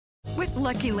With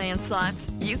Lucky Land Slots,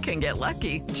 you can get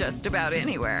lucky just about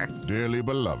anywhere. Dearly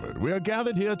beloved, we are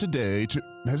gathered here today to...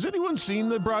 Has anyone seen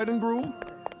the bride and groom?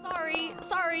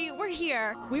 Sorry, we're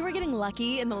here. We were getting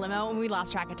lucky in the limo and we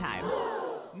lost track of time.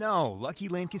 No, Lucky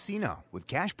Land Casino, with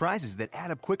cash prizes that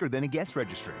add up quicker than a guest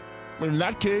registry. In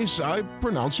that case, I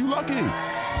pronounce you lucky.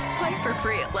 Play for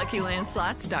free at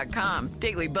LuckyLandSlots.com.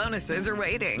 Daily bonuses are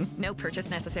waiting. No purchase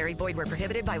necessary. Void where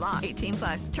prohibited by law.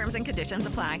 18+. Terms and conditions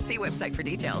apply. See website for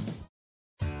details.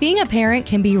 Being a parent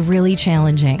can be really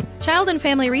challenging. Child and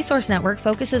Family Resource Network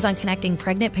focuses on connecting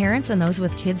pregnant parents and those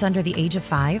with kids under the age of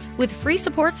 5 with free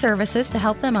support services to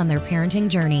help them on their parenting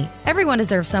journey. Everyone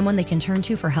deserves someone they can turn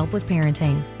to for help with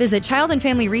parenting. Visit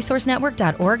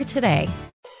childandfamilyresourcenetwork.org today.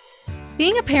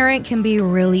 Being a parent can be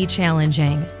really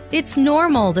challenging. It's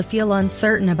normal to feel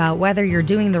uncertain about whether you're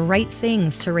doing the right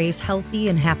things to raise healthy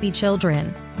and happy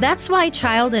children. That's why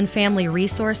Child and Family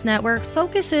Resource Network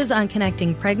focuses on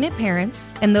connecting pregnant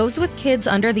parents and those with kids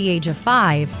under the age of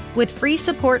 5 with free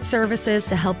support services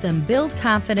to help them build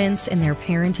confidence in their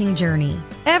parenting journey.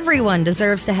 Everyone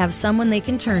deserves to have someone they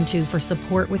can turn to for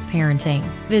support with parenting.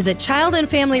 Visit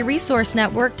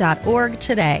childandfamilyresourcenetwork.org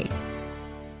today.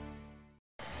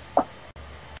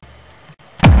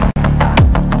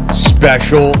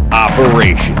 Special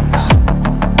Operations,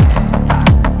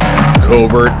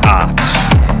 Covert Ops,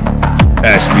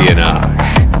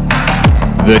 Espionage,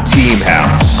 The Team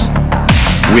House,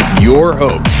 with your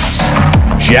hosts,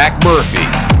 Jack Murphy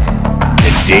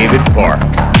and David Park.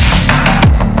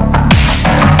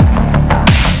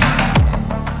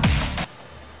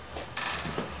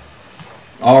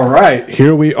 All right,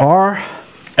 here we are,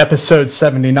 episode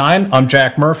 79. I'm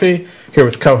Jack Murphy, here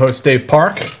with co-host Dave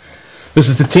Park. This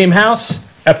is the Team House,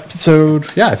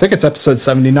 episode, I think it's episode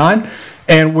 79.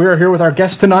 And we're here with our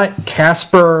guest tonight,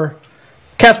 Casper.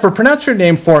 Casper, pronounce your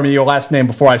name for me, your last name,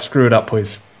 before I screw it up,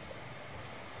 please.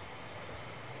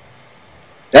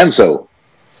 Damso.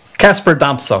 Casper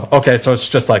Damso. Okay, so it's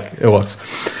just like it looks.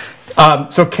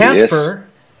 So Casper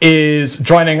is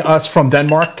joining us from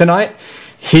Denmark tonight.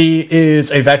 He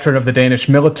is a veteran of the Danish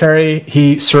military.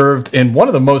 He served in one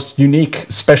of the most unique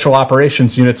special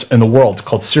operations units in the world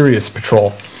called Sirius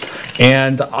Patrol.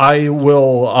 And I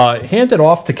will hand it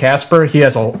off to Casper. He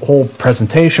has a whole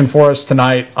presentation for us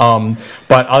tonight.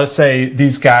 But I'll just say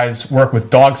these guys work with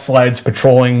dog sleds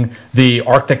patrolling the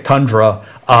Arctic tundra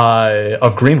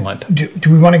of Greenland.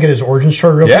 Do we want to get his origin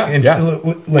story real quick?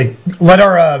 And, let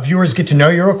our viewers get to know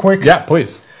you real quick? Yeah,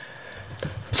 please.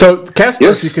 So, Casper,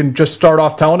 if you can just start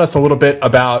off telling us a little bit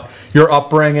about your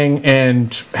upbringing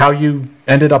and how you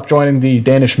ended up joining the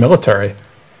Danish military.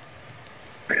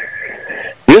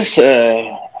 Yes,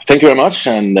 thank you very much,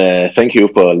 and thank you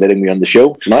for letting me on the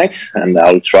show tonight. And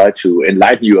I'll try to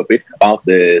enlighten you a bit about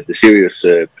the Sirius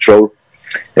Patrol.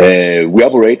 We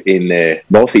operate in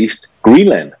northeast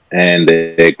Greenland, and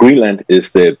Greenland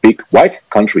is the big white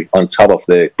country on top of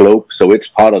the globe, so it's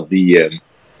part of the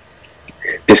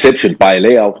deception by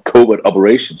layout covert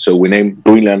operation. So we named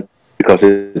Greenland because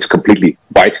it's completely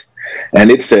white, and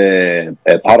it's a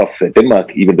part of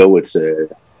Denmark, even though it's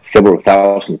several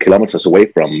thousand kilometers away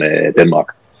from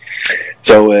Denmark.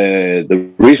 So the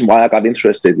reason why I got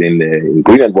interested in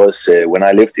Greenland was when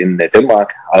I lived in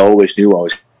Denmark, I always knew I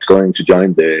was going to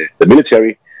join the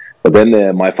military. But then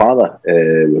my father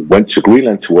went to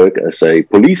Greenland to work as a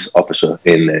police officer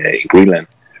in Greenland.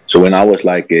 So when I was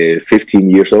like 15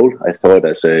 years old, I thought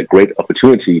as a great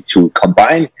opportunity to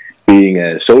combine being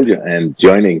a soldier and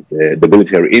joining the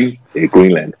military in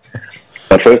Greenland.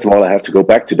 But first of all, I have to go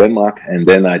back to Denmark, and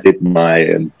then I did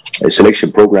my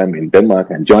selection program in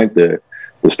Denmark and joined the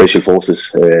Special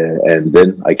Forces, and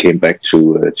then I came back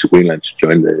to Greenland to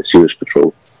join the Sirius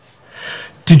Patrol.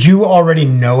 Did you already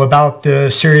know about the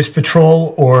Sirius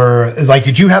Patrol, or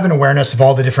did you have an awareness of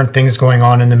all the different things going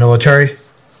on in the military?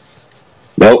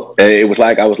 No, it was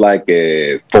like I was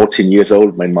 14 years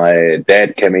old when my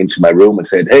dad came into my room and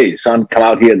said, "Hey, son, come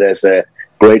out here. There's a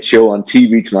great show on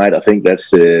TV tonight. I think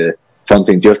that's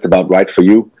something just about right for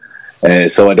you."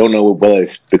 So I don't know whether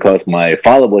it's because my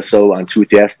father was so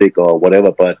enthusiastic or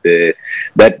whatever, but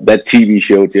that TV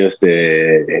show just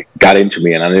got into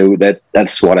me, and I knew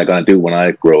that's what I'm gonna do when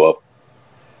I grow up.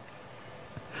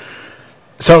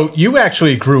 So you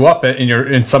actually grew up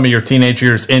in some of your teenage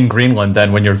years in Greenland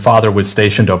then, when your father was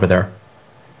stationed over there.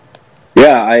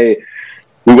 Yeah,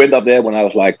 we went up there when I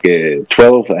was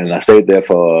 12, and I stayed there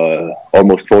for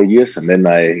almost 4 years, and then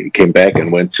I came back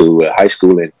and went to high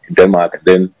school in Denmark, and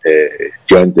then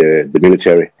joined the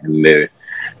military and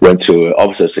went to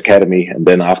Officers Academy, and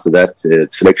then after that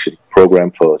selection program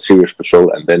for Sirius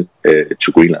Patrol, and then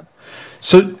to Greenland.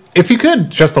 So if you could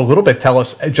just a little bit tell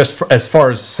us, as far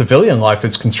as civilian life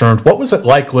is concerned, what was it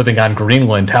like living on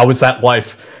Greenland? How was that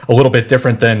life a little bit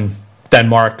different than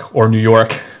Denmark or New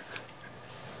York?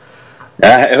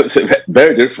 It was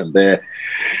very different. The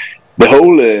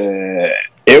whole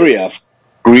area of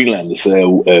Greenland is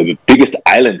the biggest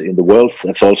island in the world.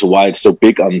 That's also why it's so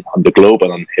big on the globe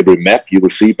and on every map you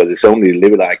will see. But it's only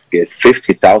live like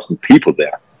 50,000 people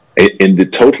there in the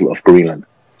total of Greenland.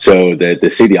 So the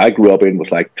city I grew up in was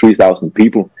like 3,000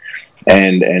 people,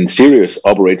 and Sirius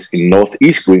operates in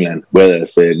northeast Greenland, where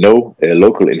there's no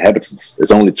local inhabitants.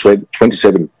 There's only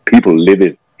 27 people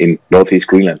living in northeast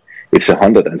Greenland. It's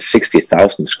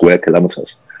 160,000 square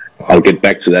kilometers. I'll get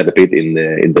back to that a bit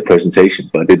in the presentation,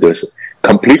 but it was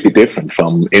completely different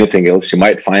from anything else. You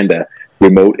might find a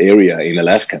remote area in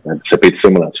Alaska that's a bit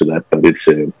similar to that, but it's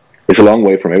a long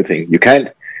way from everything. You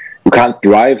can't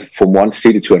drive from one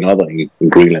city to another in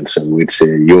Greenland, so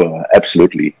you are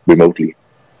absolutely remotely.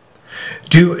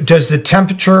 Does the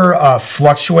temperature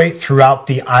fluctuate throughout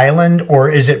the island, or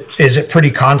is it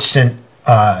pretty constant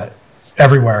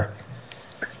everywhere?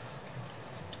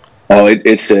 Oh,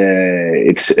 it's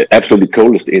absolutely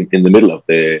coldest in the middle of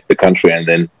the country, and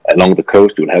then along the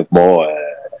coast you'll have more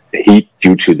heat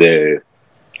due to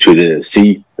the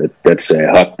sea that's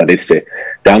hot, but it's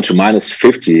down to minus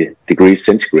 50 degrees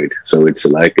centigrade, so it's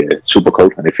like super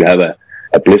cold. And if you have a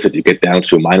blizzard, you get down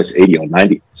to minus 80 or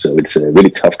 90, so it's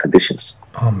really tough conditions.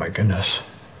 Oh my goodness.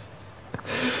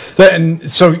 And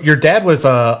so your dad was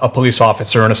a police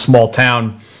officer in a small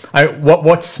town.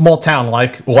 What's small town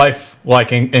life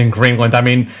like in Greenland? I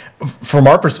mean, from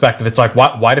our perspective, it's like,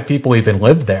 why do people even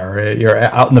live there? You're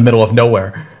out in the middle of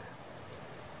nowhere.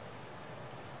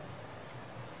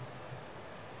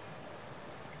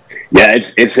 Yeah,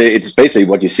 it's basically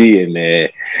what you see in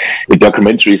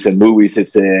documentaries and movies.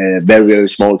 It's a very, very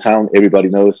small town. Everybody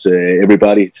knows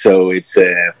everybody, so it's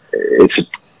a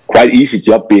quite easy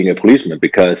job being a policeman,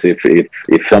 because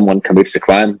if someone commits a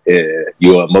crime,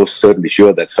 you are most certainly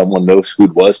sure that someone knows who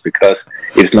it was, because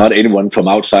it's not anyone from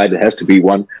outside. It has to be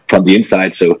one from the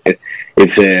inside. So it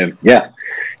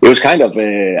was kind of.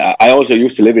 I also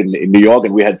used to live in New York,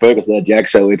 and we had burgers there, Jack.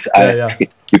 So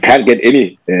you can't get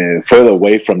any further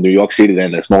away from New York City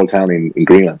than a small town in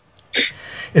Greenland.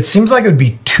 It seems like it would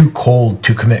be too cold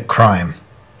to commit crime.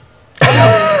 You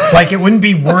know? Like it wouldn't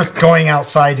be worth going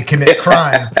outside to commit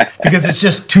crime because it's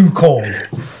just too cold.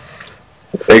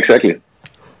 Exactly.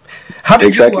 How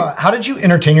did you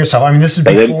entertain yourself? I mean, this is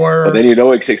before. But then you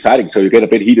know it's exciting, so you get a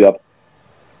bit heated up.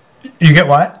 You get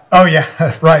what? Oh yeah,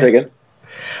 right. Say again.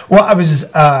 Well, I was.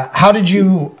 How did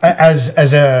you,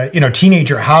 as a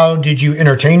teenager, how did you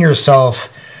entertain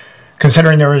yourself?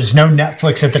 Considering there was no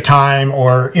Netflix at the time,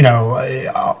 or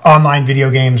online video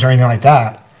games or anything like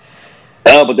that.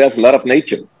 But there's a lot of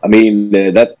nature. I mean,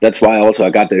 that's why also I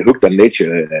got hooked on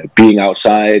nature, being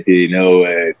outside,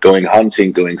 going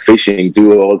hunting, going fishing,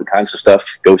 do all the kinds of stuff,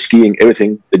 go skiing,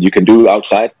 everything that you can do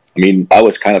outside. I mean, I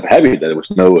was kind of happy that there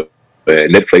was no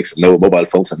Netflix, no mobile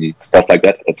phones and stuff like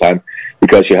that at the time,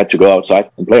 because you had to go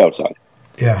outside and play outside.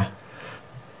 Yeah.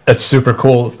 That's super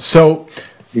cool. So,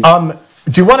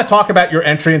 do you want to talk about your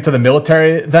entry into the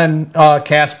military then,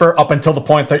 Casper, up until the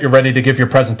point that you're ready to give your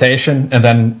presentation, and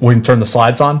then we can turn the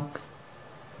slides on?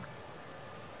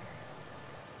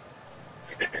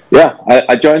 Yeah,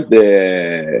 I joined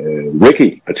the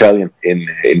Recce battalion in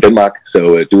Denmark,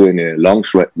 so doing a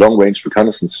long-range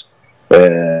reconnaissance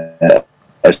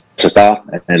as a start,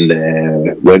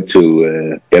 and went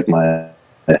to get my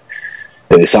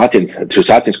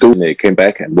sergeant school, and came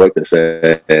back and worked as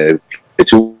a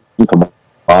platoon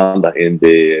commander in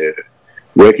the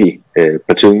Recce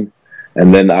platoon,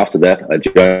 and then after that I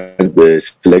joined the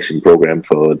selection program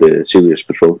for the Sirius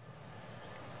Patrol.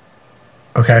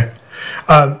 Okay.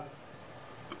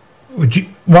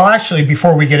 Actually,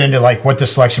 before we get into like what the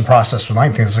selection process was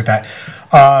like, things like that,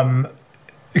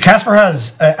 Casper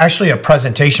has actually a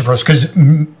presentation for us, because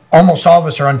almost all of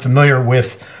us are unfamiliar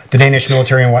with the Danish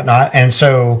military and whatnot, and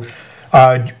so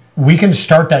we can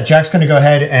start that. Jack's going to go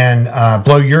ahead and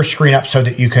blow your screen up so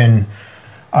that you can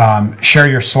share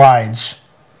your slides.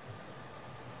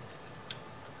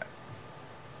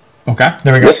 Okay.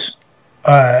 There we go.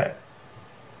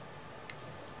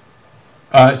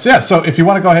 Yes. So if you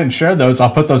want to go ahead and share those,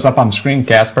 I'll put those up on the screen,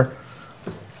 Casper.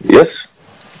 Yes.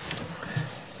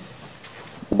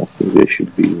 I think they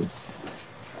should be.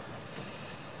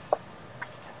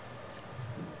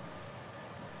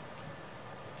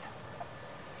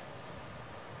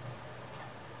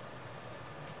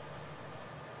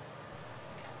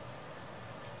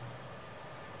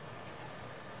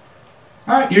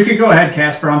 All right, you can go ahead,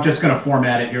 Casper. I'm just going to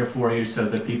format it here for you so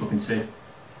that people can see.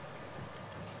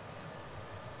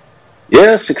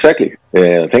 Yes, exactly.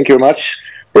 Thank you very much.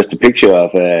 Just a picture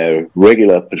of a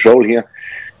regular patrol here.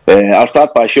 I'll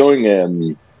start by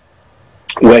showing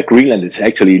where Greenland is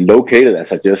actually located.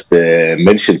 As I just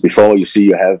mentioned before,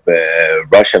 you have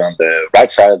Russia on the right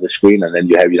side of the screen, and then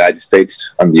you have United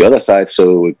States on the other side.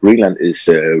 So Greenland is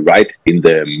right in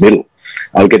the middle.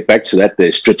 I'll get back to that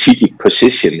strategic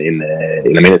position in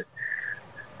a minute.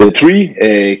 The three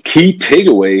key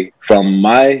takeaway from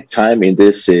my time in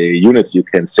this unit, you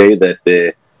can say that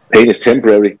pain is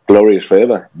temporary, glory is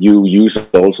forever. You use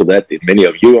also that in many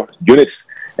of your units,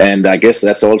 and I guess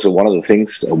that's also one of the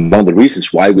things, one of the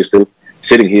reasons why we're still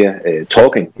sitting here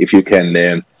talking. If you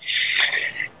can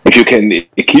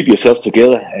keep yourself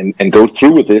together and go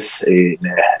through with this in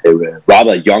a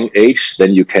rather young age,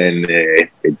 then you can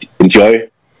enjoy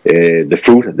the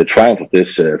fruit and the triumph of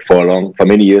this for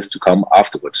many years to come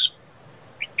afterwards.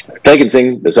 Second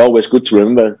thing, it's always good to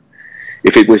remember,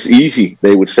 if it was easy,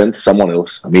 they would send someone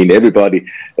else. I mean, everybody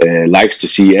likes to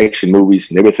see action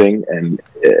movies and everything, and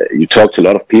you talk to a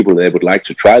lot of people that would like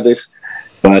to try this,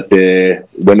 but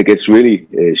when it gets really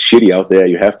shitty out there,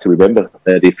 you have to remember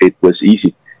that if it was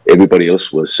easy, everybody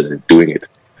else was doing it.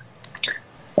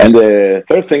 And the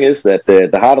third thing is that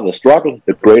the harder the struggle,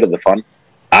 the greater the fun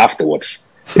afterwards.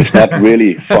 It's not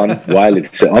really fun while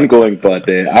it's ongoing, but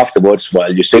afterwards,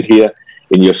 while you sit here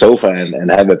in your sofa and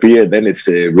have a beer, then it's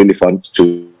really fun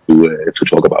to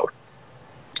talk about.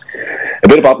 A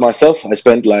bit about myself. I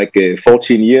spent like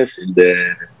 14 years in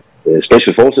the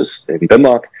Special Forces in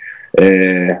Denmark.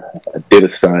 I did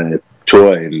a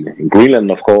tour in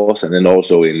Greenland, of course, and then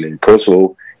also in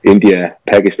Kosovo, India,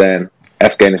 Pakistan,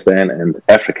 Afghanistan, and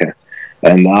Africa.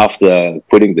 And after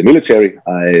quitting the military,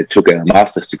 I took a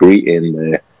master's degree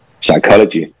in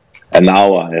psychology. And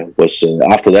now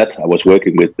after that, I was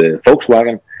working with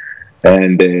Volkswagen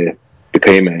and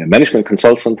became a management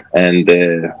consultant. And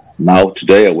now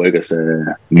today I work as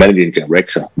a managing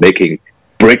director, making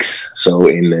bricks, so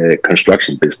in the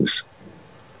construction business.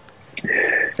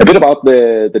 A bit about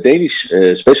the Danish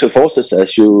Special Forces.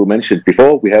 As you mentioned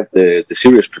before, we have the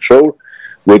Sirius Patrol,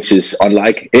 which is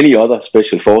unlike any other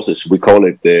special forces. We call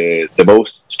it the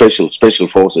most special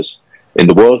forces in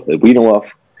the world that we know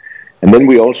of. And then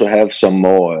we also have some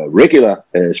more regular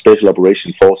special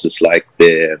operation forces like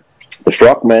the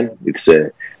Frogmen. It's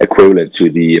equivalent to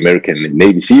the American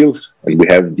Navy SEALs. And we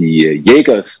have the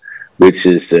Jaegers, which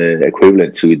is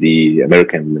equivalent to the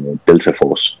American Delta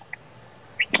Force.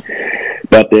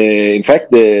 But in fact,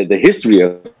 the history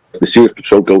of the Sirius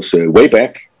Patrol goes way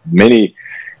back. Many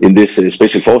in this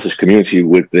special forces community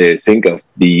would think of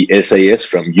the SAS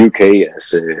from UK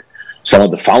as some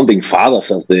of the founding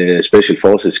fathers of the special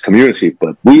forces community.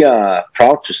 But we are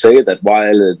proud to say that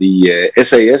while the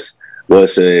SAS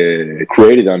was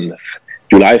created on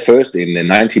July 1st in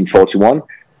 1941,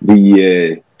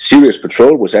 the Sirius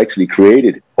Patrol was actually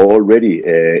created already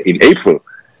in April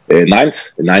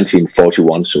 9th,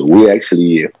 1941. So we're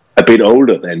actually a bit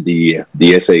older than the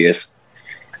SAS.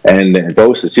 And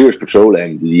both the Sirius Patrol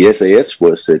and the SAS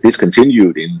was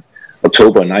discontinued in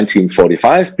October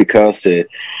 1945 because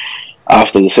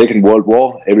after the Second World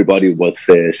War, everybody was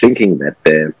thinking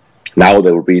that now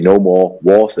there will be no more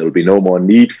wars, there will be no more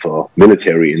need for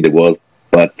military in the world.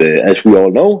 But as we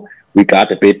all know, we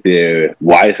got a bit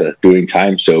wiser during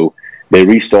time, so they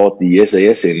restored the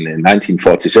SAS in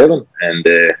 1947 and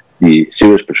the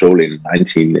Sirius Patrol in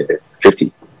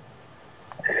 1950.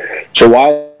 So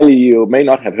while you may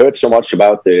not have heard so much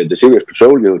about the Sirius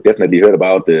Patrol, you definitely heard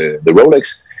about the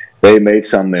Rolex. They made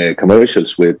some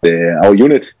commercials with our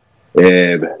unit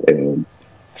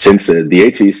since the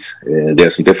 80s. There are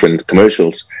some different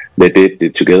commercials they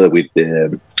did together with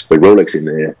Rolex in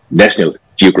the National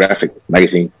Geographic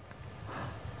magazine.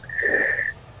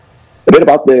 A bit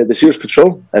about the Sirius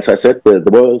Patrol. As I said,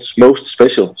 the world's most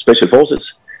special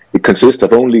forces. It consists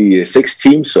of only 6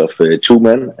 teams of 2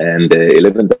 men and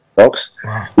 11 dogs.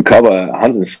 Wow. We cover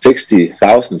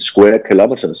 160,000 square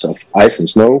kilometers of ice and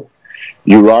snow.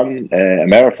 You run a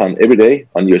marathon every day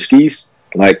on your skis,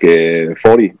 like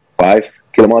 45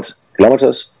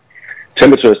 kilometers.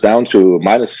 Temperatures down to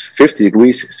minus 50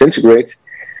 degrees centigrade.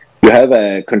 You have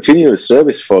a continuous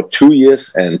service for 2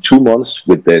 years and 2 months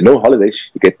with no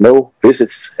holidays. You get no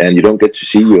visits and you don't get to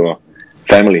see your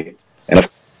family. And of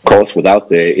course, without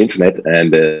the internet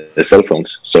and the cell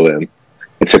phones. So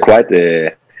it's a quite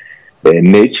a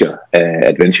nature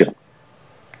adventure.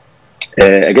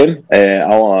 Again,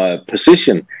 our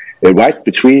position right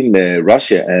between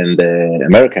Russia and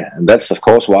America, and that's of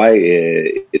course why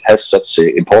it has such an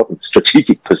important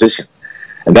strategic position.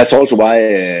 And that's also why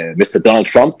Mr. Donald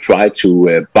Trump tried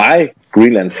to buy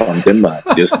Greenland from Denmark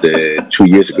just 2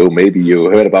 years ago. Maybe you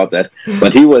heard about that,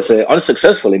 but he was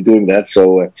unsuccessful in doing that.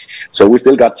 So we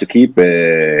still got to keep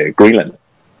Greenland.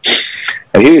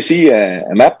 And here you see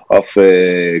a map of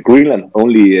Greenland.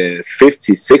 Only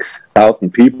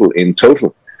 56,000 people in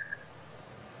total,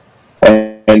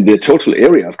 and the total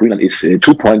area of Greenland is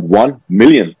 2.1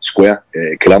 million square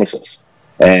kilometers.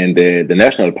 And the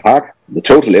national park, the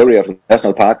total area of the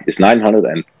national park is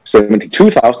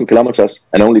 972,000 kilometers,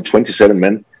 and only 27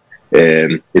 men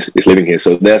is living here.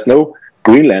 So there's no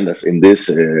Greenlanders in this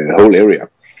whole area.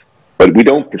 But we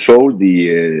don't patrol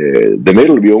the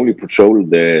middle. We only patrol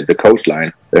the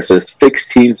coastline. There's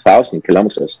 16,000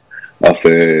 kilometers of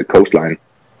coastline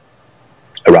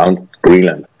around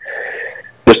Greenland.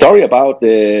 The story about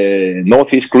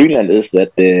Northeast Greenland is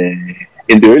that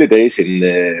in the early days, in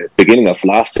the beginning of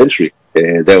last century,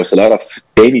 there was a lot of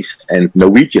Danish and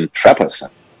Norwegian trappers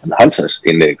and hunters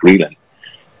in Greenland.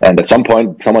 And at some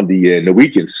point, some of the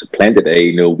Norwegians planted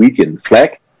a Norwegian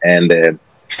flag and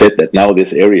said that now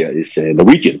this area is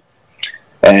Norwegian.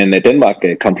 And Denmark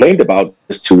complained about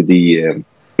this to the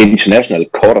International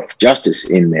Court of Justice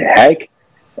in Hague.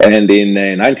 And in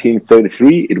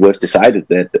 1933, it was decided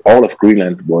that all of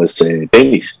Greenland was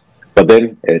Danish. But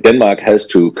then Denmark has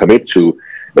to commit to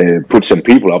put some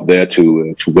people up there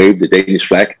to wave the Danish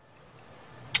flag.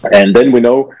 And then we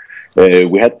know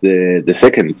we had the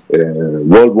Second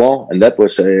World War, and that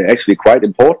was actually quite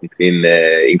important in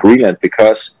Greenland,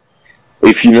 because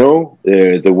if you know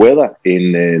the weather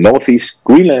in Northeast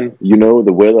Greenland, you know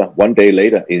the weather one day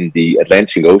later in the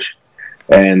Atlantic Ocean.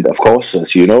 And of course,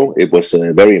 as you know, it was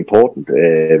a very important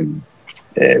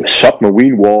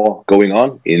submarine war going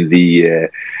on in the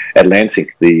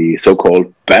Atlantic, the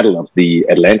so-called Battle of the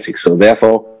Atlantic. So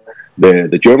therefore,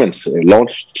 the Germans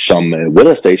launched some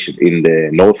weather station in the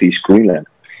Northeast Greenland.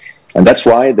 And that's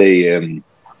why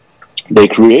they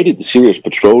created the Sirius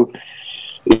Patrol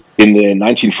in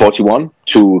 1941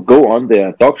 to go on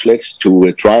their dog sleds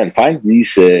to try and find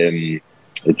these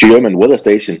German weather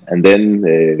station, and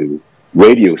then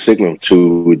radio signal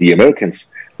to the Americans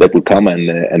that would come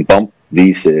and bomb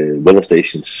these weather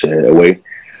stations away.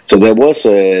 So there was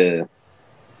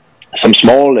some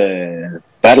small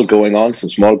battle going on, some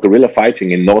small guerrilla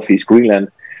fighting in Northeast Greenland,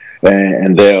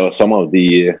 and there are some of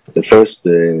the first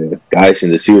guys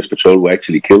in the Sirius Patrol were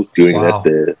actually killed during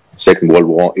that Second World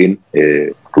War in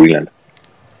Greenland.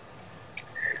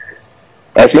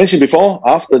 As mentioned before,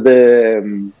 after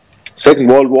the Second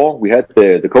World War, we had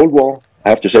the Cold War. I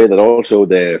have to say that also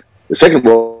the Second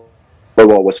World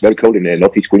War was very cold in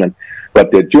Northeast Greenland.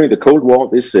 But during the Cold War,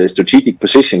 this strategic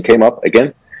position came up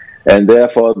again, and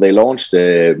therefore they launched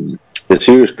the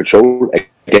Sirius Patrol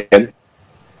again.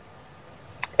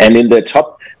 And in the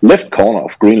top left corner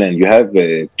of Greenland, you have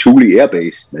Thule Air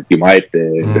Base that you might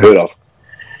heard of.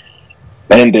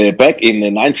 And back in the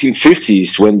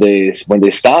 1950s, when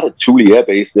they started Thule Air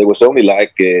Base, there was only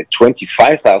like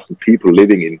 25,000 people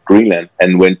living in Greenland.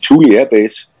 And when Thule Air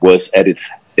Base was at its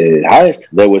highest,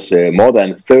 there was more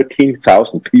than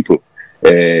 13,000 people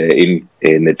in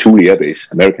the Thule Air Base,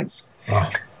 Americans. Wow.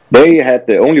 They had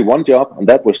only one job, and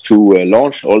that was to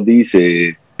launch all these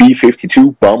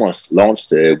B-52 bombers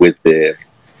launched with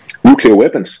nuclear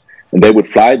weapons. And they would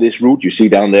fly this route you see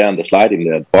down there on the slide in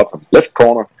the bottom left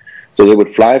corner. So they would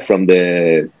fly from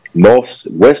the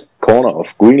northwest corner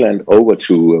of Greenland over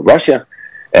to Russia.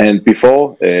 And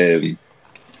before the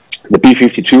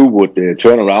B-52 would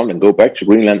turn around and go back to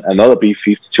Greenland, another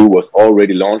B-52 was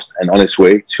already launched and on its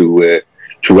way to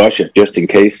Russia, just in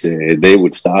case they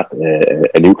would start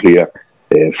a nuclear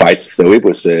fight. So it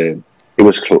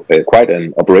was quite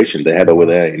an operation they had over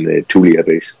there in the Thule Air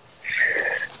Base.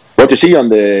 What you see on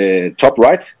the top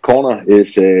right corner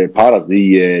is part of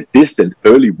the distant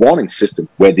early warning system,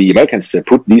 where the Americans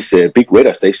put these big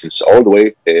radar stations all the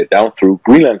way down through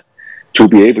Greenland to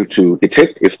be able to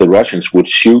detect if the Russians would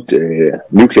shoot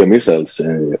nuclear missiles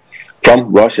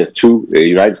from Russia to the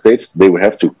United States. They would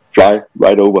have to fly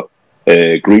right over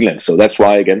Greenland. So that's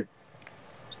why, again,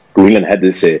 Greenland had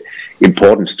this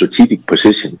important strategic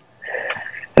position.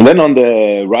 And then on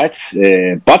the right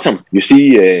bottom, you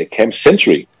see Camp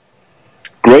Century.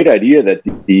 Great idea that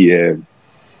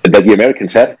the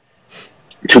Americans had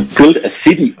to build a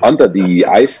city under the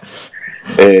ice.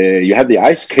 You have the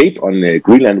ice cape on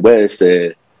Greenland, where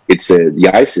the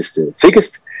ice is the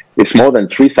thickest. It's more than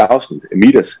 3,000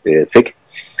 meters thick.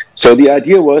 So the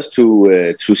idea was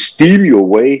to steam your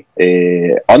way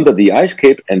under the ice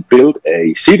cape and build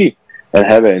a city and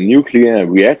have a nuclear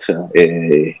reactor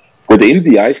within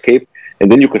the ice cape.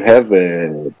 And then you could have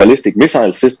ballistic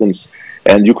missile systems,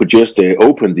 and you could just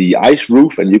open the ice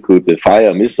roof and you could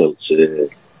fire missiles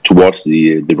towards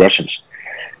the Russians.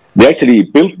 They actually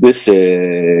built this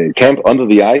camp under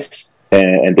the ice,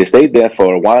 and they stayed there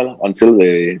for a while until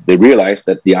they realized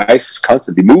that the ice is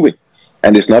constantly moving,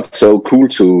 and it's not so cool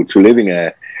to live in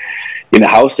a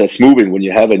house that's moving when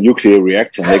you have a nuclear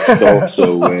reactor next door.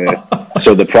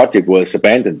 So the project was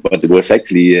abandoned, but it was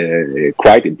actually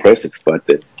quite impressive. But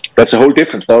that's a whole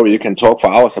different story. You can talk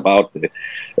for hours about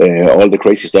all the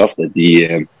crazy stuff that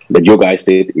that you guys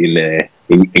did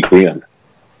in Greenland.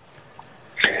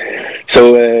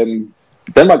 So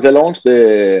Denmark, they launched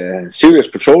the Sirius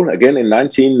Patrol again in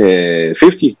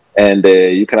 1950, and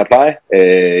you can apply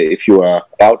if you are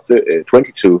about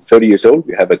 20 to 30 years old.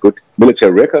 You have a good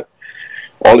military record.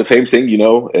 All the famous thing,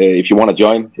 if you want to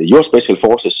join your special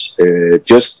forces,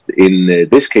 just in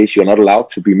this case, you're not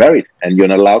allowed to be married, and you're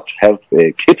not allowed to have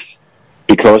kids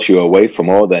because you're away for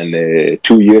more than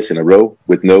 2 years in a row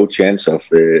with no chance of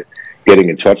getting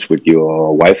in touch with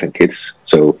your wife and kids.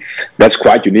 So that's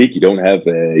quite unique.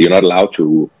 You're not allowed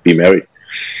to be married.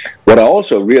 What I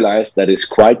also realized that is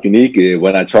quite unique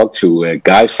when I talk to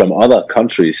guys from other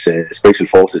countries, special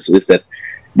forces, is that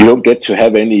you don't get to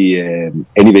have any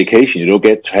vacation. You don't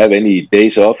get to have any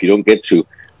days off. You don't get to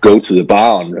go to the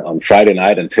bar on Friday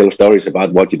night and tell stories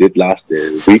about what you did last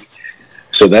week.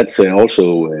 So that's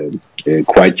also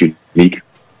quite unique.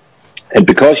 And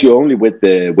because you're only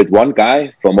with one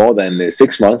guy for more than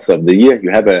 6 months of the year, you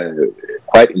have a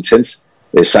quite intense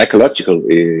psychological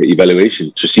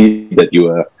evaluation to see that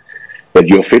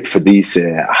you're fit for these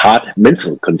hard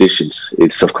mental conditions.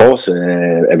 It's of course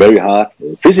a very hard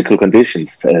physical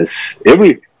conditions, as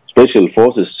every special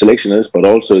forces selection is, but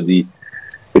also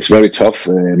it's very tough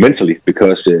mentally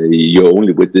because you're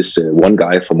only with this one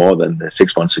guy for more than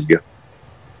 6 months a year.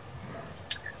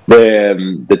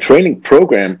 The training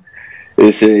program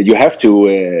is you have to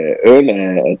earn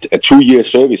a 2-year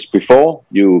service before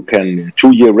you can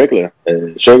 2-year regular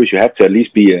service. You have to at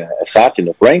least be a sergeant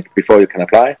of rank before you can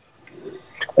apply,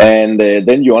 and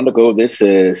then you undergo this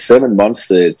 7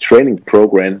 months training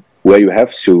program where you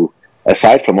have to,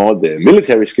 aside from all the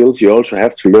military skills, you also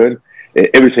have to learn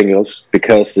everything else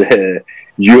because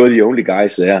you're the only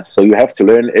guys there. So you have to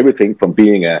learn everything from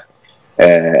being a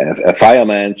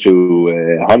fireman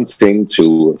to hunting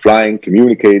to flying,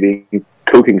 communicating,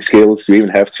 cooking skills. You even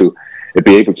have to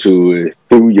be able to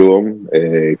sew your own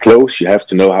clothes. You have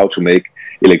to know how to make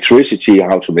electricity,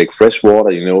 how to make fresh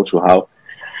water, how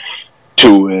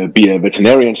to be a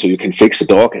veterinarian so you can fix a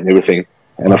dog and everything.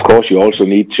 And of course you also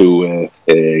need to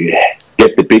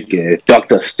get the big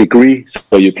doctor's degree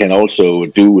so you can also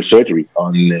do surgery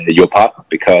on your partner,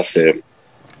 because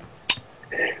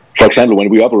for example, when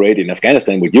we operate in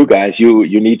Afghanistan with you guys, you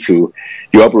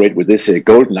operate with this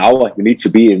golden hour. You need to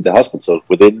be in the hospital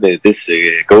within this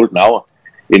golden hour.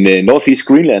 In northeast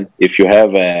Greenland, if you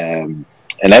have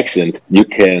an accident,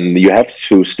 you have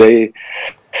to stay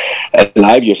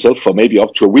alive yourself for maybe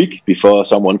up to a week before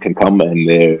someone can come and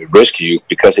rescue you,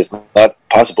 because it's not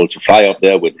possible to fly up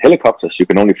there with helicopters. You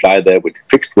can only fly there with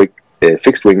fixed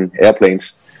wing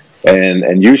airplanes.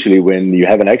 And usually when you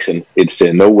have an accident, it's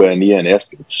nowhere near an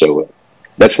airstrip. So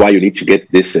that's why you need to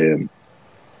get this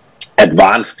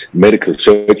advanced medical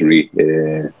surgery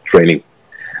training.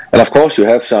 And of course, you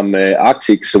have some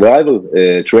Arctic survival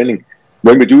training.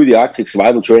 When we do the Arctic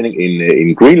survival training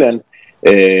in Greenland,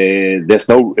 there's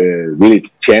no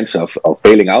really chance of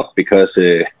bailing out, because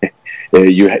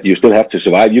you still have to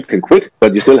survive. You can quit,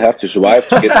 but you still have to survive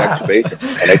to get back to base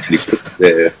and actually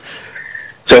quit.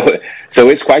 So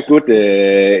it's quite good.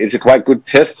 It's a quite good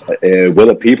test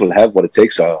whether people have what it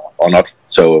takes or not.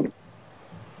 So,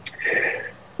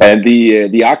 and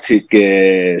the Arctic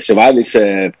survival is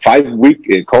a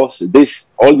 5-week course.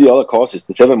 All the other courses,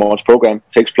 the 7 months program,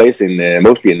 takes place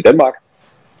mostly in Denmark,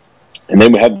 and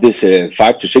then we have this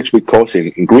 5 to 6 week course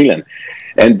in Greenland.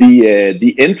 And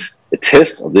the end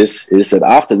test of this is that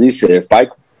after these 5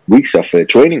 weeks of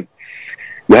training,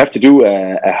 you have to do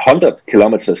a 100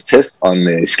 kilometers test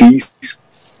on skis.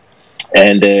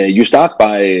 And you start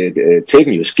by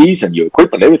taking your skis and your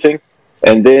equipment and everything,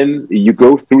 and then you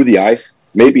go through the ice.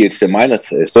 Maybe it's a minus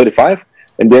 35,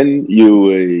 and then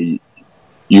you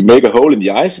make a hole in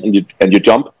the ice and you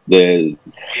jump the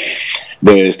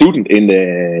student in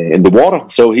the water.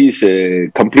 So he's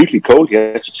completely cold. He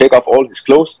has to take off all his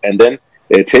clothes and then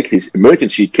take his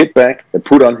emergency kit bag and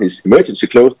put on his emergency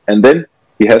clothes, and then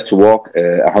he has to walk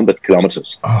 100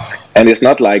 kilometers. Oh. And it's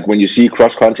not like when you see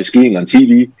cross-country skiing on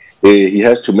TV. He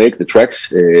has to make the tracks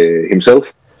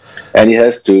himself, and he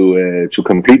has to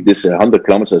complete this 100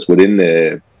 kilometers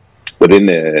within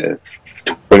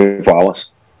 24 hours.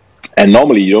 And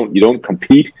normally you don't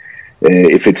compete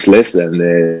if it's less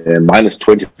than minus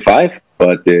 25,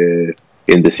 but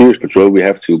in the Serious Patrol, we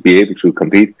have to be able to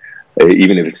compete,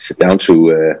 even if it's down to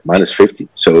minus 50.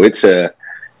 So it's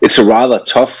a rather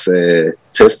tough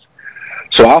test.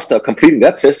 So after completing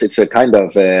that test, it's a kind of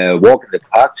walk in the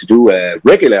park to do a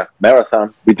regular marathon.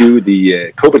 We do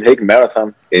the Copenhagen Marathon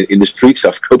in the streets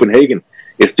of Copenhagen.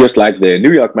 It's just like the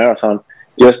New York Marathon,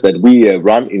 just that we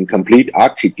run in complete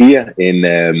Arctic gear, in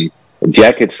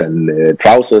jackets and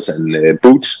trousers and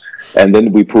boots, and then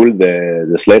we pull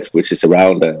the sleds, which is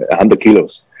around 100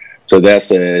 kilos. So there's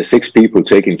 6 people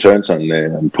taking turns on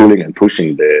pulling and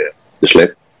pushing the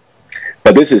sled.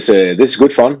 But this is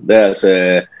good fun. There's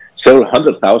several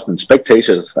 100,000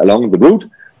 spectators along the route,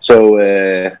 so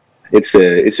it's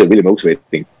a really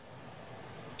motivating.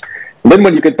 And then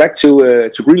when you get back to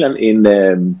Greenland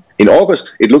in August,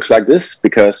 it looks like this,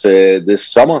 because this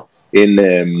summer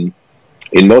in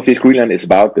Northeast Greenland is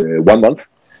about 1 month.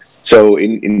 So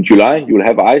in July you will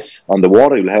have ice on the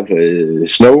water, you'll have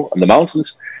snow on the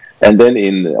mountains, and then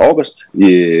in August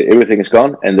everything is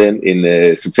gone, and then in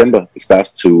September it starts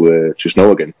to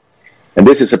snow again. And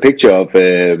this is a picture of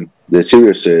the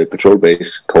Serious Patrol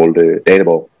base called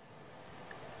Daneborg.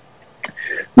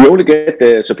 We only get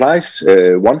the supplies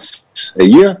once a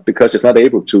year, because it's not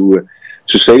able to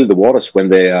sail the waters when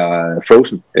they are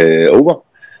frozen over.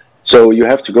 So you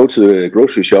have to go to the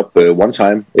grocery shop one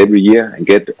time every year and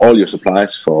get all your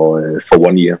supplies for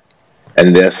 1 year.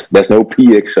 And there's no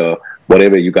PX or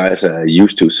whatever you guys are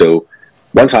used to. So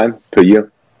one time per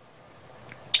year.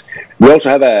 We also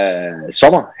have a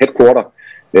summer headquarter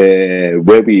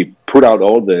where we put out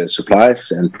all the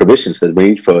supplies and provisions that we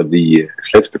need for the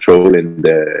sledge patrol in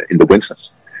the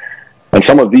winters. And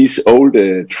some of these old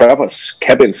trappers,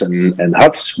 cabins and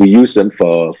huts, we use them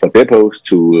for depots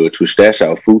to stash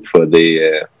our food for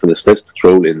the sledge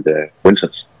patrol in the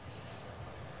winters.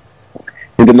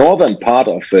 In the northern part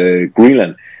of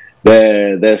Greenland,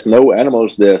 there's no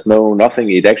animals, there's no nothing.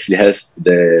 It actually has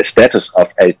the status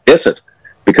of a desert,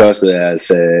 because there's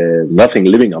nothing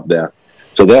living up there.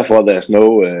 So therefore, there's no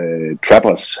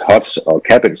trappers, huts, or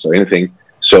cabins or anything.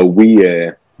 So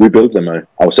we build them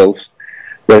ourselves.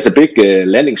 There's a big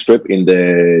landing strip in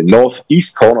the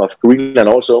northeast corner of Greenland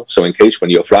also. So in case when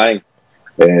you're flying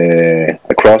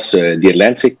across the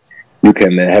Atlantic, you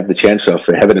can have the chance of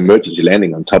having an emergency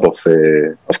landing on top of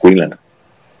Greenland.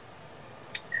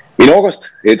 In August,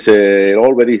 it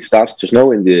already starts to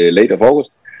snow in the late of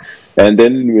August. And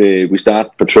then we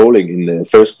start patrolling in the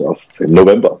 1st of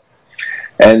November.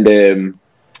 And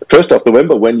 1st of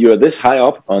November, when you are this high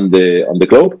up on the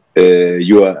globe,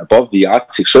 you are above the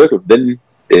Arctic Circle, then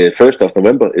 1st of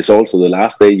November is also the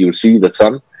last day you'll see the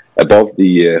sun above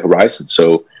the horizon.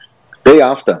 So day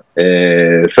after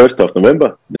 1st of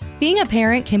November. Being a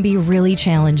parent can be really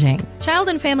challenging. Child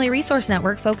and Family Resource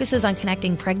Network focuses on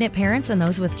connecting pregnant parents and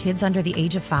those with kids under the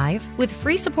age of 5 with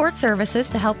free support services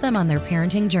to help them on their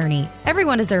parenting journey.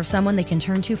 Everyone deserves someone they can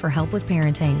turn to for help with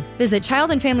parenting. Visit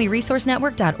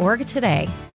childandfamilyresourcenetwork.org today.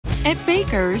 At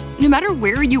Baker's, no matter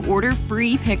where you order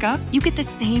free pickup, you get the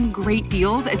same great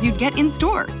deals as you'd get in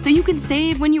store, so you can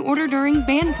save when you order during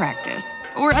band practice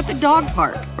or at the dog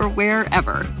park or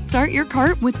wherever. Start your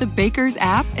cart with the Baker's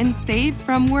app and save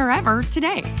from wherever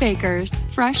today. Baker's,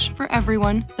 fresh for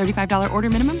everyone. $35 order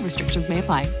minimum. Restrictions may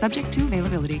apply. Subject to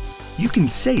availability. You can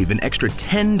save an extra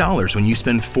 $10 when you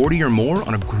spend $40 or more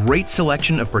on a great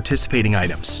selection of participating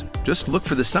items. Just look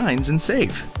for the signs and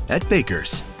save at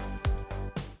Baker's.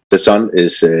 The sun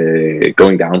is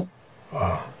going down.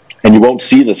 Wow. And you won't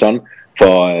see the sun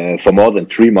for more than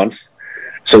 3 months.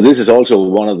 So this is also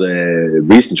one of the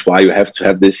reasons why you have to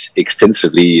have this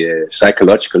extensively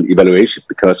psychological evaluation,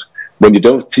 because when you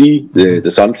don't see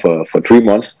the sun for 3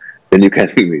 months, then you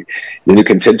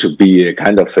can tend to be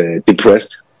kind of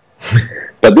depressed.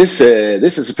 But this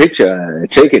is a picture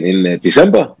taken in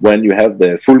December when you have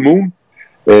the full moon.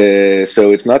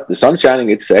 So it's not the sun shining,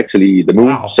 it's actually the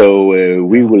moon. Wow. So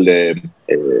we will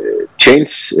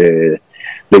change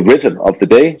the rhythm of the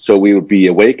day, so we will be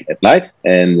awake at night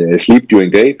and sleep during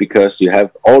day, because you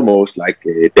have almost like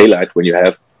daylight when you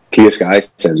have clear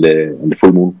skies and the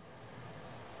full moon.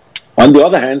 On the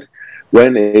other hand,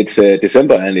 when it's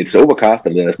December and it's overcast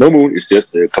and there's no moon, it's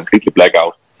just completely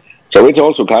blackout. So it's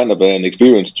also kind of an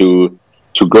experience to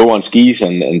go on skis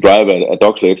and drive a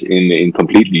dog sled in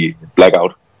completely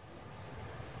blackout.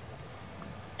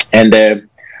 And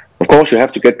of course, you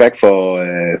have to get back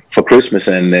for Christmas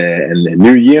and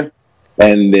New Year,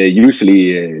 and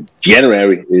usually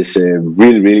January is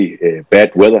really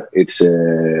bad weather. It's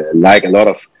like a lot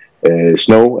of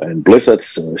snow and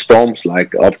blizzards, storms,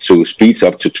 like up to speeds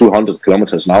up to 200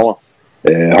 kilometers an hour,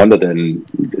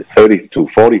 130 to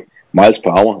 40 miles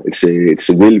per hour. It's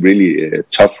a really, really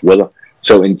tough weather.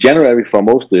 So in January, for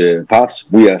most parts,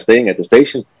 we are staying at the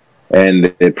station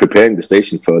and preparing the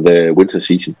station for the winter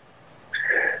season.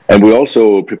 And we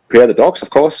also prepare the dogs, of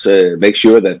course, make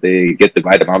sure that they get the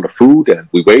right amount of food, and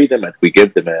we weigh them and we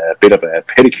give them a bit of a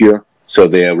pedicure so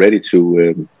they are ready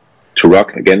to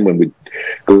rock again when we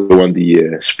go on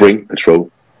the spring patrol.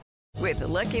 With the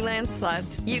Lucky Land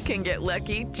Slots, you can get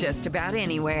lucky just about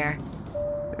anywhere.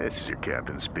 This is your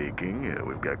captain speaking.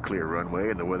 We've got clear runway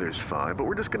and the weather's fine, but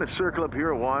we're just going to circle up here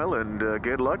a while and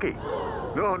get lucky.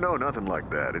 No, nothing like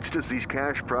that. It's just these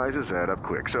cash prizes add up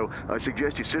quick. So I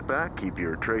suggest you sit back, keep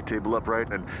your tray table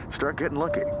upright, and start getting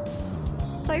lucky.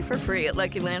 Play for free at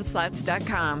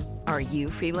LuckyLandSlots.com. Are you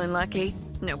feeling lucky?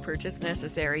 No purchase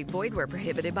necessary. Void where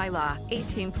prohibited by law.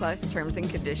 18 plus terms and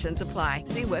conditions apply.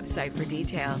 See website for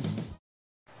details.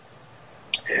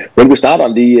 When we start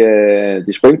on the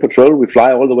spring patrol, we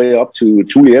fly all the way up to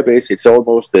Thule Air Base. It's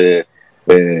almost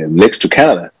next to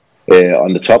Canada,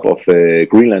 on the top of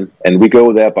Greenland. And we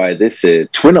go there by this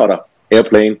Twin Otter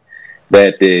airplane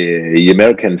that the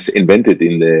Americans invented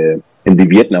in the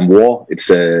Vietnam War. It's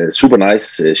a super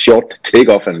nice short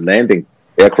takeoff and landing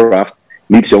aircraft.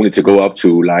 Needs only to go up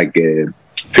to like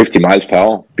 50 miles per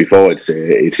hour before it's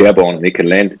airborne, and it can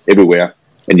land everywhere.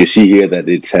 And you see here that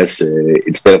it has,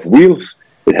 instead of wheels,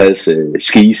 it has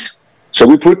skis. So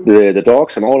we put the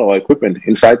dogs and all our equipment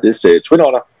inside this Twin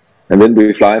Otter, and then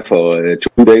we fly for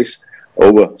 2 days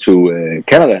over to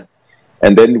Canada.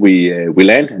 And then we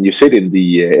land, and you sit in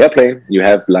the airplane. You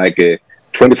have like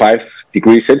 25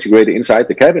 degrees centigrade inside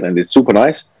the cabin, and it's super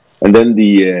nice. And then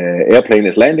the airplane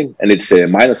is landing, and it's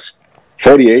minus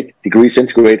 48 degrees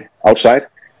centigrade outside.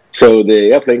 So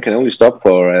the airplane can only stop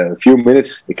for a few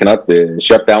minutes. It cannot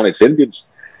shut down its engines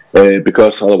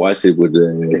because otherwise it would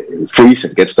freeze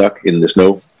and get stuck in the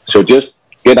snow. So just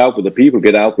get out with the people,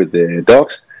 get out with the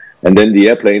dogs, and then the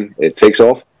airplane takes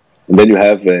off. And then you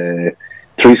have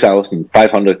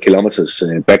 3,500 kilometers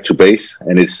back to base,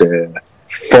 and it's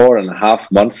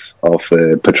 4.5 months of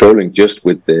patrolling just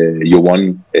with your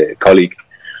one colleague.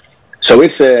 So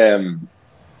it's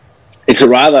a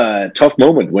rather tough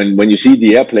moment when you see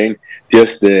the airplane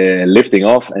just lifting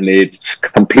off and it's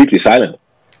completely silent.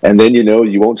 And then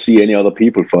you won't see any other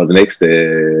people for the next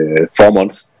 4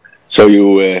 months. So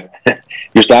you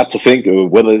start to think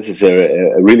whether this is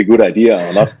a really good idea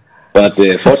or not. But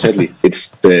fortunately,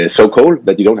 it's so cold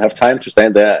that you don't have time to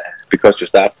stand there because you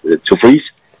start to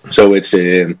freeze. So it's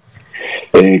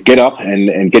get up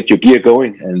and get your gear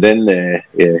going, and then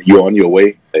you're on your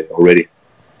way already.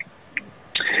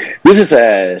 This is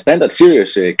a standard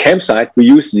Sirius campsite. We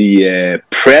use the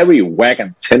Prairie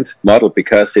Wagon tent model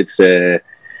because it's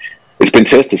been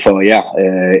tested for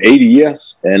 80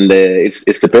 years, and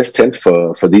it's the best tent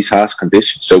for these harsh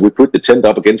conditions. So we put the tent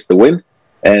up against the wind,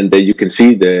 and you can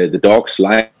see the dogs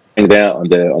lying there on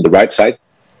the right side.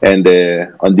 And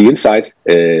on the inside,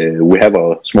 we have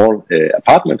a small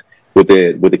apartment with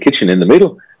the kitchen in the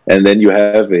middle, and then you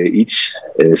have each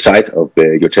side of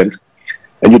your tent.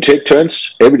 And you take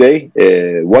turns every day.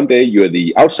 One day you're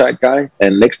the outside guy,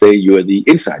 and next day you're the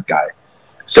inside guy.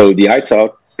 So the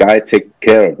outside guy take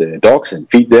care of the dogs and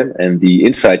feed them, and the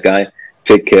inside guy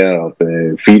take care of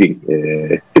feeding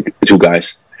the two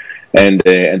guys. And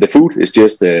the food is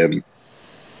just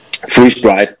freeze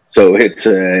dried, so it's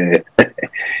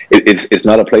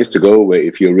not a place to go where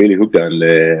if you're really hooked on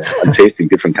tasting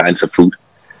different kinds of food.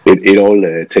 It all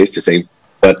tastes the same,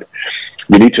 but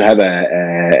you need to have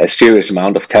a serious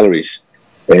amount of calories.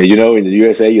 In the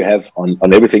USA, you have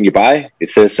on everything you buy, it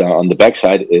says on the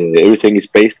backside, everything is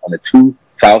based on a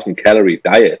 2,000 calorie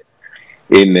diet.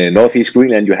 In Northeast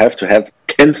Greenland, you have to have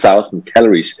 10,000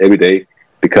 calories every day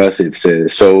because it's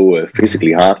so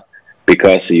physically hard,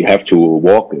 because you have to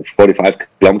walk 45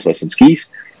 kilometers in skis,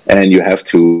 and you have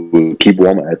to keep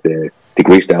warm at the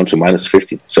degrees down to minus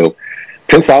 50. So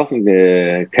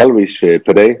 10,000 calories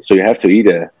per day, so you have to eat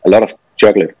a lot of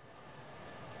chocolate.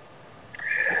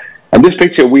 On this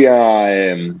picture, we are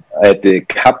at the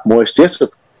Cap Moist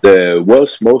Jessup, the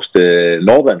world's most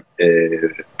northern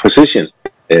position.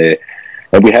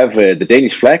 And we have the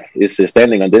Danish flag is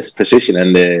standing on this position,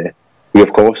 and we,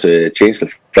 of course, change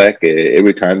the flag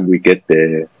every time we get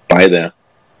by there.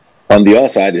 On the other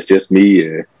side is just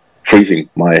me freezing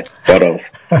my butt off.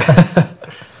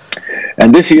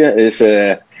 And this here is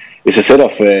a set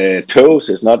of toes.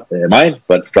 It's not mine,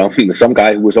 but from some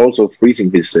guy who was also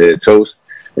freezing his toes.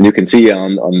 And you can see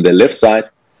on the left side,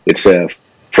 it's a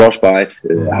frostbite.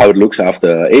 How it looks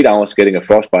after 8 hours getting a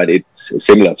frostbite, it's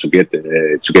similar to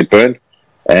get burned.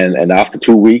 and after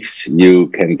 2 weeks you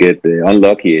can get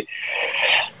unlucky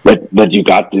that you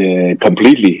got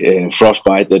completely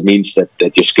frostbite. That means that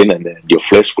your skin and your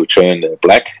flesh will turn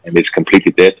black and it's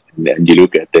completely dead, and you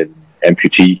look at the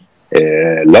amputee.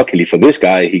 Luckily for this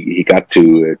guy, he got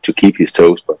to keep his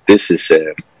toes, but this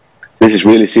is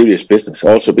really serious business.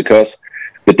 Also because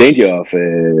the danger of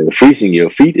freezing your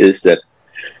feet is that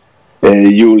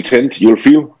you'll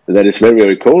feel that it's very,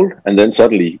 very cold, and then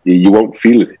suddenly you won't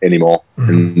feel it anymore.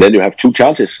 Mm-hmm. And then you have two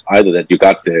chances: either that you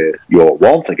got your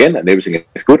warmth again and everything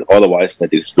is good, otherwise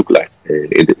that it's look like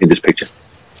in this picture.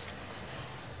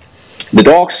 The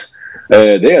dogs,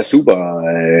 they are super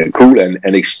cool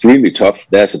and extremely tough.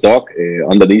 There's a dog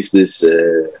underneath this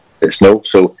snow,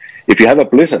 so if you have a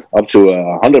blizzard up to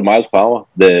 100 miles per hour,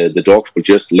 the dogs will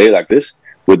just lay like this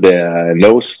with their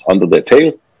nose under their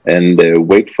tail and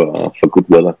wait for good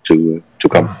weather to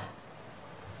come.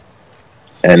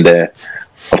 And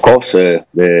of course,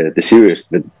 the serious,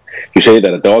 you say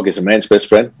that a dog is a man's best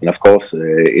friend, and of course,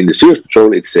 in the serious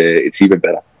patrol, it's even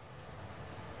better.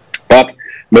 But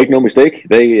make no mistake,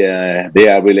 they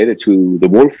are related to the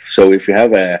wolf. So if you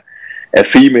have a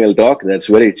female dog that's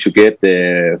ready to get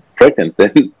pregnant,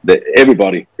 then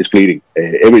everybody is bleeding.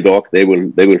 Every dog they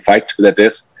will fight to their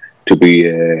death to be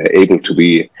able to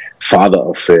be father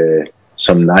of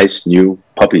some nice new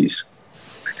puppies.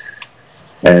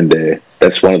 And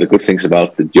that's one of the good things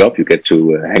about the job. You get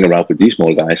to hang around with these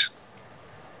small guys.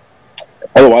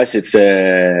 Otherwise, it's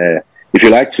if you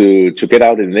like to get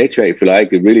out in nature, if you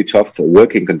like really tough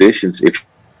working conditions, if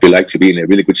you like to be in a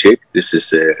really good shape, this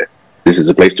is a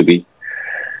place to be.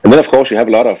 And then, of course, you have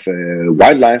a lot of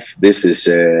wildlife. This is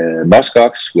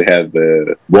muskox. We have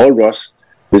walrus.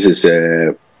 This is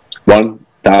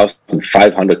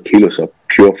 1,500 kilos of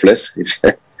pure flesh. It's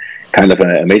kind of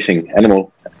an amazing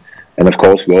animal. And of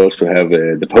course, we also have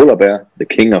the polar bear, the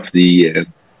king of the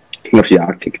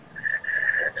Arctic.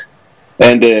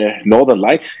 And Northern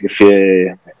Lights. It's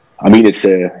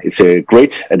a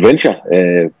great adventure.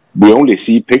 We only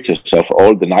see pictures of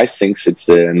all the nice things. It's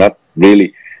not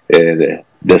really.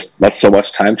 There's not so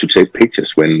much time to take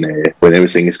pictures when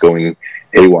everything is going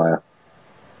haywire.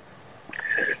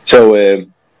 So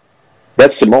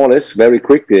that's more or less very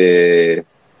quick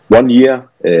 1 year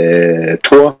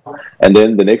tour, and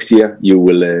then the next year you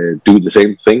will do the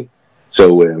same thing.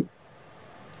 So it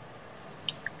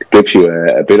gives you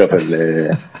a bit of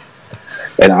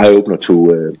an eye opener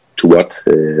to what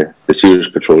the serious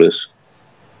patrol is.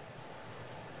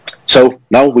 So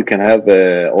now we can have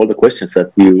all the questions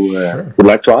that you would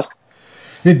like to ask.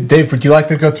 Dave, would you like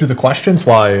to go through the questions?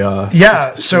 Why?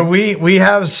 Yeah. So we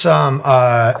have some.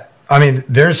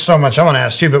 There's so much I want to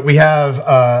ask you, but we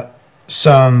have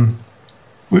some.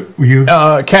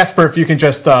 Casper, if you can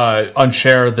just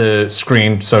unshare the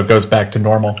screen so it goes back to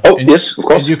normal. Oh, yes, of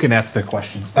course. And you can ask the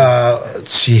questions.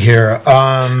 Let's see here.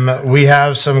 We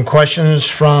have some questions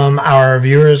from our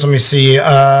viewers. Let me see.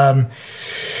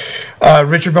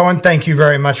 Richard Bowen, thank you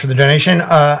very much for the donation.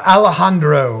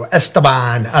 Alejandro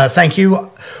Esteban, thank you.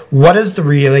 What is the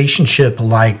relationship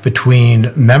like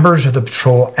between members of the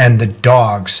patrol and the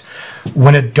dogs?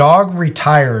 When a dog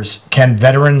retires, can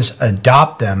veterans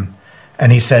adopt them?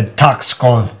 And he said, "Tak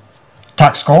skål."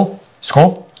 Tak skål?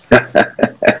 Skål?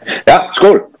 Yeah,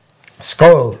 skål.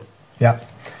 Skål. Yeah.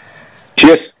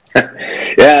 Cheers.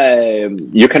 Yeah,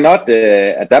 you cannot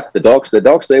adapt the dogs. The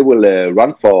dogs, they will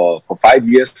run for 5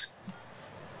 years.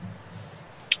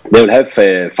 They will have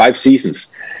 5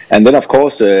 seasons, and then of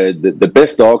course the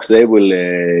best dogs they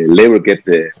will get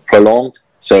prolonged.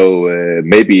 So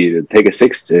maybe take a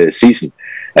 6th season,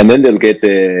 and then they'll get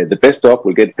the best dog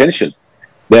will get pension.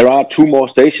 There are 2 more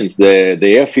stations,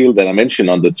 the airfield that I mentioned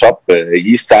on the top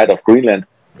east side of Greenland.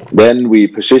 Then we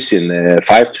position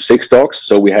 5 to 6 dogs,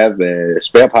 so we have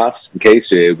spare parts in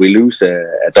case we lose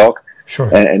a dog. Sure.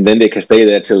 And then they can stay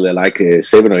there till they're like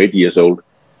 7 or 8 years old.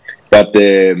 But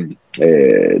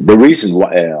the reason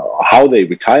how they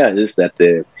retire is that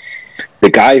the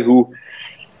guy who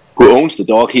owns the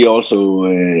dog, he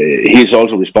is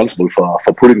also responsible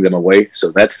for putting them away.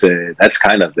 So that's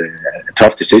kind of a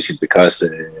tough decision, because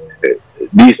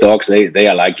these dogs they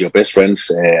are like your best friends.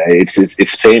 It's the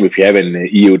same if you have an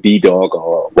EOD dog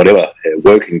or whatever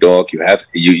working dog you have.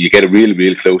 You get a really,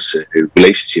 really close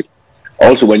relationship.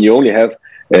 Also, when you only have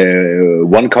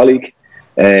one colleague.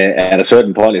 At a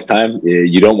certain point in time,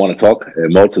 you don't want to talk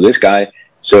more to this guy,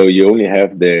 so you only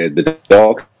have the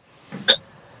dog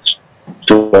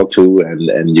to talk to,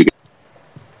 and you.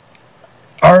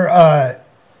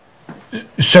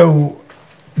 So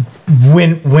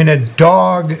when a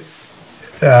dog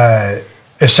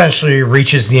essentially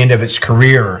reaches the end of its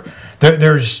career,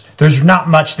 there's there's not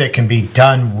much that can be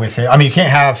done with it. I mean, you can't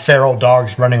have feral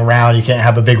dogs running around. You can't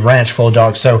have a big ranch full of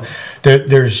dogs. So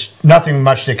there's nothing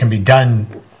much that can be done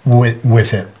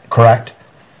with it. Correct?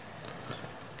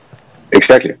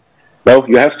 Exactly. No,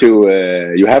 you have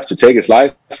to take its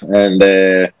life, and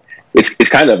it's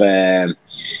kind of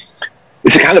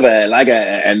like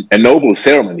a noble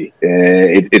ceremony.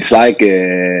 It's like.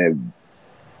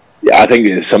 I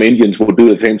think some Indians will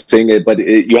do the same thing, but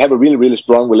you have a really, really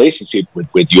strong relationship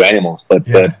with your animals. But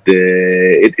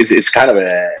it's kind of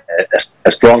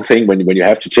a strong thing when you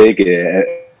have to take a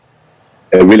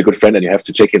really good friend and you have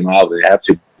to take him out and you have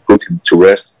to put him to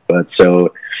rest. But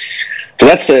so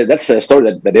that's a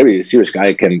story that every serious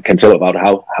guy can tell about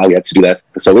how you have to do that.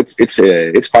 So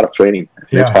it's part of training.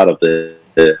 Yeah. It's part of the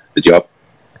job.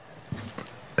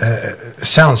 It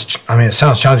sounds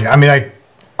challenging. I mean, I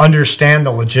understand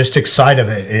the logistics side of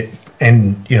it,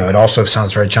 and it also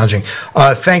sounds very challenging.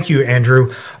 Thank you,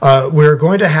 Andrew. We're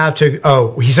going to have to.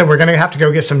 Oh, he said we're going to have to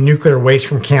go get some nuclear waste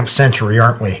from Camp Century,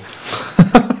 aren't we?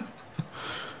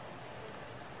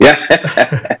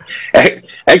 Yeah,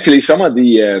 actually, some of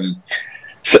the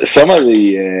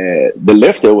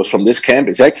leftovers from this camp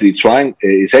is actually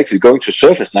going to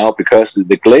surface now because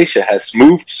the glacier has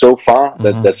moved so far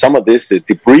that some of this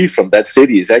debris from that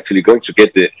city is actually going to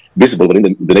get visible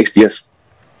within the next years.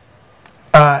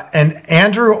 And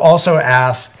Andrew also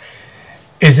asks,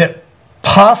 is it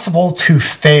possible to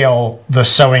fail the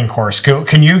sewing course?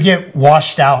 Can you get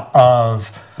washed out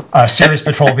of Sirius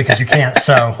Patrol because you can't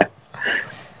sew?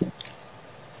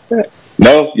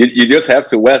 No, you just have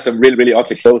to wear some really, really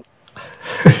ugly clothes.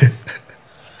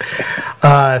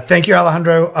 Thank you,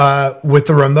 Alejandro. With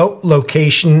the remote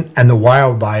location and the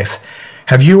wildlife,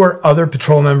 have you or other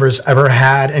patrol members ever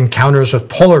had encounters with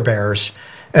polar bears?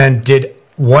 And did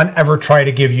one ever try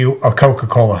to give you a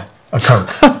Coca-Cola, a Coke?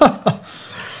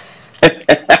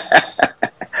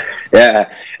 Yeah,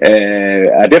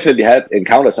 I definitely had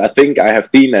encounters. I think I have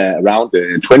seen around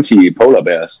 20 polar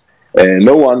bears.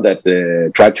 No one that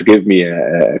tried to give me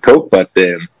a Coke, but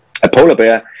a polar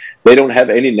bear, they don't have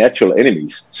any natural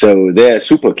enemies, so they're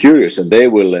super curious and they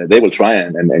will try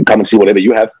and come and see whatever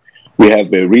you have. We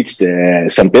have reached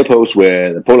some depots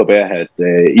where the polar bear had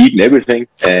eaten everything.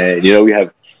 We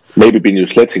have maybe been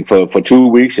sledging for 2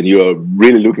 weeks and you're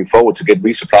really looking forward to get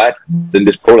resupplied. Then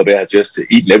this polar bear has just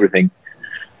eaten everything.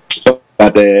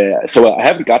 But so I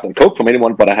haven't gotten Coke from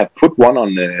anyone, but I have put one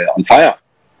on fire.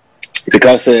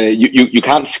 Because you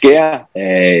can't scare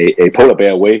a polar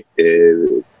bear away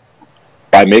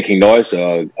by making noise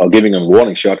or giving them a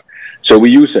warning shot. So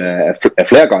we use a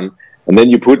flare gun, and then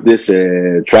you put this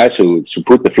try to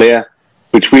put the flare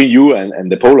between you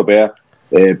and the polar bear.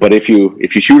 But if you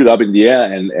shoot it up in the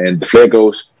air and the flare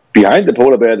goes behind the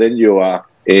polar bear, then you are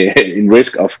in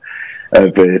risk of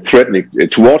threatening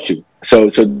towards you. So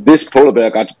this polar bear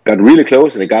got really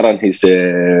close and it got on his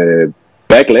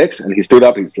back legs and he stood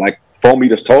up. He's like 4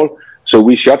 meters tall, so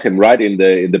we shot him right in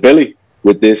the belly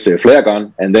with this flare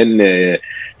gun, and then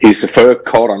his fur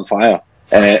caught on fire,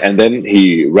 and then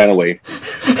he ran away.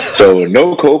 So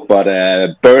no Coke, but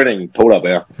a burning polar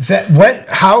bear.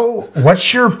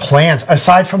 What's your plans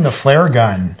aside from the flare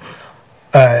gun?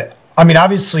 I mean,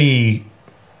 obviously,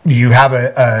 you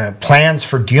have plans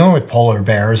for dealing with polar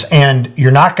bears, and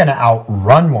you're not going to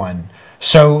outrun one.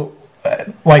 So,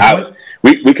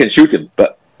 we can shoot him,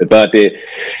 but.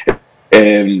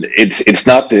 It's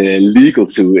not legal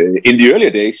to. In the earlier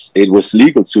days, it was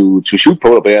legal to shoot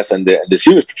polar bears, and the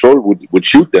Sirius Patrol would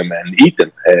shoot them and eat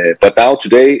them. But now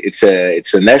today, it's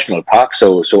a national park,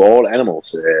 so all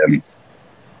animals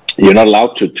you're not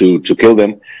allowed to kill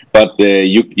them. But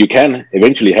you can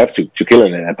eventually have to kill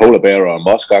a polar bear or a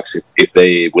muskox if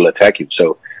they will attack you.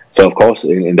 So of course,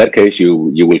 in that case,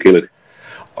 you will kill it.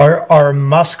 Are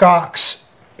muskox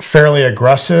fairly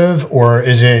aggressive, or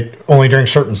is it only during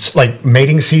certain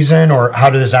mating season, or how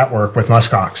does that work with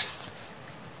muskox?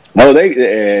 No,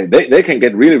 they can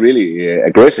get really, really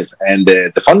aggressive, and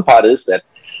the fun part is that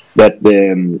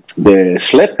the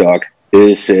sled dog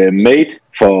is made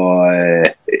for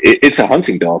it's a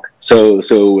hunting dog. So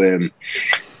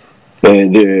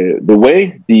the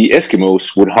way the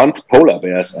Eskimos would hunt polar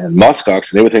bears and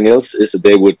muskox and everything else is that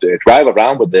they would drive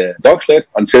around with the dog sled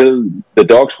until the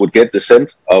dogs would get the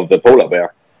scent of the polar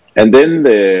bear. And then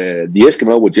the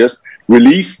Eskimo would just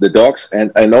release the dogs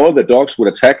and all the dogs would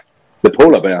attack the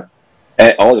polar bear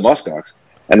or the muskox.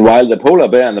 And while the polar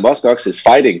bear and the muskox is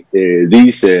fighting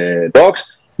these dogs,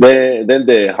 then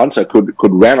the hunter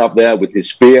could run up there with his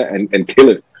spear and kill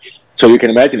it. So you can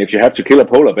imagine if you have to kill a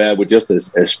polar bear with just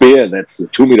a spear that's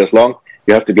 2 meters long,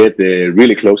 you have to get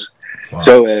really close. Wow.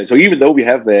 So even though we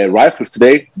have rifles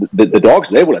today, the dogs,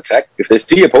 they will attack. If they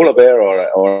see a polar bear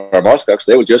or a muskox,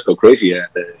 they will just go crazy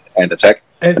and attack.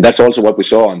 And that's also what we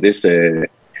saw on this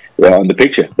on the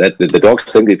picture. That the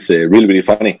dogs think it's really, really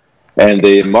funny. And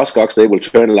the muskox, they will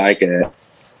turn like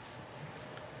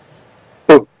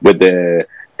with the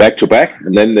back to back,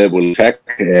 and then they will attack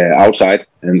outside,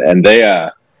 and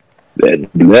they're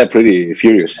pretty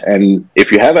furious. And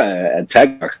if you have a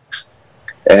tag box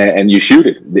and you shoot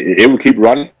it, it will keep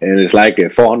running, and it's like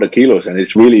 400 kilos, and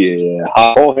it's really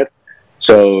hard forehead.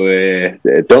 So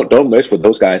don't mess with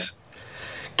those guys.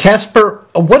 Casper,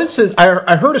 what is this?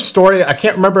 I heard a story. I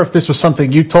can't remember if this was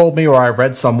something you told me or I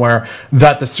read somewhere,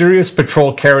 that the Sirius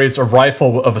Patrol carries a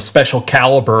rifle of a special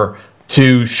caliber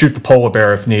to shoot the polar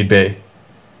bear if need be.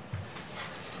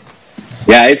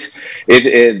 Yeah,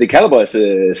 the caliber is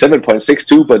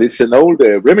 7.62, but it's an old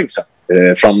Remington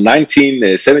from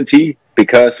 1917,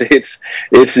 because it's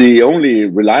the only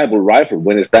reliable rifle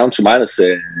when it's down to minus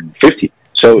 50.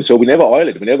 So we never oil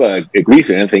it, we never grease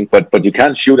or anything, but you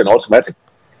can't shoot an automatic.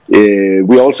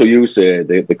 We also use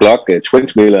the Glock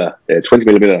 20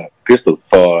 millimeter pistol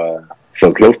for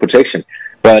close protection.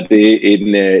 But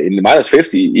in the minus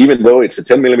 50, even though it's a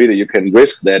 10 millimeter, you can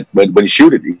risk that when you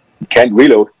shoot it, you can't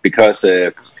reload because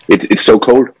it's so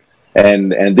cold.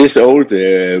 And this old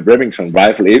Remington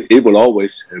rifle, it will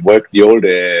always work. The old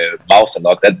mouse and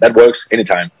lock, that works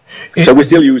anytime. So we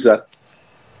still use that.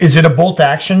 Is it a bolt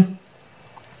action?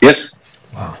 Yes.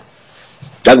 Wow.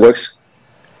 That works.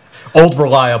 Old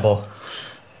reliable.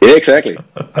 Yeah, exactly.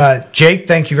 Jake,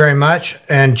 thank you very much.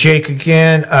 And Jake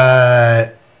again.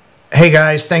 Hey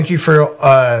guys, thank you for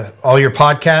all your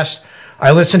podcasts.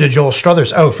 I listened to Joel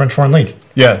Struthers. Oh, French Foreign Legion.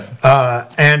 Yeah.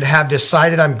 And have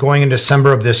decided I'm going in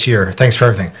December of this year. Thanks for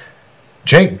everything.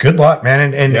 Jake, good luck,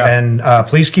 man. And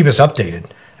please keep us updated.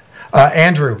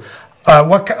 Andrew,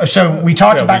 so we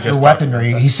talked about your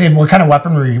weaponry. He said what kind of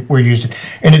weaponry were used.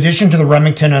 In addition to the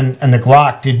Remington and the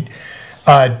Glock,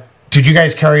 did you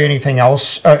guys carry anything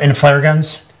else in flare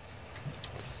guns?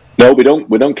 No, we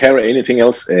don't carry anything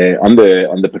else on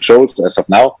the patrols as of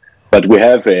now. But we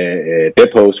have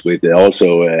depots with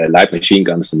also light machine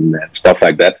guns and stuff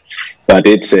like that. But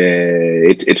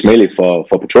it's mainly for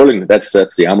patrolling. That's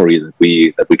the armory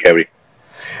that we carry.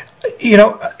 You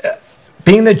know,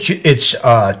 being that it's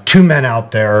two men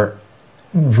out there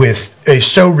with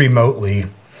so remotely,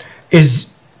 is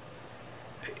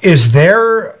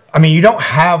there? I mean, you don't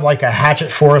have like a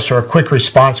hatchet force or a quick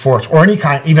response force or any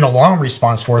kind, even a long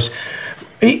response force.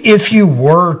 If you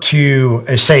were to,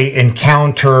 say,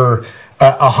 encounter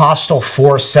a hostile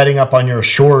force setting up on your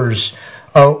shores,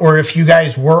 or if you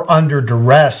guys were under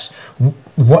duress,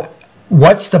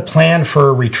 what's the plan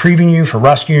for retrieving you, for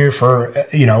rescuing you, for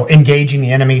engaging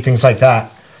the enemy, things like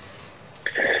that?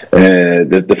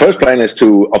 The first plan is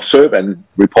to observe and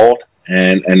report.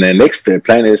 And the next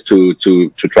plan is to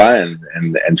try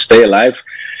and stay alive.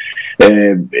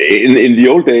 In the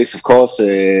old days, of course,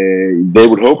 they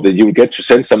would hope that you would get to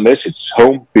send some message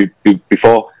home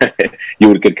before you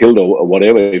would get killed or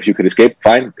whatever. If you could escape,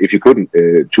 fine. If you couldn't,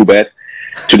 too bad.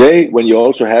 Today, when you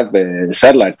also have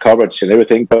satellite coverage and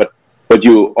everything, but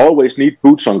you always need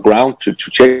boots on ground to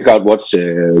check out what's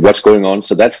going on.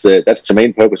 So that's the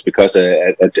main purpose, because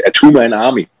a two-man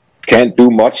army can't do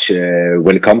much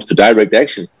when it comes to direct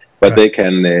action, but they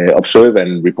can observe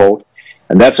and report.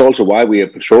 And that's also why we are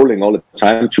patrolling all the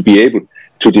time, to be able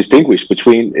to distinguish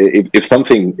between if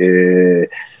something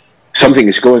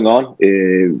is going on,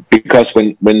 because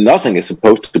when nothing is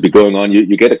supposed to be going on,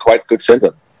 you get a quite good sense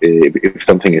of if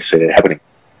something is happening.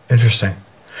 Interesting.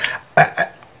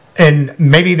 And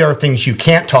maybe there are things you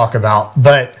can't talk about,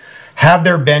 but have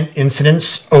there been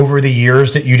incidents over the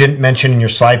years that you didn't mention in your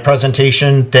slide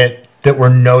presentation that were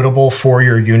notable for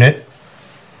your unit?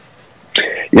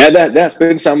 Yeah, there's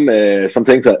been some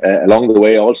things along the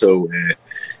way also.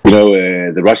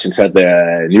 The Russians had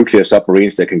their nuclear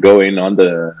submarines that can go in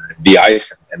under the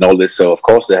ice and all this. So, of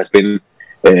course, there has been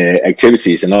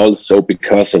activities, and also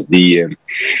because of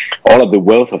all of the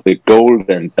wealth of the gold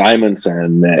and diamonds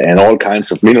and all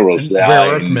kinds of minerals there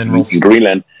are in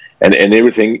Greenland. And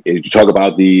everything, you talk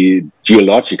about the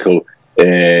geological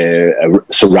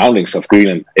surroundings of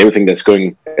Greenland, everything that's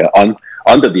going on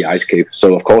under the ice cape.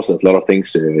 So, of course, there's a lot of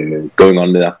things going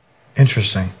on there.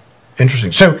 Interesting.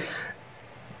 So,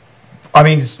 I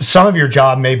mean, some of your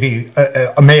job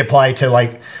may apply to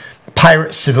like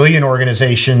pirate civilian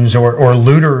organizations or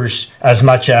looters as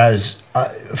much as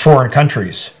foreign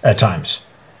countries at times.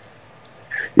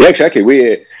 Yeah, exactly.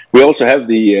 We also have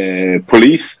the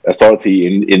police authority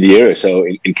in the area, so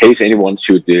in case anyone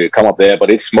should come up there,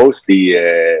 but it's mostly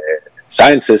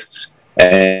scientists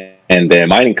and and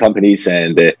mining companies,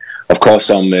 and of course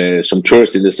some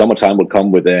tourists in the summertime will come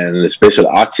with a special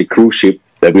Arctic cruise ship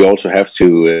that we also have to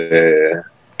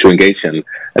engage and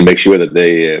make sure that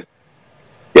they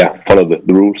follow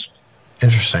the rules.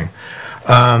 Interesting.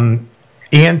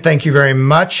 Ian, thank you very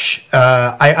much.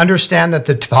 I understand that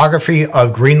the topography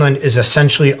of Greenland is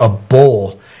essentially a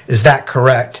bowl. Is that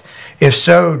correct? If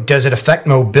so, does it affect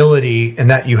mobility in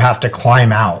that you have to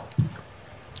climb out?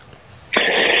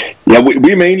 Yeah,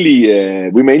 we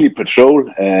mainly patrol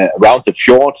around the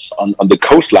fjords on the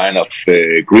coastline of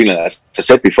Greenland. As I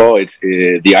said before, it's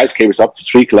the ice cap is up to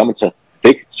 3 kilometers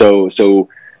thick. So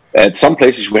at some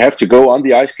places we have to go on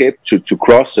the ice cap to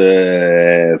cross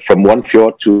from one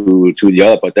fjord to the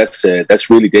other. But that's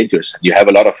really dangerous. You have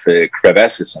a lot of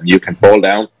crevasses, and you can fall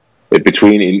down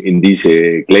between in these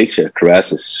glacier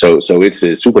crevasses. So it's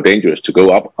super dangerous to go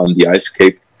up on the ice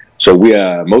cap. So we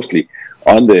are mostly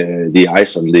on the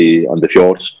ice on the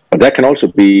fjords, but that can also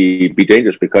be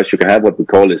dangerous because you can have what we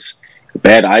call is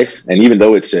bad ice, and even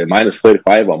though it's minus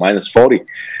 35 or minus 40,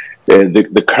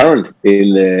 the current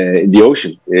in the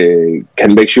ocean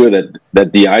can make sure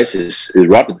that the ice is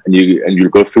rotten, and you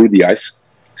go through the ice.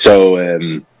 So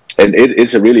and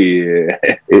it's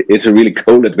a really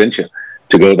cold adventure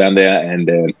to go down there,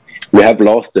 and we have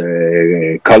lost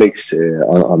colleagues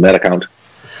on that account.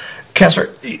 Kasper,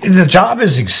 the job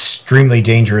is extremely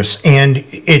dangerous, and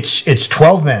it's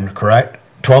 12 men, correct?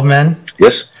 12 men?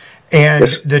 Yes. And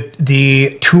yes.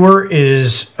 The tour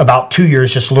is about 2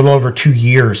 years, just a little over 2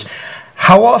 years.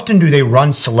 How often do they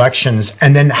run selections,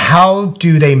 and then how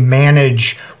do they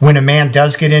manage when a man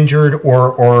does get injured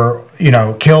or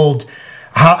killed?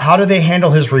 How do they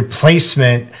handle his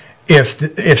replacement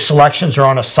if selections are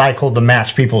on a cycle to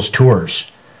match people's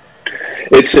tours?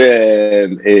 It's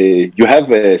you have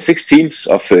 6 teams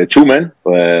of 2 men,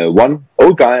 one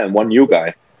old guy and one new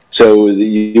guy. So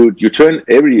you turn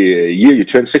every year you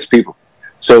turn 6 people.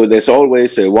 So there's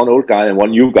always one old guy and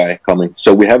one new guy coming.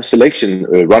 So we have selection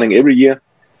running every year,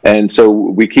 and so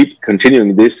we keep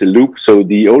continuing this loop. So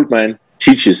the old man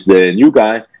teaches the new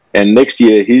guy, and next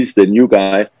year he's the new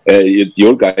guy, the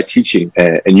old guy teaching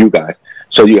a new guy.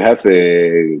 So you have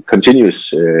a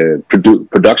continuous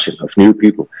production of new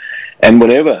people. And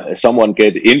whenever someone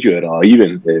get injured or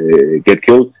even get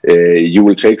killed, you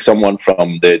will take someone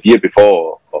from the year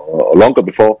before or longer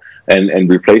before and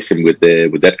replace him with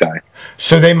that guy.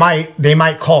 So they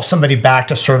might call somebody back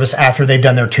to service after they've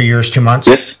done their 2 years, 2 months?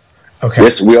 Yes. Okay.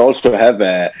 Yes, we also have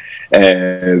a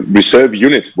reserve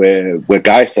unit where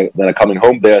guys that are coming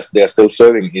home, they're still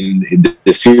serving in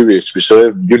the serious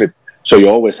reserve unit. So you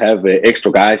always have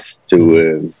extra guys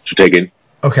to take in.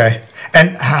 Okay.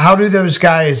 And how do those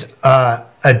guys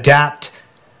adapt,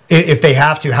 if they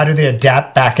have to? How do they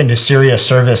adapt back into serious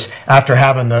service after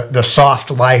having the soft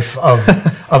life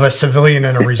of a civilian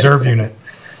in a reserve unit?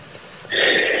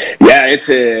 Yeah, it's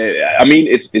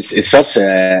such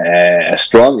a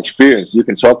strong experience. You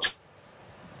can talk to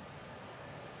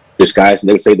these guys, and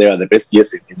they'll say they are the best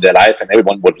years in their life, and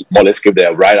everyone would more or less give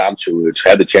their right arm to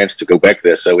have the chance to go back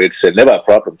there. So it's never a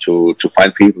problem to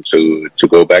find people to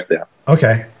go back there.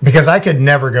 Okay, because I could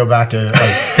never go back to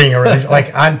being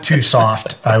I'm too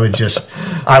soft. I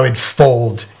would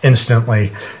fold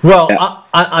instantly. Well, yeah.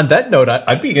 On that note,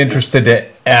 I'd be interested to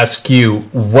ask you,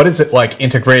 what is it like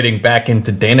integrating back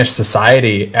into Danish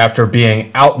society after being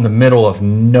out in the middle of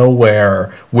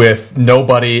nowhere with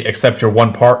nobody except your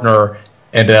one partner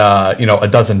and a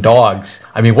dozen dogs?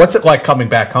 I mean, what's it like coming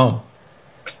back home?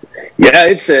 Yeah,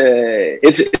 it's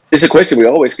a question we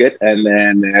always get, and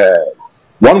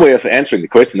one way of answering the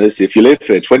question is if you live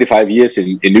 25 years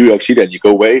in New York City and you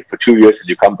go away for 2 years and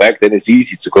you come back, then it's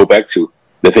easy to go back to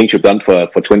the things you've done for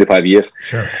 25 years.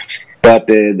 Sure. But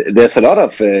there's a lot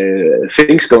of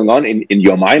things going on in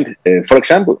your mind. For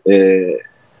example,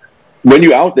 when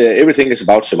you're out there, everything is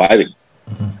about surviving.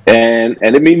 Mm-hmm.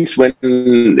 And it means when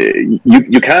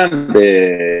you can't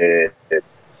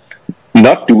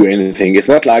not do anything. It's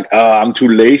not like, I'm too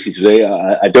lazy today.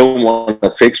 I don't want to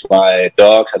fix my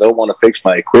dogs. I don't want to fix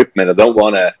my equipment. I don't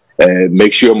want to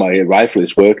make sure my rifle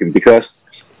is working, because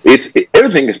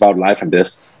everything is about life and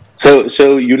death.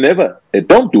 So you never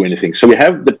don't do anything. So you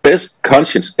have the best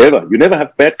conscience ever. You never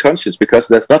have bad conscience because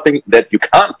there's nothing that you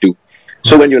can't do.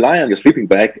 So when you lie on your sleeping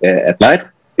bag at night,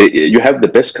 you have the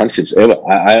best conscience ever.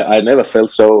 I never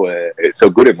felt so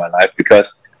good in my life,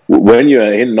 because when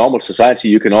you're in normal society,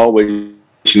 you can always,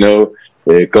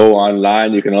 go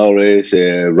online. You can always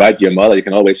write your mother. You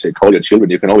can always call your children.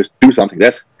 You can always do something.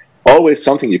 That's always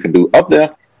something you can do. Up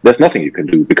there, there's nothing you can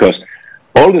do, because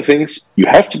all the things you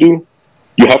have to do,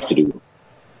 you have to do.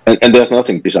 and there's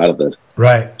nothing beside of that.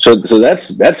 Right. So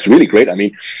that's really great. I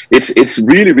mean, it's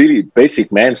really, really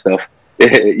basic man stuff.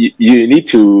 You need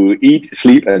to eat,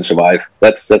 sleep, and survive.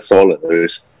 That's all there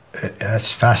is.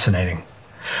 That's fascinating.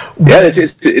 Yeah,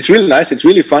 it's really nice. It's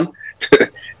really fun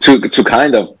to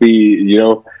kind of be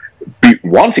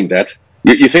wanting that.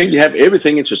 You think you have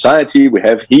everything in society. We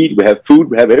have heat, we have food,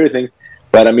 we have everything.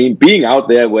 But I mean, being out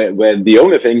there where the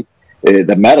only thing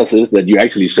that matters is that you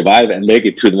actually survive and make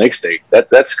it to the next day.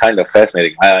 That's kind of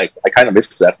fascinating. I kind of miss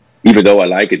that, even though I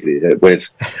like it when it's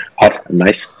hot and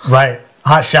nice. Right.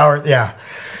 Hot shower, yeah.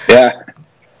 Yeah.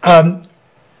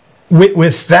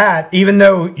 With that, even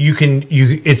though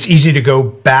it's easy to go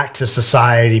back to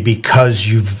society because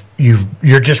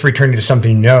you're just returning to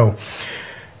something you know.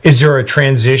 Is there a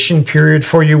transition period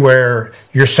for you where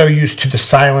you're so used to the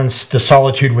silence, the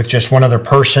solitude with just one other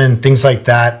person, things like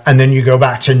that, and then you go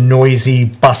back to noisy,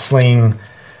 bustling,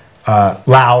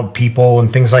 loud people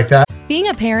and things like that? Being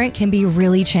a parent can be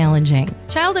really challenging.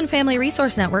 Child and Family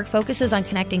Resource Network focuses on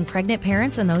connecting pregnant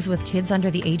parents and those with kids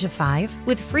under the age of 5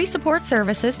 with free support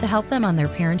services to help them on their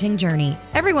parenting journey.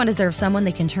 Everyone deserves someone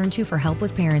they can turn to for help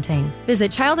with parenting.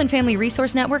 Visit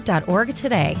childandfamilyresourcenetwork.org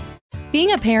today.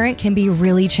 Being a parent can be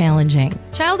really challenging.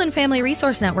 Child and Family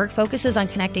Resource Network focuses on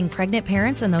connecting pregnant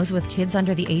parents and those with kids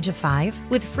under the age of 5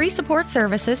 with free support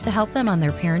services to help them on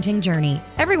their parenting journey.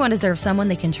 Everyone deserves someone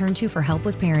they can turn to for help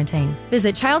with parenting.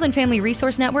 Visit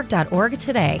childandfamilyresourcenetwork.org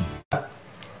today.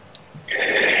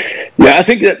 Yeah, I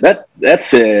think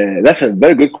that's a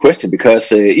very good question,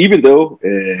 because even though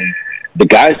the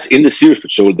guys in the Sirius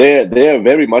Patrol, they're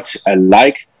very much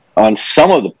alike on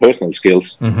some of the personal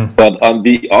skills, but on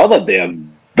the other, they are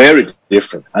very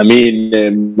different. I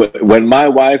mean, when my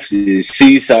wife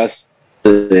sees us,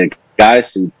 the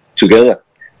guys together,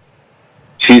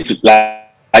 she's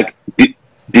like,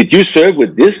 did you serve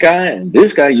with this guy and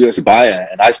this guy? You have to buy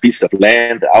a nice piece of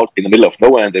land out in the middle of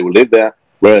nowhere and they will live there.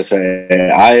 Whereas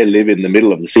I live in the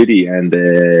middle of the city and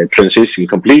transition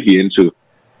completely into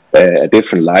a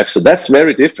different life. So that's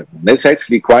very different. And it's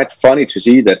actually quite funny to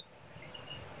see that.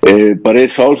 But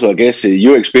it's also, I guess,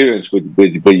 your experience with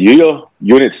your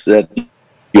units that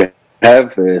you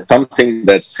have something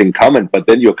that's in common, but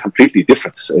then you're completely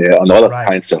different on other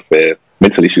kinds of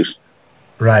mental issues.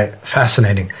 Right.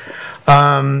 Fascinating.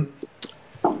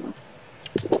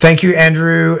 Thank you,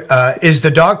 Andrew. Is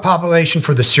the dog population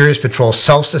for the Sirius Patrol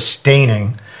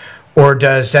self-sustaining, or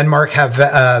does Denmark have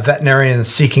veterinarians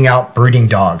seeking out breeding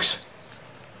dogs?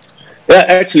 Yeah,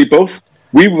 actually both.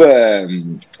 We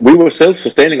were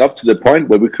self-sustaining up to the point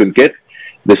where we could get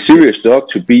the Sirius dog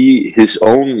to be its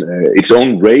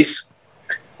own race.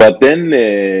 But then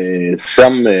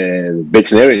some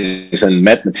veterinarians and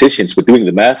mathematicians were doing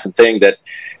the math and saying that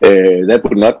that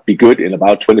would not be good in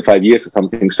about 25 years or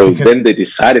something. So then they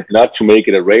decided not to make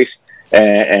it a race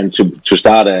and to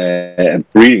start a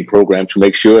breeding program to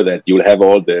make sure that you will have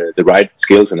all the right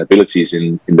skills and abilities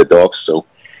in the dogs. So,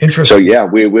 interesting. So yeah,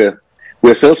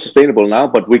 we're self-sustainable now,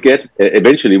 but we get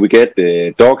eventually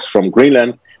dogs from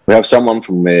Greenland. We have someone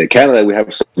from Canada. We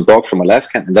have some dogs from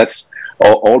Alaska, and that's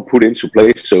all put into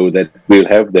place so that we'll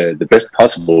have the best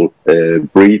possible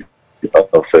breed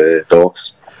of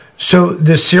dogs. So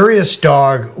the Sirius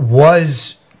dog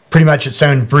was pretty much its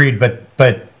own breed,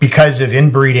 but because of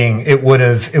inbreeding, it would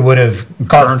have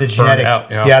caused the genetic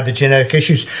the genetic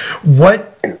issues.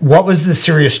 What was the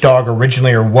Sirius dog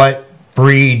originally, or what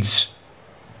breeds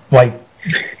like?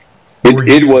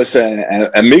 It was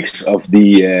a mix of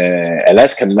the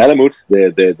Alaskan Malamute,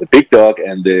 the big dog,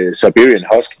 and the Siberian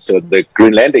Husky. So the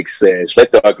Greenlandic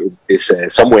sled dog is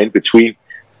somewhere in between.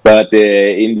 But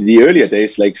in the earlier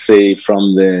days, like say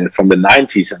from the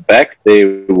 90s and back, they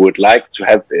would like to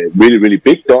have really, really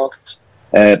big dogs.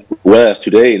 Whereas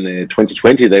today in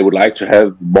 2020, they would like to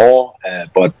have more,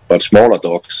 but smaller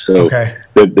dogs. So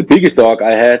the biggest dog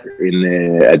I had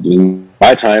in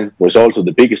my time was also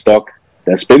the biggest dog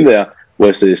that's been there,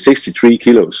 was 63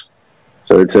 kilos.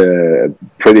 So it's a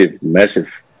pretty massive.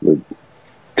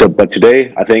 So, but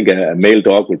today, I think a male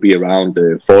dog would be around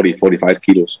 40, 45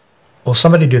 kilos. Well,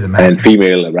 somebody do the math. And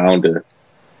female around.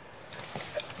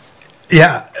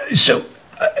 Yeah. So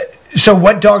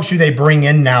what dogs do they bring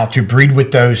in now to breed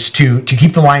with those to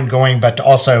keep the line going, but to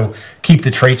also keep the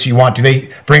traits you want? Do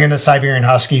they bring in the Siberian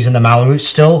Huskies and the Malamutes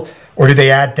still, or do they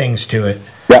add things to it?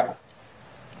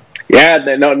 Yeah,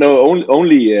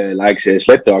 only like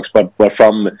sled dogs, but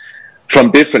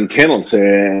from different kennels,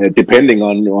 depending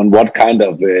on what kind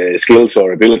of skills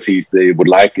or abilities they would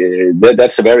like.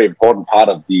 That's a very important part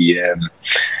of the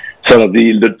sort of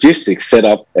the logistics set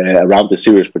up around the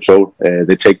Sirius Patrol.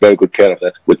 They take very good care of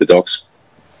that with the dogs.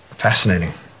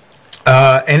 Fascinating.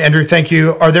 And Andrew, thank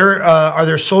you. Are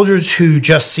there soldiers who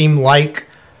just seem like?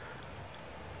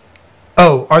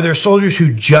 Oh, are there soldiers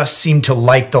who just seem to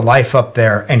like the life up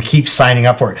there and keep signing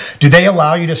up for it? Do they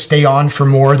allow you to stay on for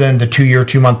more than the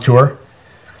 2-month tour?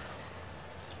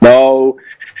 No.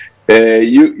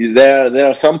 There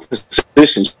are some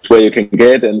positions where you can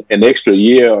get an extra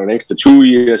year or an extra 2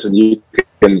 years, and you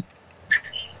can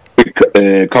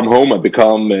come home and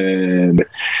become be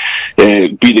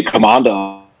the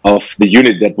commander of the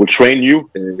unit that will train you,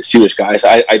 serious guys.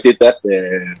 I did that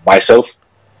myself.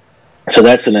 So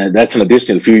that's an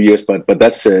additional few years, but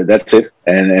that's it,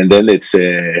 and then it's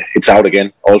out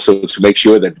again. Also to make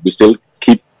sure that we still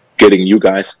keep getting you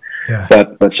guys. Yeah.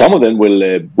 But some of them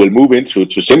will move into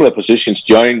similar positions,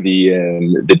 join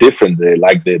the different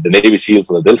like the Navy SEALs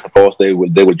or the Delta Force. They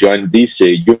will join these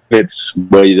units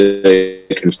where they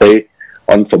can stay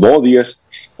on for more years,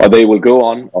 or they will go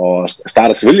on or start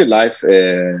a civilian life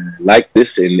like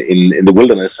this in the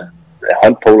wilderness and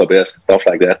hunt polar bears and stuff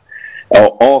like that.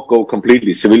 Or go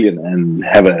completely civilian and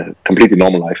have a completely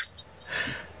normal life.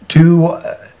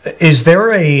 Is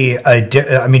there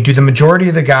I mean, do the majority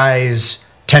of the guys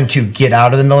tend to get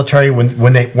out of the military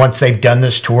once they've done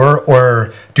this tour,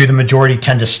 or do the majority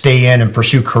tend to stay in and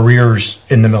pursue careers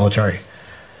in the military?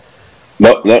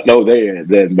 No.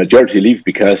 The majority leave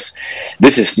because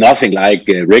this is nothing like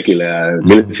regular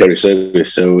military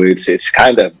service. So it's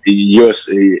kind of yours.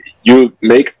 You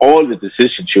make all the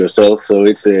decisions yourself. So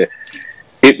it's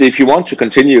if you want to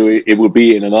continue, it will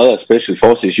be in another special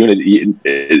forces unit.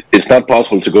 It's not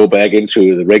possible to go back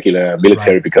into the regular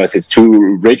military because it's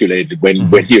too regulated when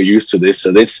you're used to this.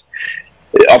 So this.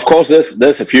 Of course,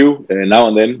 there's a few now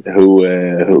and then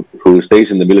who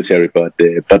stays in the military, but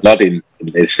not in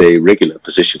let's say regular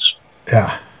positions.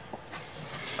 Yeah,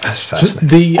 that's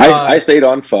fascinating. I stayed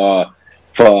on for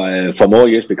more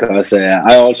years because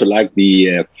I also like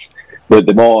the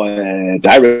more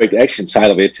direct action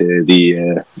side of it,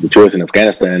 the tours in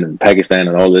Afghanistan and Pakistan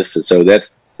and all this. So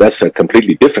that's a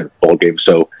completely different ball game.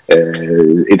 So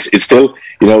it's still,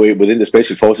 within the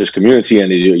special forces community,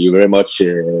 and you're very much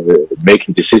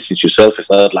making decisions yourself. It's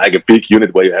not like a big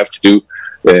unit where you have to do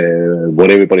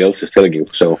what everybody else is telling you.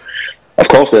 So of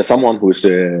course there's someone who's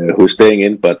staying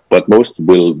in, but most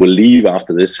will leave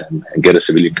after this and get a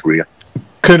civilian career.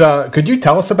 Could you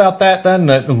tell us about that then,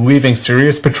 leaving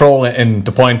Sirius Patrol and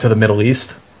deploying to the Middle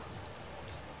East?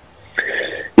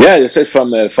 Yeah, you said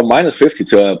from -50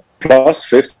 to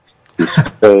 +50.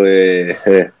 So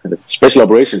special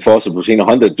operation force between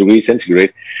 100 degrees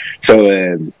centigrade. So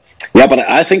but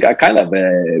I think I kind of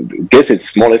guess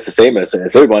it's more or less the same as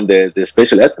everyone. The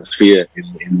special atmosphere in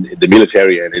the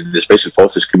military and in the special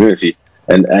forces community.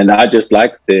 And I just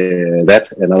like that,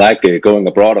 and I like going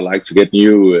abroad. I like to get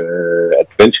new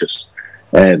adventures,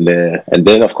 and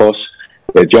then of course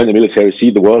join the military,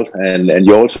 see the world, and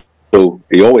you always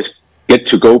get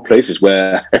to go places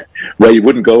where you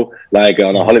wouldn't go, like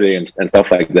on a holiday and stuff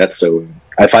like that. So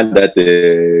I find that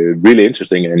really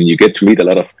interesting, and you get to meet a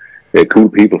lot of cool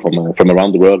people from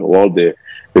around the world, all the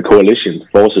coalition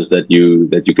forces that you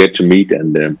get to meet,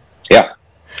 and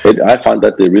I find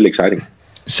that really exciting.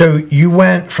 So you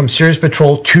went from Sirius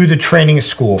Patrol to the training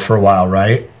school for a while,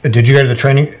 right? Did you go to the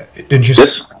training? Didn't you?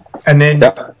 Yes. And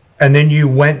then you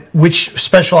went. Which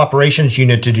special operations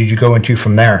unit did you go into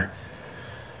from there?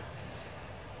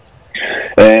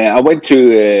 I went to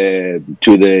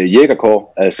the Jägerkorps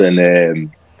as an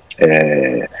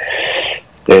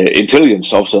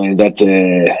intelligence officer in that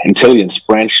intelligence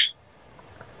branch.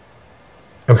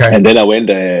 Okay. And then I went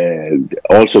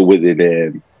also with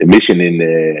the mission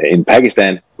in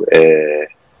Pakistan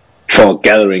for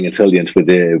gathering intelligence with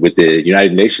the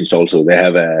United Nations. Also, they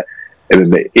have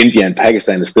India and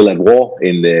Pakistan is still at war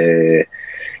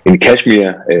in Kashmir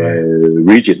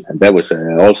region, and that was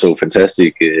also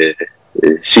fantastic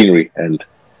scenery. And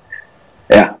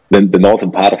then the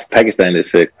northern part of Pakistan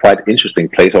is a quite interesting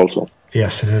place also.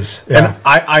 Yes, it is. Yeah. And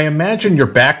I imagine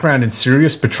your background in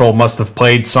Sirius Patrol must have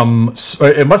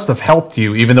it must have helped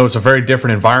you, even though it's a very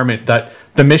different environment, that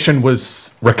the mission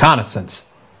was reconnaissance.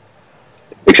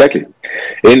 Exactly.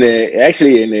 In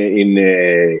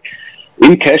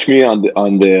Kashmir,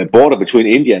 on the border between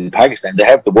India and Pakistan, they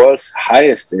have the world's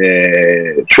highest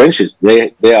trenches.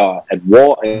 They are at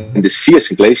war in the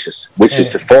Siachen glaciers, which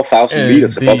is 4,000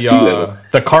 meters above sea level.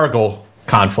 The Kargil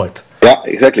conflict. Yeah,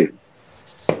 exactly.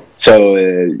 So,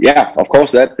 of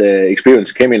course, that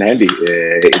experience came in handy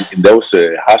in those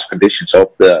harsh conditions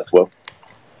up there as well.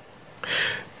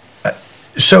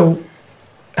 So,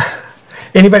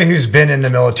 anybody who's been in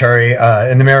the military,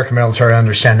 in the American military,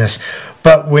 understand this.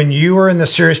 But when you were in the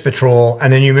Sirius Patrol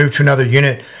and then you moved to another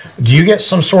unit, do you get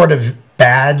some sort of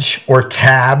badge or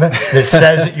tab that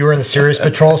says that you were in the Sirius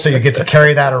Patrol, so you get to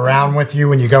carry that around with you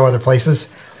when you go other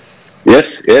places?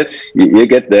 Yes, you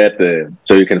get that,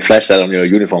 so you can flash that on your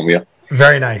uniform here.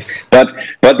 Very nice. But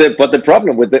the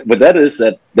problem with that is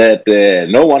that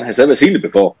no one has ever seen it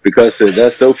before, because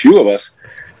there's so few of us.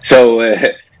 So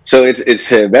it's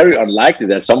very unlikely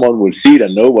that someone will see it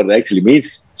and know what it actually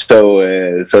means. So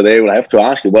they will have to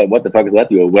ask you, what the fuck is that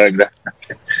you're wearing there?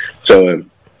 So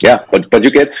yeah, but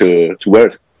you get to wear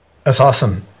it. That's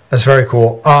awesome. That's very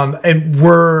cool. And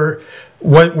was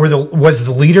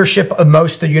the leadership of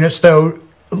most of the units though,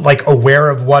 like, aware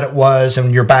of what it was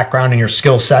and your background and your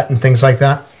skill set and things like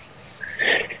that?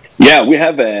 Yeah, we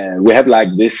have like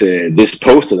this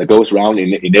poster that goes around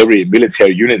in every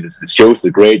military unit. It shows the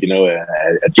grade.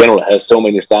 A general has so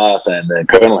many stars, and a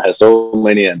colonel has so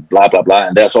many, and blah blah blah.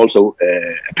 And there's also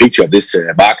a picture of this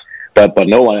mark. But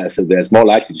no one has. There's more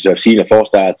likely to have seen a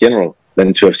 4-star general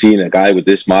than to have seen a guy with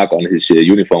this mark on his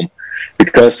uniform,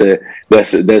 because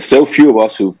there's so few of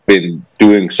us who've been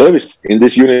doing service in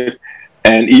this unit,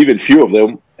 and even few of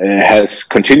them has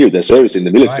continued their service in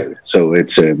the military. Right. So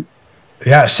it's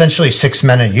essentially 6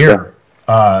 men a year.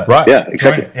 Yeah. Right. Yeah,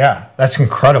 exactly. Right. Yeah, that's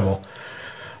incredible.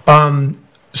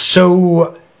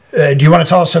 So do you want to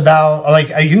tell us about,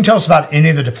 you can tell us about any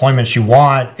of the deployments you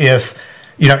want, if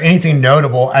anything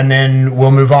notable, and then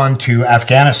we'll move on to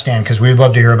Afghanistan, because we'd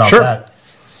love to hear about that.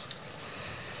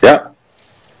 Yeah,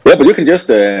 but you can just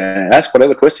ask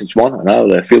whatever questions you want, and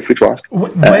I'll feel free to ask.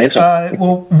 Answer.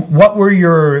 What were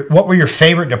your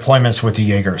favorite deployments with the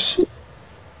Jaegers?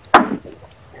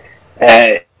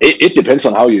 It depends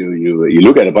on how you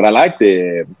look at it, but I like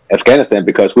the Afghanistan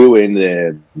because we were in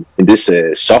this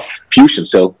SOF fusion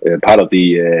cell, part of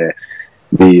the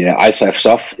ISAF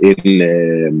SOF.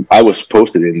 I was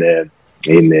posted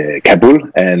in Kabul,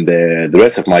 and the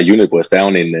rest of my unit was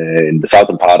down in the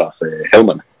southern part of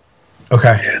Helmand.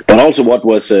 Okay. But also, what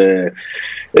was in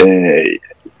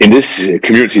this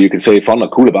community, you can say, fun or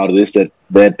cool about it is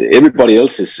that everybody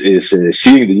else is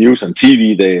seeing the news on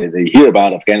TV. They hear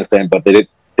about Afghanistan, but they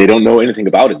don't know anything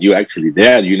about it. You're actually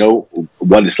there, and you know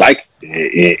what it's like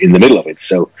in the middle of it.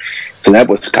 So that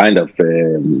was kind of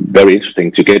very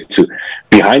interesting to get to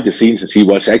behind the scenes and see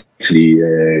what's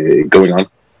actually going on.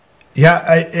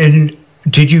 Yeah, and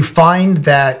did you find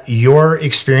that your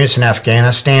experience in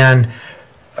Afghanistan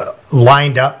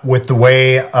lined up with the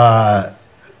way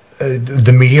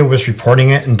the media was reporting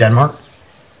it in Denmark?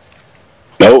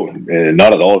 No,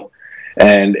 not at all.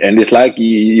 And it's like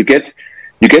you get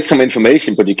some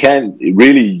information, but you can't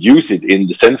really use it in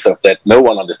the sense of that no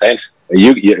one understands.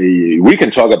 We can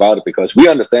talk about it because we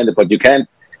understand it, but you can't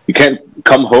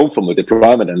come home from a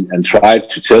deployment and try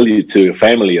to tell you to your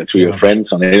family or to your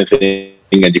friends on anything,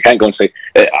 and you can't go and say,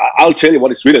 I'll tell you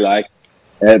what it's really like,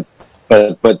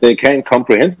 but they can't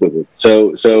comprehend with it.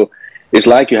 So it's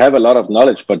like you have a lot of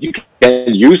knowledge, but you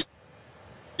can't use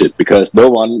it because no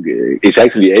one is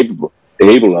actually able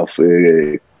of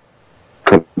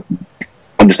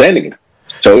understanding it.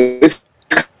 So it's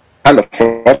kind of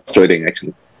frustrating,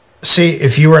 actually. See,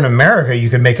 if you were in America, you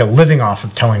could make a living off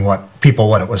of telling people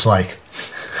what it was like.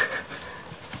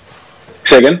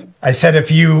 Say again? I said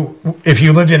if you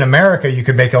lived in America, you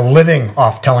could make a living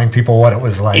off telling people what it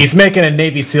was like. He's making a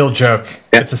Navy SEAL joke.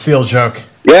 Yeah. It's a SEAL joke.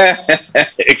 Yeah,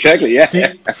 exactly. Yeah.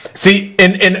 See,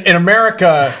 in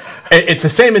America, it's the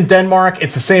same in Denmark.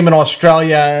 It's the same in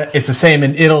Australia. It's the same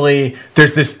in Italy.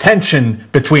 There's this tension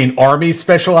between Army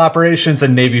Special Operations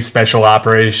and Navy Special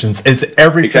Operations. It's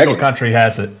every single country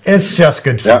has it. It's just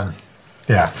good fun.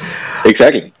 Yeah.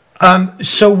 Exactly.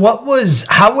 So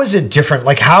how was it different?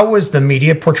 Like, how was the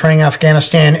media portraying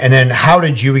Afghanistan? And then how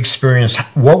did you experience,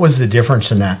 what was the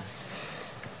difference in that?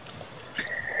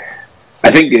 I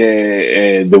think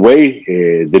the way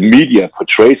the media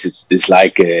portrays it is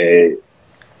like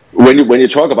when you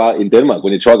talk about in Denmark,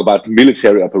 when you talk about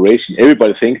military operation,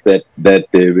 everybody thinks that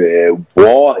the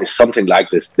war is something like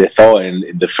this. They thought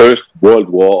in the First World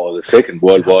War or the Second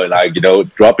World War, like,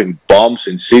 dropping bombs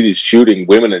in cities, shooting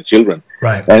women and children.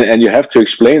 Right. And you have to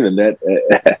explain them that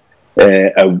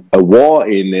a war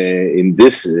in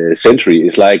this century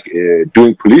is like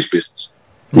doing police business.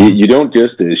 You don't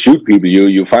just shoot people.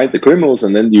 You find the criminals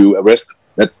and then you arrest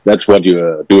them. That's what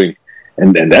you're doing,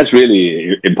 and that's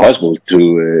really impossible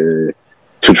to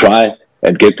try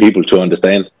and get people to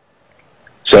understand.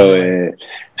 So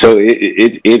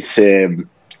it's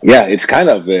kind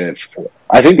of.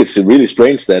 I think it's really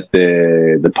strange that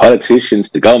the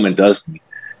politicians, the government doesn't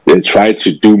try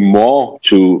to do more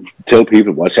to tell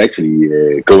people what's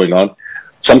actually going on.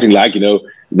 Something like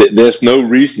there's no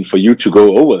reason for you to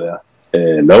go over there.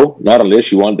 No, not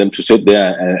unless you want them to sit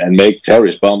there and make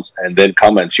terrorist bombs and then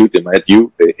come and shoot them at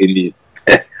you in the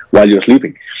while you're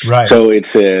sleeping. Right. So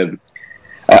it's.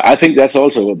 I think that's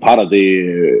also part of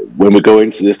the when we go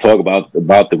into this talk about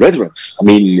the veterans. I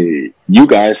mean, you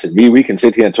guys and we can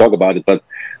sit here and talk about it, but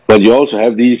you also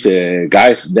have these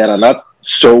guys that are not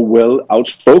so well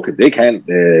outspoken. They can't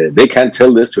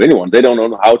tell this to anyone. They don't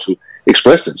know how to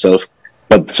express themselves,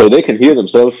 but so they can hear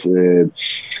themselves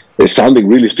sounding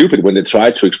really stupid when they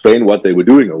try to explain what they were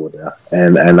doing over there.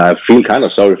 And I feel kind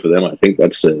of sorry for them. I think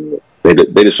that's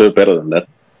they deserve better than that.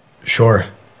 Sure.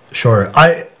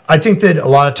 I think that a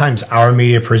lot of times our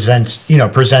media presents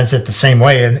it the same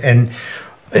way, and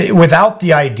without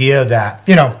the idea that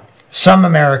some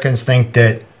Americans think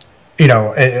that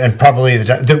and probably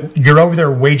that you're over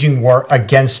there waging war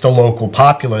against the local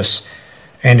populace,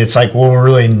 and it's like, well, we're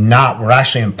really not. We're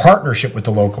actually in partnership with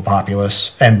the local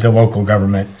populace and the local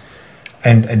government.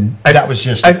 And that was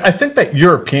just... I think that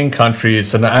European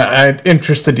countries, and I'm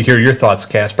interested to hear your thoughts,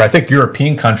 Casper. I think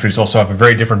European countries also have a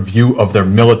very different view of their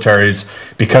militaries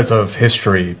because of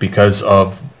history, because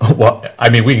of, well, I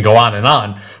mean, we can go on and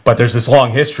on, but there's this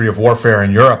long history of warfare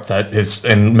in Europe that is,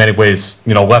 in many ways,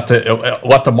 left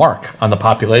a mark on the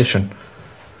population.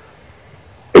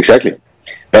 Exactly.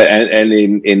 And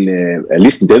in at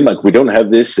least in Denmark, we don't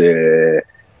have this...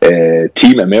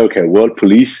 Team America World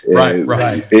Police. Right.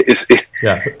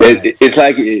 It's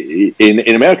like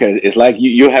in America, it's like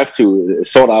you have to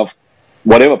sort of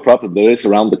whatever problem there is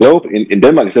around the globe. In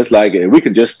Denmark, it's just like we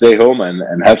can just stay home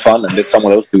and have fun and let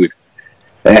someone else do it.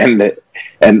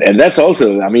 And that's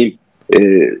also, I mean,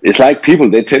 it's like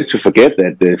people, they tend to forget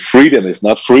that freedom is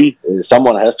not free.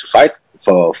 Someone has to fight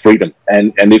for freedom.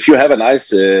 And if you have a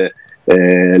nice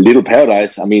little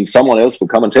paradise, I mean, someone else will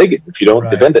come and take it if you don't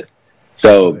defend it.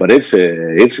 So, but it's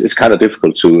kind of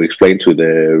difficult to explain to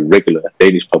the regular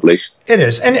Danish population. It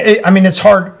is, and it's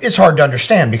hard to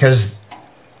understand because,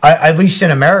 at least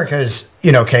in America's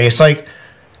case, like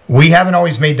we haven't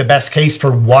always made the best case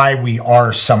for why we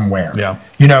are somewhere. Yeah,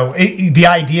 the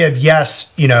idea of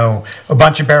a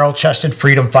bunch of barrel-chested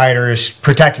freedom fighters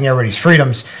protecting everybody's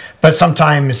freedoms, but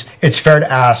sometimes it's fair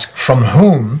to ask from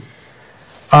whom,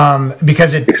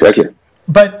 because it exactly,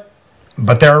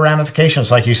 But there are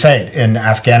ramifications, like you say, in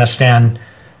Afghanistan.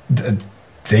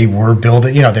 They were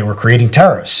building, they were creating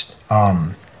terrorists,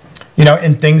 and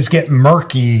things get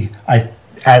murky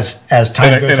as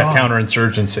time goes on. In a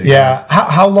counterinsurgency. Yeah.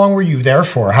 How long were you there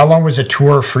for? How long was a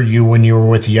tour for you when you were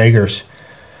with the Jaegers?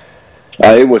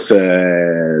 It was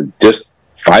just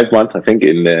 5 months, I think,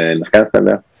 in Afghanistan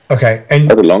there. Okay, and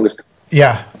that's the longest.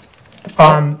 Yeah.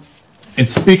 And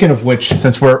speaking of which,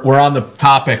 since we're on the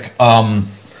topic,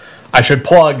 I should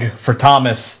plug for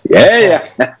Thomas. Yeah.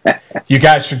 You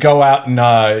guys should go out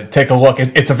and take a look.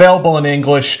 It's available in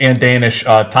English and Danish.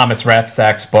 Thomas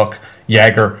Rathsack's book,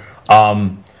 Jaeger,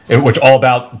 which all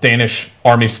about Danish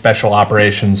Army Special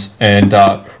Operations, and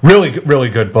really, really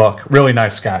good book. Really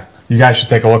nice guy. You guys should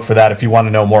take a look for that if you want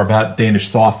to know more about Danish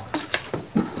SOF.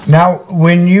 Now,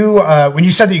 when you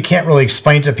said that you can't really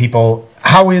explain to people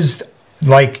how is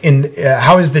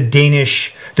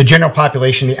the general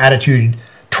population, the attitude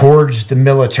towards the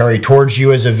military, towards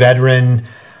you as a veteran?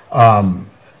 I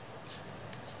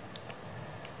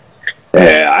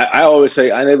always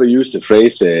say I never use the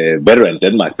phrase "veteran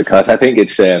Denmark" because I think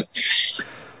it's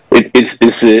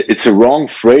a wrong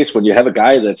phrase when you have a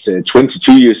guy that's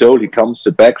 22 years old. He comes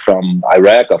back from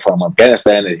Iraq or from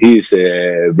Afghanistan and he's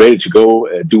ready to go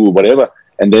do whatever,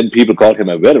 and then people call him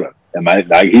a veteran.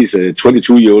 Like he's a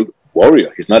 22-year-old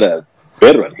warrior. He's not a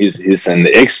veteran. He's an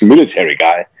ex-military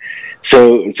guy.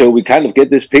 So we kind of get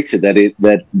this picture that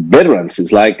veterans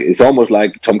is almost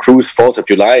like Tom Cruise 4th of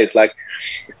July. It's like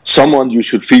someone you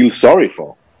should feel sorry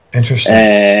for. Interesting.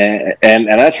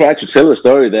 And I try to tell a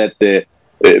story that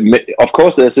of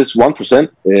course there's this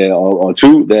 1% or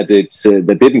 2 that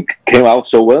didn't came out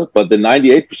so well, but the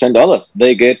 98% others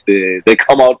they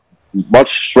come out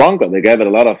much stronger. They get a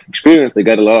lot of experience. They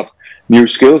get a lot of new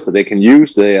skills that they can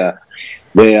use.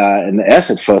 They are an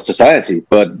asset for society,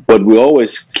 but we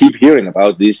always keep hearing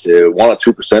about these 1 or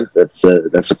 2%.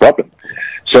 That's a problem.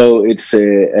 So it's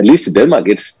at least in Denmark,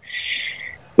 it's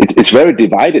very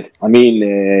divided. I mean,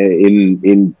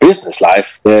 in business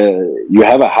life, you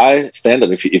have a high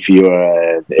standard. If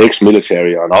you're an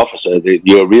ex-military or an officer,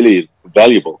 you're really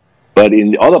valuable. But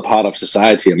in the other part of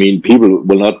society, I mean, people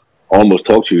will not almost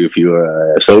talk to you if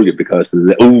you're a soldier because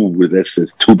this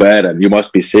is too bad and you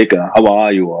must be sick. How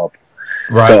are you?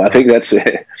 Right. So I think that's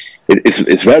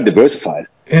it's very diversified.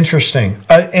 Interesting.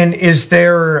 And is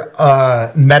there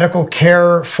medical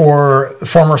care for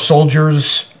former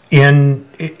soldiers in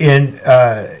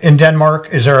in Denmark?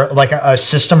 Is there like a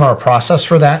system or a process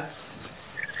for that?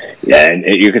 Yeah, and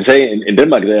you can say in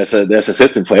Denmark there's a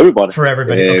system for everybody. For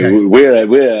everybody, okay.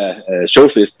 We're a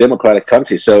socialist democratic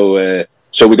country, so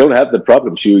we don't have the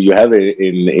problems you have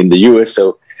in the US.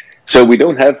 So we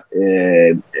don't have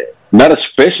not a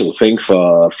special thing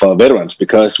for veterans,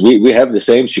 because we have the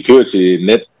same security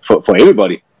net for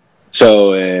everybody.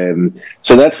 So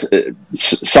that's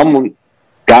some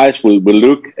guys will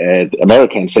look at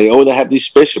America and say, oh, they have these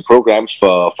special programs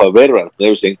for veterans and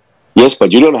everything. Yes,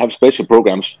 but you don't have special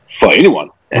programs for anyone.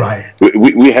 Right.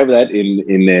 We have that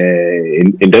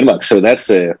in Denmark, so that's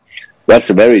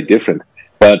very different.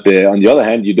 But on the other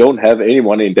hand, you don't have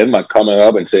anyone in Denmark coming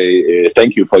up and say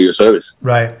thank you for your service.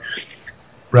 Right.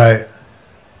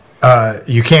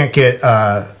 You can't get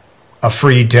a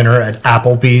free dinner at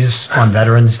Applebee's on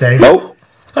Veterans Day. No,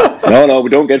 we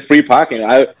don't get free parking.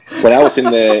 When I was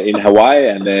in Hawaii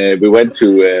and we went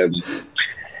to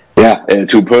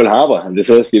Pearl Harbor, and this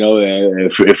is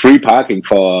free parking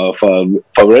for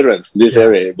veterans in this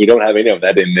area. We don't have any of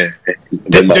that in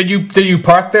Denmark. Did you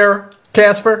park there,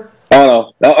 Casper?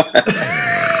 Oh no.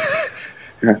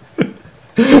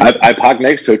 I parked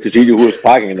next to it to see who was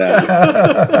parking there.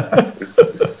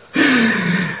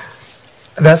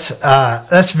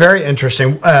 That's very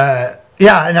interesting.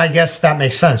 Yeah, and I guess that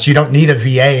makes sense. You don't need a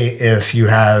VA if you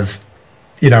have,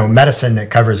 medicine that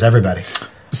covers everybody.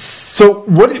 So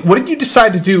what did you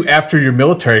decide to do after your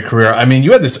military career? I mean,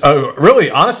 you had this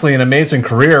really, honestly, an amazing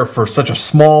career for such a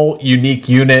small, unique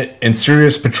unit in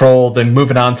Sirius Patrol, then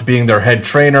moving on to being their head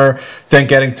trainer, then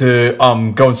getting to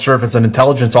go and serve as an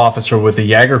intelligence officer with the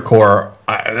Jaeger Corps.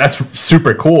 That's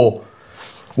super cool.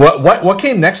 What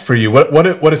came next for you?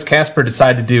 What does Casper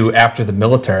decide to do after the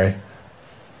military?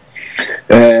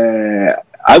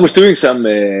 I was doing some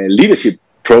leadership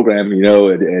program,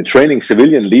 training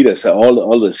civilian leaders,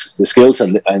 all the skills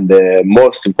and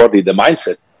most importantly the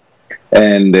mindset.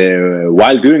 And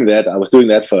while doing that, I was doing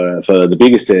that for the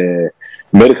biggest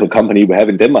medical company we have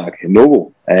in Denmark,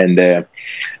 Novo. And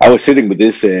I was sitting with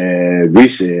this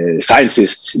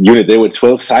scientists unit. There were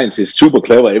 12 scientists, super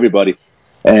clever, everybody.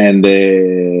 And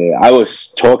I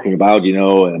was talking about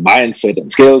mindset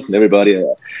and skills and everybody,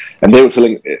 and they were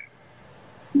telling,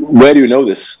 where do you know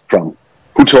this from?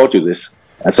 Who taught you this?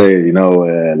 I say,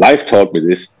 Life taught me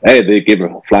this. Hey, they give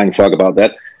a flying fuck about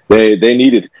that. They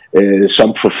needed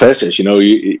some professors.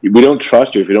 We don't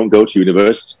trust you if you don't go to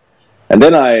university. And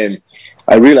then I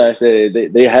realized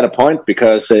they had a point,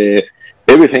 because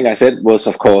everything I said was,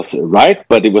 of course, right,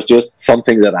 but it was just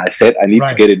something that I said I need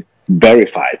to get it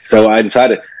verified. So I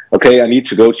decided, okay, I need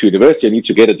to go to university. I need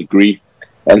to get a degree.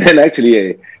 And then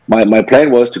actually my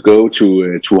plan was to go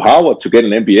to Harvard to get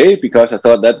an MBA, because I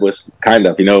thought that was kind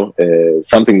of,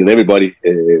 something that everybody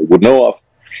would know of.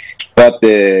 But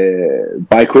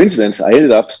by coincidence, I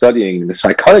ended up studying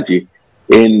psychology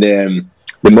in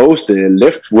the most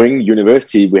left-wing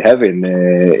university we have in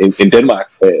Denmark.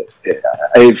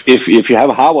 If you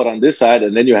have Harvard on this side,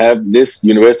 and then you have this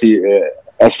university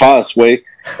as far away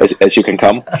as you can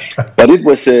come. But it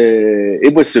was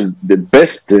the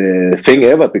best thing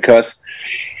ever, because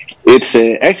it's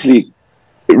actually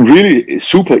really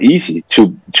super easy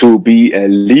to be a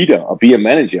leader or be a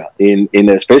manager in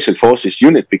a special forces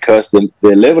unit, because the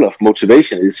level of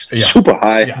motivation is super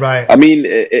high. Yeah. Right. I mean,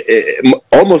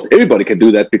 almost everybody can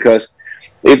do that, because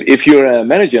if you're a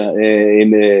manager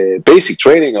in a basic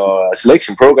training or a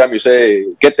selection program, you say,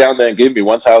 get down there and give me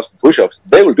 1,000 push-ups,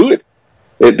 they will do it.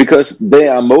 Because they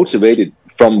are motivated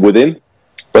from within.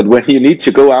 But when you need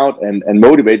to go out and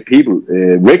motivate people,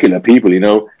 regular people,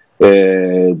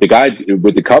 the guy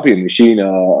with the copying machine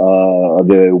or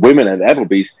the women at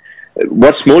Applebee's,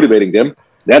 what's motivating them?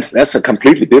 That's a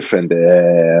completely different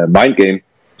mind game.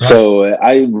 Right. So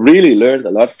I really learned a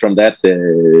lot from that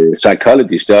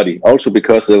psychology study. Also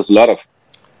because there was a lot of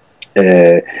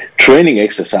training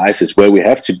exercises where we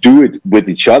have to do it with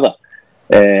each other.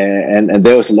 And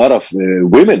there was a lot of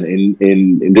women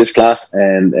in this class,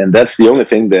 and that's the only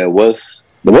thing there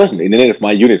wasn't in any of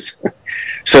my units.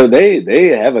 So they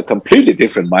have a completely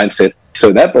different mindset.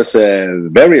 So that was a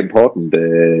very important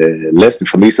lesson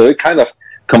for me. So it kind of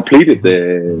completed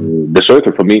the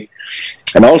circle for me.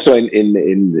 And also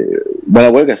in when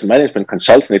I work as a management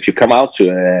consultant, if you come out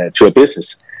to a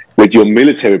business with your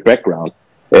military background,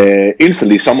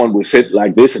 instantly someone will sit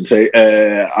like this and say,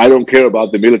 I don't care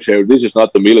about the military. This is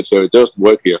not the military. It doesn't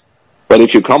work here. But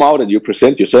if you come out and you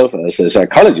present yourself as a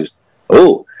psychologist,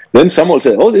 then someone will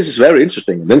say, this is very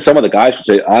interesting. And then some of the guys will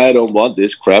say, I don't want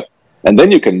this crap. And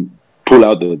then you can pull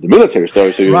out the military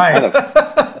story, so you kind of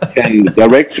can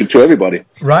direct to everybody.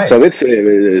 Right. So it's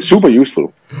super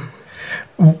useful.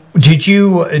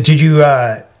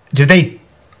 Did they?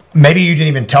 Maybe you didn't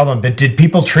even tell them, but did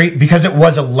people treat, because it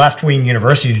was a left-wing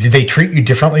university, did they treat you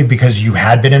differently because you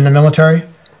had been in the military?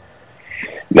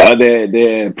 No,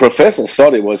 the professors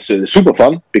thought it was super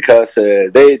fun because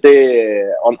they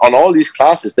on all these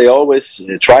classes they always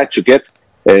tried to get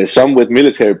some with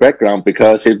military background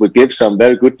because it would give some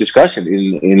very good discussion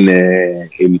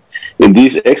in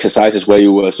these exercises where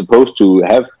you were supposed to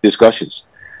have discussions.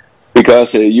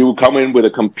 Because you come in with a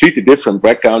completely different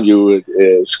background,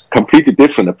 completely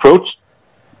different approach,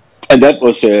 and that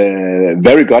was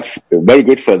very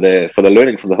good for the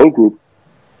learning for the whole group.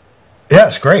 Yeah,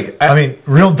 it's great. I mean,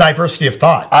 real diversity of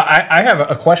thought. I have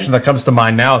a question that comes to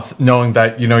mind now, knowing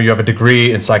that you have a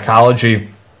degree in psychology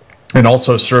and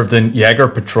also served in Jaeger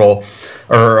Patrol,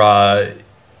 or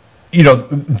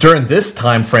during this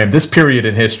time frame, this period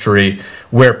in history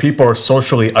where people are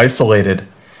socially isolated.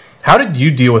 How did you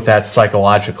deal with that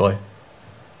psychologically?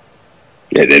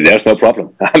 Yeah, there's no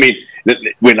problem. I mean,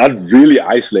 we're not really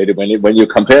isolated when you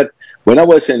compare. When I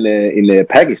was in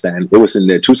Pakistan, it was in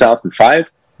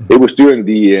 2005. It was during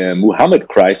the Muhammad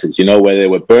crisis, where they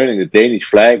were burning the Danish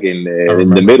flag in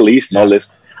the Middle East and all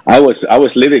this. I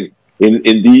was living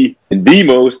in the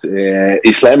most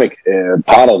Islamic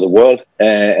part of the world,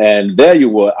 and there you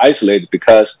were isolated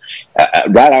because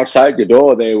right outside your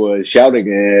door they were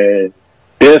shouting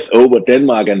death over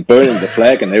Denmark and burning the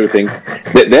flag and everything.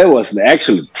 There was an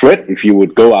actual threat if you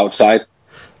would go outside.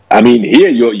 I mean, here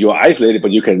you're isolated,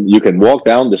 but you can walk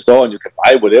down the store and you can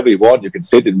buy whatever you want. You can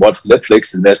sit and watch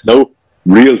Netflix, and there's no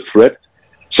real threat.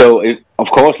 So, of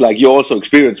course, like you also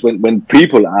experience when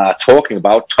people are talking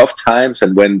about tough times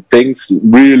and when things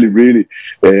really, really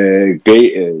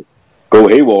go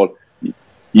haywire,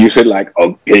 you said like,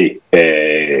 okay,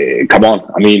 come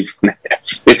on. I mean,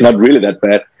 it's not really that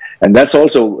bad. And that's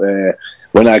also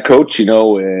when I coach,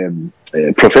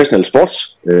 professional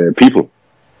sports people.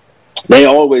 They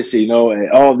always say,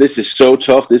 oh, this is so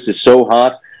tough, this is so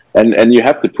hard, and you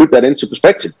have to put that into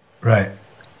perspective. Right.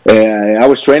 I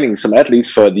was training some athletes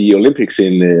for the Olympics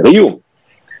in Rio,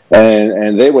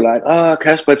 and they were like,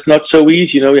 Casper, it's not so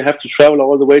easy. You have to travel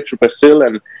all the way to Brazil,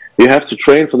 and you have to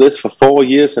train for this for 4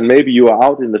 years, and maybe you are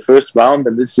out in the first round,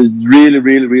 and this is really,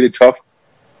 really, really tough.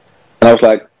 And I was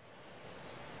like,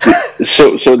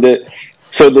 so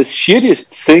the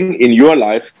shittiest thing in your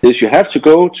life is you have to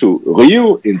go to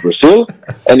Rio in Brazil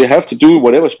and you have to do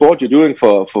whatever sport you're doing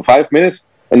for 5 minutes,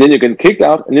 and then you get kicked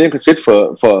out, and then you can sit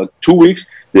for 2 weeks,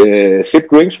 sip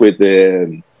drinks with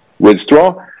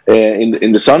straw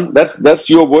in the sun. That's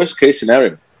your worst case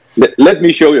scenario. Let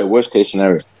me show you a worst case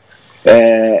scenario.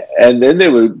 And then they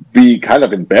will be kind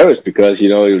of embarrassed because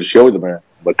you'll show them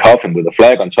a coffin with a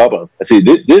flag on top of it. I see,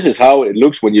 this is how it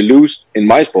looks when you lose in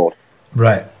my sport.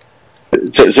 Right.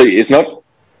 So it's not.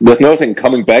 There's nothing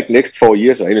coming back next 4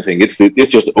 years or anything. It's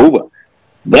just over.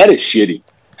 That is shitty.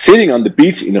 Sitting on the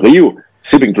beach in Rio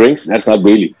sipping drinks. That's not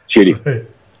really shitty.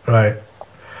 Right.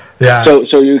 Yeah.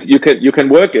 So you can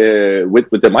work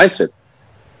with the mindset.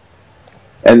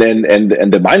 And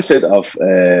the mindset of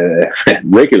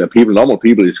regular people, normal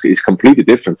people, is completely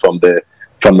different from the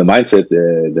mindset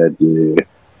that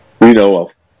we know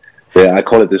of. Yeah, I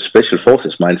call it the special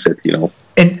forces mindset.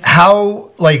 And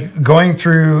how, like, going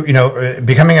through,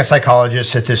 becoming a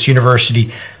psychologist at this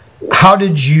university, how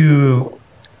did you?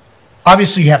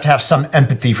 Obviously, you have to have some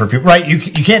empathy for people, right? You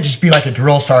can't just be like a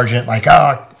drill sergeant, like,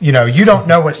 you don't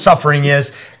know what suffering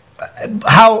is.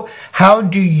 How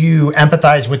do you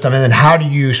empathize with them, and then how do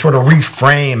you sort of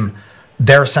reframe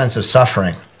their sense of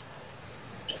suffering?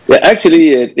 Yeah,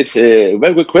 actually, it's a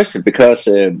very good question because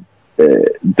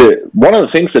one of the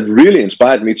things that really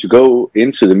inspired me to go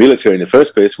into the military in the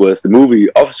first place was the movie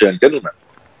Officer and Gentleman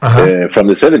from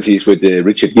the 70s with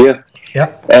Richard Gere. Yeah,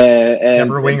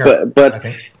 Deborah Winger.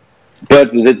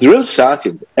 But the drill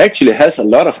sergeant actually has a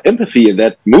lot of empathy in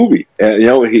that movie.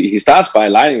 He starts by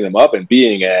lining them up and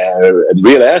being a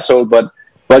real asshole, but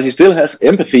he still has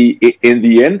empathy in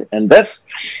the end, and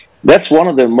that's one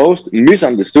of the most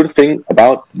misunderstood thing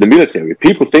about the military.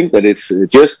 People think that it's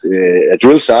just a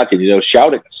drill sergeant,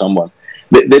 shouting at someone.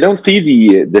 They don't see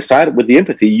the side with the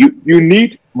empathy. You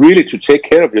need really to take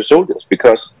care of your soldiers,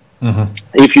 because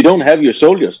if you don't have your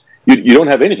soldiers, you don't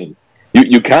have anything.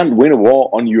 You can't win a war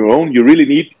on your own. You really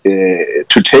need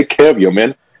to take care of your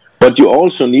men, but you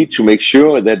also need to make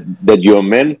sure that your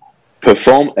men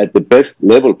perform at the best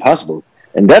level possible.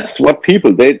 And that's what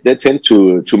people they tend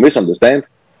to misunderstand.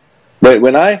 But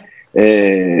when I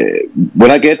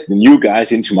get new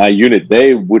guys into my unit,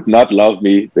 they would not love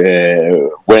me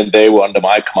when they were under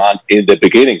my command in the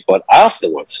beginning. But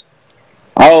afterwards,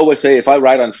 I always say, if I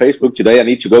write on Facebook today, I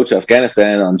need to go to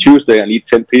Afghanistan. On Tuesday, I need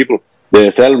 10 people.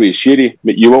 The salary is shitty.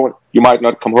 You might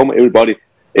not come home.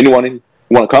 Anyone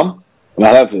want to come? And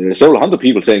I have several hundred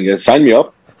people saying, sign me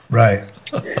up. Right.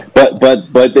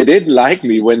 But they didn't like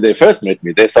me when they first met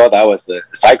me. They thought I was a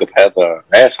psychopath or an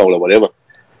asshole or whatever.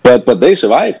 But they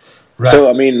survived. Right. So,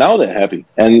 I mean, now they're happy.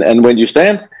 And when you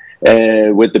stand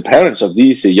with the parents of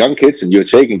these young kids and you're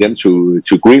taking them to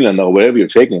Greenland or wherever you're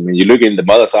taking them, and you look in the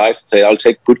mother's eyes and say, I'll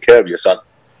take good care of your son.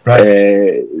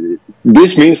 Right.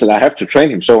 This means that I have to train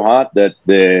him so hard that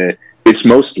it's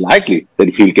most likely that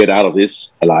he'll get out of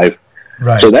this alive.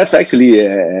 Right. So that's actually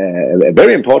a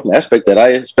very important aspect that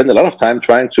I spend a lot of time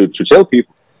trying to tell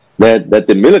people, that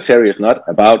the military is not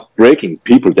about breaking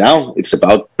people down. It's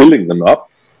about building them up.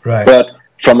 Right. But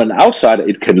from an outsider,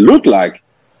 it can look like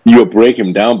you're breaking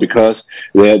them down because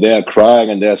they're crying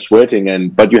and they're sweating,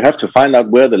 but you have to find out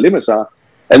where the limits are.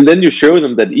 And then you show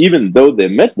them that even though they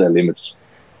met their limits,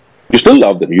 you still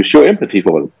love them. You show empathy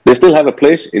for them. They still have a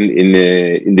place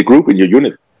in the group, in your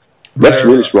unit. That's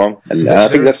really strong. And I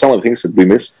think that's some of the things that we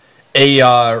miss.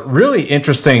 A really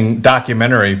interesting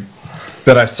documentary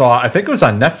that I saw, I think it was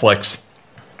on Netflix.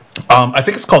 I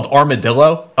think it's called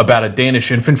Armadillo, about a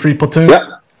Danish infantry platoon.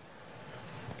 Yeah.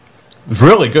 It was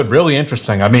really good, really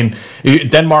interesting. I mean,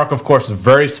 Denmark, of course, is a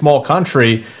very small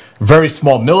country, very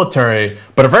small military,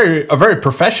 but a very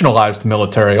professionalized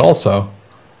military also.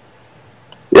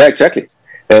 Yeah, exactly.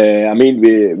 I mean,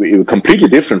 we're completely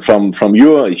different from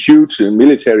your huge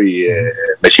military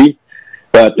machine.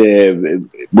 But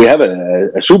we have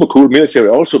a super cool military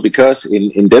also because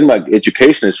in Denmark,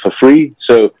 education is for free.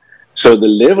 So the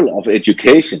level of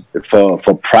education for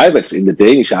privates in the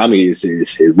Danish army is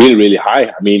really, really high.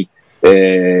 I mean,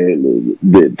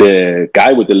 the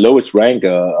guy with the lowest rank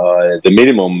or the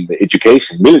minimum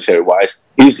education military-wise,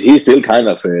 he's still kind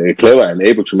of clever and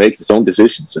able to make his own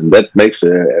decisions. And that makes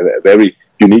a very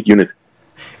unique unit.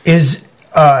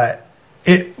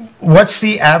 What's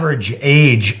the average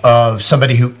age of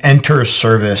somebody who enters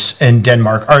service in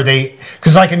Denmark? Are they,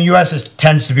 because like in the U.S. it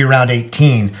tends to be around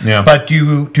 18, yeah. But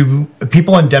do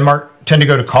people in Denmark tend to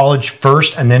go to college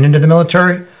first and then into the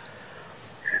military?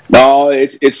 No,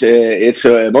 it's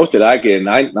mostly like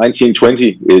 19,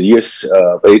 20 years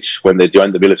of age when they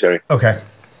join the military. Okay.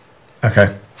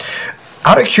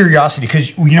 Out of curiosity,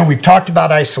 because we've talked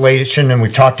about isolation and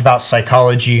we've talked about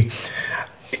psychology.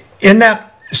 In that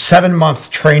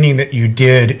 7-month training that you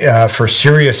did for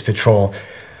Sirius Patrol,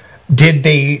 did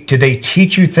they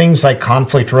teach you things like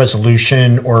conflict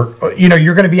resolution, or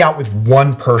you're going to be out with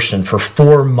one person for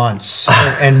 4 months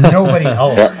and nobody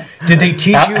else? Did they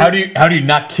teach you how do you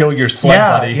not kill your sled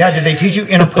buddy? Yeah. Did they teach you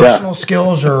interpersonal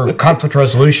skills or conflict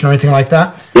resolution or anything like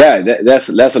that? Yeah, that's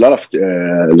a lot of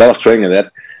training in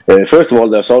that. First of all,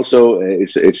 there's also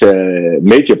it's a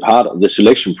major part of the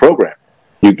selection program.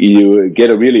 You get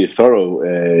a really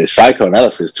thorough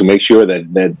psychoanalysis to make sure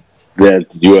that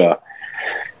your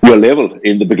level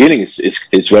in the beginning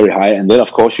is very high, and then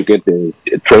of course you get the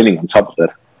training on top of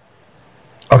that.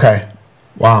 Okay,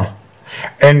 wow.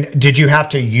 And did you have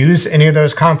to use any of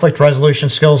those conflict resolution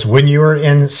skills when you were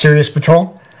in Sirius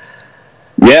Patrol?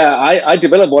 Yeah, I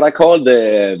developed what I call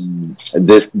the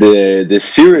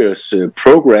Sirius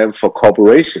program for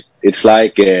cooperation. It's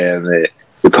like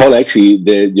we call actually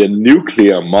the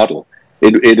nuclear model.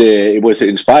 It was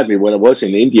inspired me when I was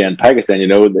in India and Pakistan.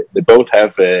 They both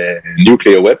have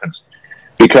nuclear weapons,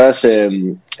 because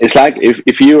it's like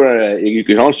if you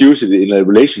can also use it in a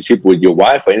relationship with your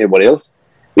wife or anyone else.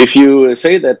 If you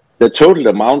say that the total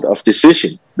amount of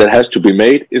decision that has to be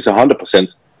made is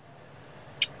 100%,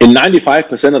 in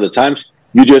 95% of the times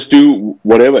you just do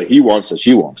whatever he wants or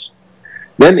she wants.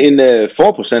 Then in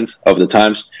 4% of the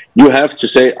times you have to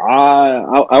say,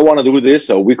 I want to do this,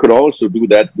 or we could also do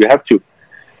that. You have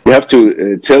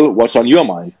to tell what's on your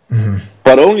mind. Mm-hmm.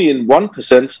 But only in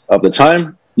 1% of the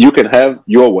time you can have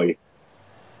your way.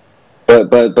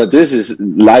 But this is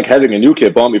like having a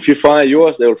nuclear bomb. If you fire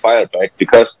yours, they will fire it back,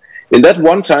 because in that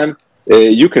one time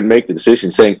you can make the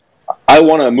decision saying, I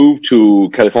want to move to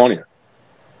California.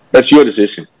 That's your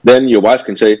decision. Then your wife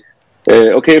can say,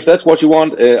 okay, if that's what you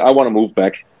want, I want to move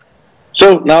back.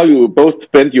 So now you both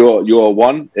spent your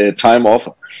one time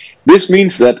offer. This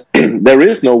means that there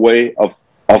is no way of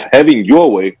having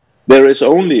your way. There is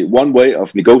only one way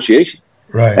of negotiation.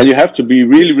 Right. And you have to be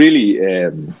really, really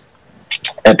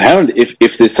apparent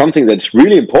if there's something that's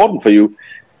really important for you.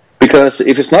 Because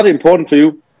if it's not important for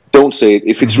you, don't say it.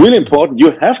 If it's really important,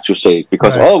 you have to say it,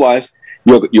 because otherwise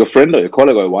your friend or your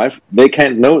colleague or your wife, they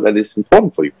can't know that it's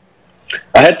important for you.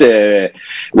 I had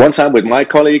one time with my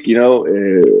colleague,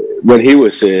 when he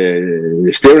was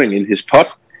steering in his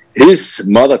pod, his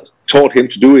mother taught him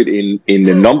to do it in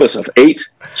the numbers of 8.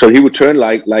 So he would turn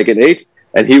like an 8,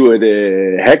 and he would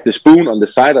hack the spoon on the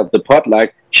side of the pot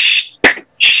like shh,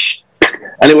 shh.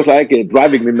 And it was like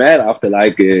driving me mad after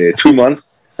like 2 months.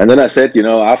 And then I said,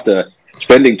 after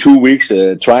spending 2 weeks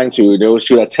trying to,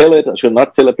 should I tell it or should I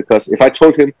not tell it? Because if I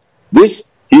told him this,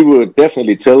 he would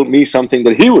definitely tell me something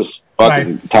that he was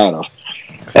fucking tired of.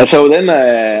 And so then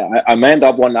I manned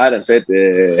up one night and said,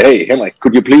 hey, Henrik,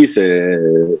 could you please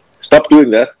stop doing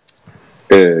that?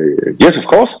 Yes, of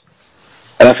course.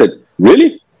 And I said,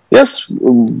 really? Yes.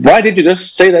 Why did you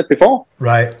just say that before?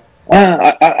 Right.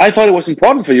 I thought it was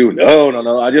important for you.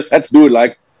 No. I just had to do it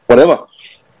like whatever.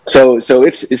 So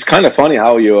it's kind of funny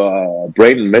how your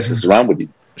brain messes around with you.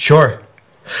 Sure.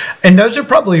 And those are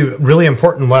probably really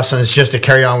important lessons just to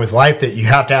carry on with life, that you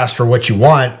have to ask for what you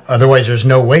want. Otherwise, there's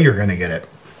no way you're going to get it.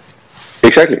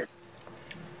 Exactly.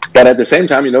 But at the same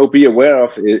time, be aware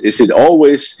of, is it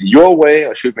always your way,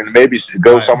 or should we maybe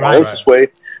go someone else's way?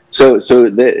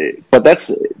 But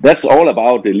that's all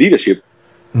about the leadership.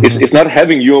 Mm-hmm. It's not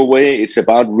having your way. It's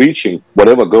about reaching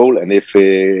whatever goal. And if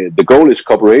the goal is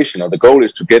cooperation, or the goal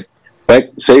is to get back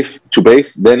safe to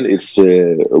base, then it's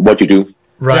what you do.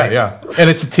 Right. Yeah. And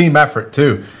it's a team effort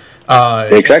too.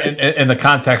 Exactly. In the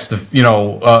context of,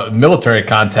 military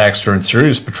context or in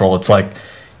serious patrol, it's like,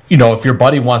 if your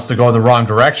buddy wants to go in the wrong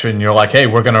direction, you're like, hey,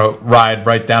 we're going to ride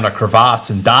right down a crevasse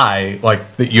and die. Like,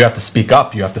 you have to speak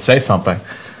up. You have to say something.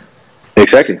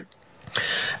 Exactly.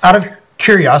 Out of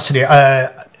curiosity,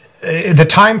 the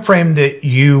time frame that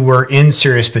you were in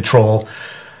serious patrol,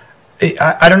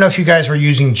 I don't know if you guys were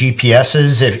using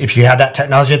GPSs, if you had that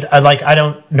technology. I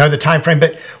don't know the time frame,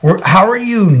 but how are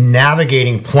you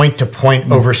navigating point to point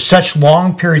over such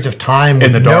long periods of time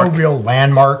with no real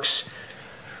landmarks?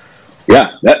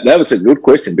 Yeah, that was a good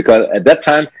question, because at that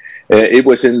time it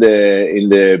was in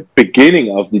the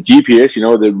beginning of the GPS,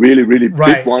 the really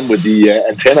big one with the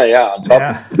antenna on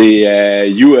top, the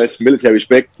US military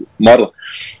spec model,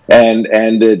 and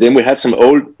then we had some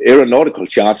old aeronautical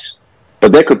charts.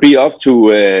 But there could be up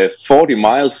to 40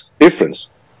 miles difference.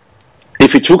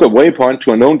 If you took a waypoint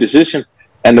to a known decision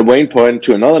and a waypoint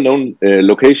to another known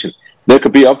location, there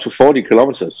could be up to 40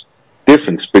 kilometers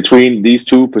difference between these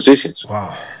two positions.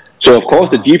 Wow. So, of course,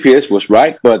 the GPS was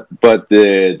right, but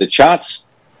the charts,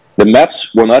 the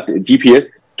maps were not GPS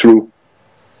true.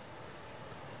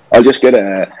 I'll just get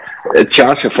a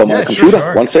charger for my computer.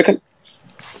 Sure. 1 second.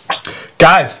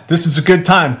 Guys, this is a good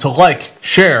time to like,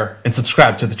 share, and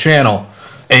subscribe to the channel.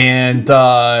 And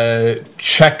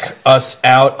check us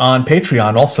out on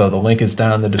Patreon also. The link is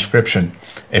down in the description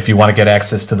if you want to get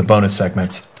access to the bonus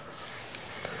segments.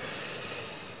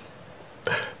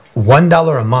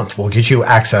 $1 a month will get you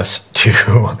access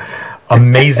to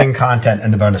amazing content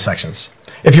in the bonus sections.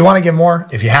 If you want to get more,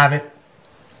 if you have it,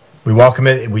 we welcome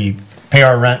it. We pay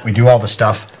our rent. We do all the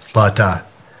stuff. But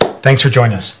thanks for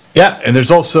joining us. Yeah, and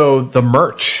there's also the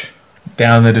merch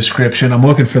down in the description. I'm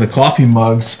looking for the coffee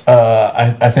mugs.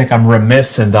 I think I'm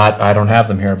remiss in that I don't have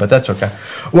them here, but that's okay.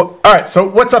 Well, all right, so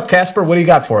what's up, Casper? What do you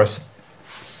got for us?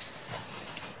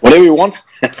 Whatever you want.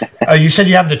 You said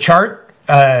you have the chart.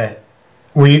 Yeah.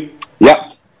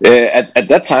 At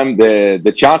that time,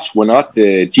 the charts were not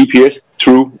GPS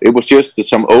true. It was just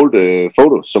some old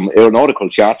photos, some aeronautical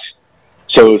charts.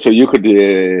 So you could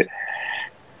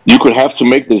have to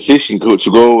make the decision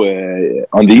to go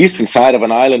on the eastern side of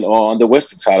an island or on the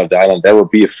western side of the island. There would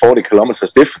be a 40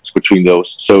 kilometers difference between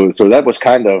those. So that was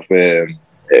kind of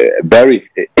very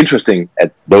interesting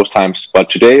at those times. But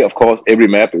today, of course, every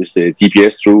map is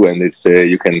GPS true, and it's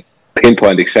you can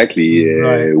pinpoint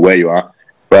exactly where you are.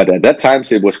 But at that time,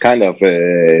 it was kind of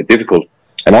difficult.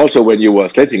 And also, when you were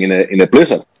sledging in a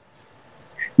blizzard,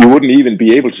 you wouldn't even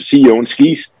be able to see your own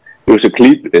skis. It was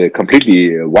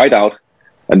completely white out.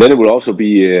 And then it will also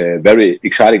be very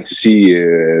exciting to see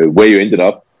where you ended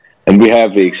up. And we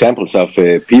have examples of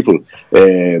people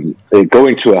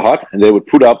going to a hut, and they would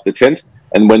put up the tent.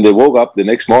 And when they woke up the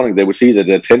next morning, they would see that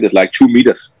the tent is like 2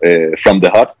 meters from the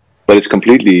hut, but it's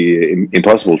completely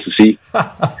impossible to see.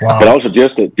 Wow. But also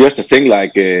just a thing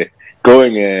like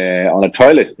going on a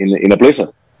toilet in a blizzard.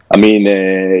 I mean,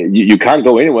 you can't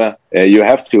go anywhere. You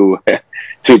have to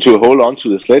hold on to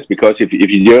the sledge, because if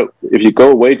you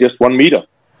go away just 1 meter,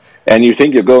 and you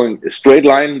think you're going a straight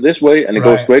line this way, and it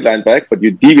goes straight line back, but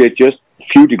you deviate just a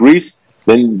few degrees,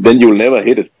 then you'll never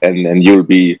hit it, and you'll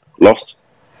be lost.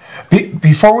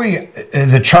 Before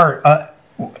the chart,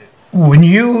 when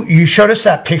you showed us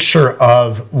that picture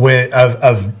of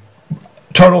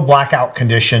total blackout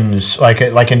conditions,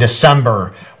 like in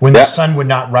December when the sun would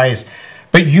not rise,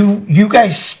 but you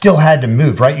guys still had to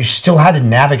move, right? You still had to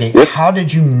navigate. Yes. How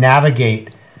did you navigate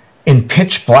in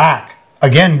pitch black,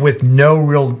 again with no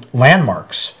real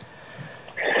landmarks?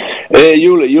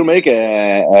 You'll make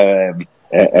a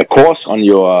course on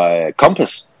your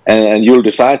compass, and you'll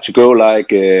decide to go like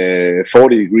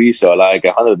 40 degrees or like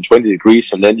 120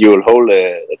 degrees, and then you'll hold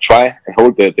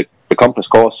the compass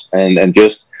course and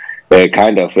just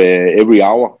kind of every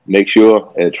hour make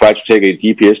sure try to take a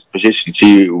GPS position,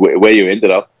 see where you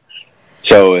ended up.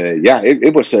 So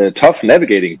it was tough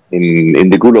navigating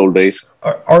in the good old days.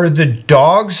 Are the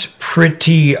dogs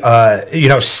pretty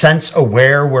sense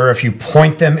aware, where if you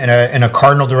point them in a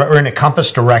cardinal or in a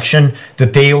compass direction,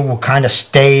 that they will kind of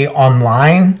stay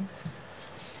online?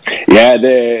 Yeah,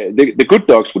 the good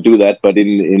dogs would do that, but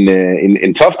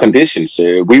in tough conditions,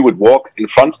 we would walk in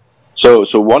front. So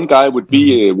one guy would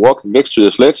be walking next to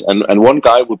the sled, and one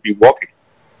guy would be walking.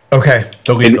 Okay,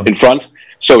 in front.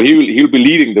 So he'll be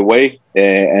leading the way,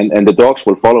 and the dogs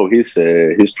will follow his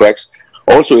tracks.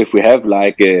 Also, if we have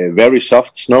like very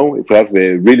soft snow, if we have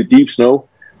really deep snow,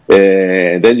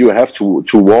 then you have to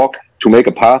walk to make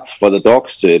a path for the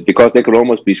dogs because they could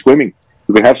almost be swimming.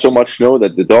 You can have so much snow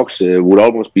that the dogs would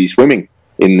almost be swimming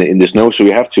in the snow. So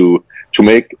you have to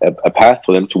make a path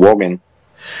for them to walk in.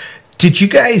 Did you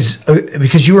guys,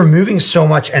 because you were moving so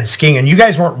much and skiing, and you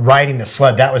guys weren't riding the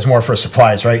sled, that was more for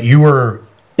supplies, right? You were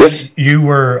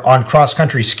on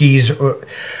cross-country skis.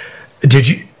 Did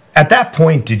you, at that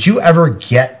point, did you ever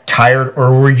get tired,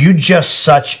 or were you just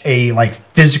such a like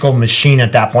physical machine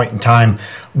at that point in time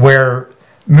where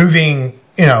moving,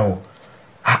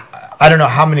 I don't know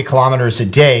how many kilometers a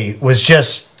day was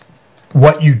just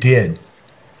what you did?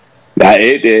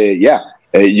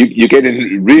 You get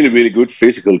in really, really good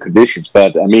physical conditions,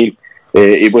 but I mean,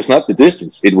 it was not the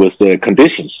distance; it was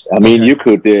conditions. I mean, you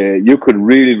could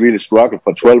really, really struggle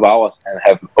for 12 hours and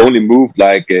have only moved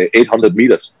like 800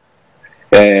 meters.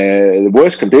 The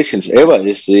worst conditions ever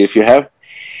is if you have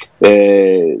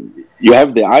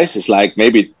the ice is like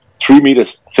maybe 3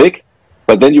 meters thick,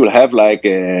 but then you will have like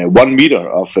 1 meter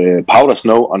of powder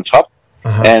snow on top,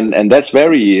 and that's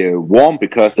very warm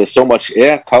because there's so much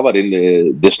air covered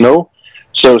in the snow.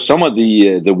 So some of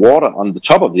the water on the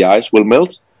top of the ice will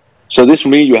melt. So this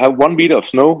will mean you have 1 meter of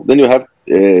snow, then you have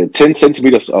 10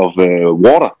 centimeters of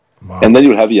water, and then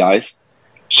you'll have the ice.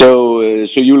 So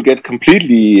you'll get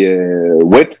completely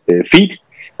wet feet,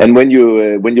 and when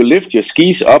you lift your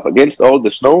skis up against all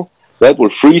the snow, that will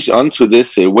freeze onto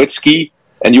this wet ski,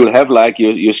 and you'll have like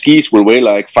your skis will weigh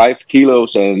like 5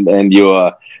 kilos, and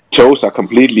your toes are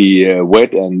completely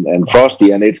wet and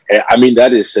frosty, and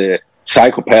that is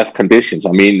psychopath conditions.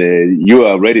 I mean, you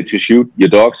are ready to shoot your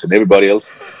dogs and everybody else,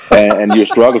 and you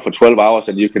struggle for 12 hours,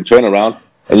 and you can turn around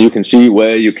and you can see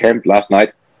where you camped last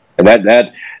night. And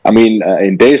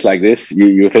in days like this,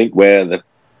 you think we're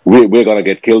going to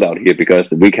get killed out here because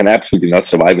we can absolutely not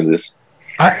survive in this.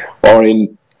 Or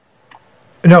on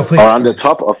the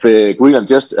top of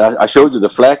Greenland, I showed you the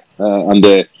flag on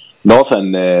the most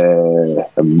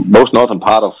northern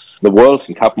part of the world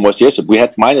in Kap Morsjessup. We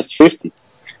had minus 50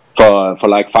 for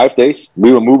like 5 days.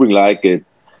 We were moving like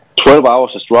 12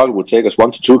 hours. A struggle would take us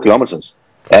 1 to 2 kilometers,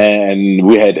 and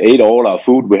we had ate all our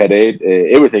food. We had ate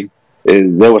everything.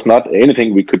 There was not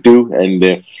anything we could do,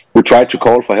 and we tried to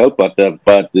call for help, but the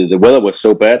weather was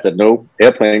so bad that no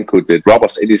airplane could drop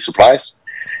us any supplies.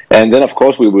 And then, of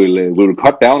course, we will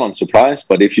cut down on supplies.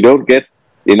 But if you don't get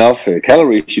enough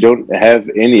calories, you don't have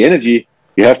any energy.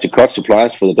 You have to cut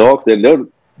supplies for the dogs. Then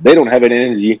they don't have any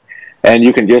energy, and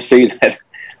you can just see that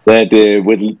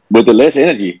with the less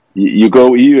energy, you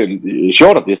go even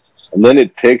shorter distance, and then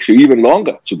it takes you even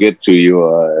longer to get to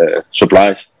your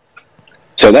supplies.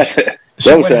 So that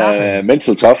was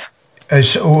mental tough.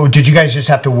 So did you guys just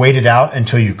have to wait it out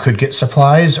until you could get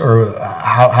supplies, or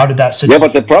how did that situation? Yeah,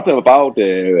 but the problem about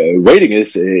waiting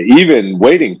is even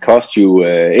waiting costs you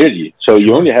energy. So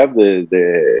you only have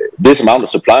this amount of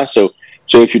supplies. So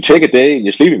if you take a day in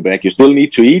your sleeping bag, you still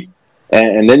need to eat,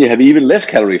 and then you have even less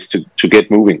calories to get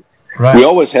moving. Right. We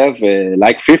always have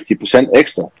like 50%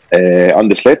 extra on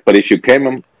the sled, but if you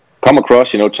come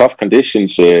across tough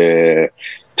conditions,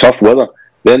 tough weather,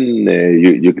 then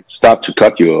you start to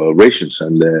cut your rations,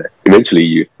 and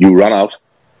eventually you run out.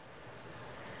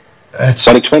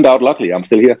 But it turned out luckily I'm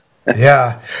still here.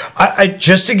 Yeah. I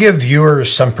just to give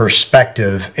viewers some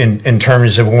perspective in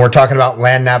terms of when we're talking about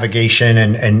land navigation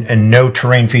and no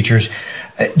terrain features,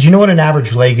 do you know what an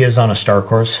average leg is on a star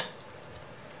course?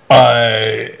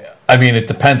 I mean, it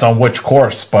depends on which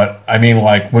course, but I mean,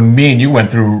 like when me and you went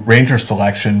through ranger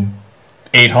selection,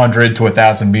 800 to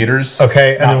 1,000 meters.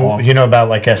 Okay, and then you know about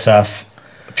like SF?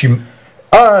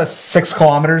 6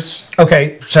 kilometers.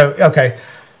 Okay, so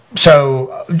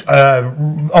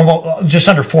almost just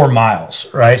under 4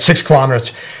 miles, right? 6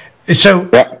 kilometers. So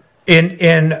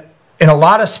in a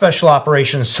lot of special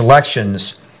operations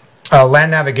selections,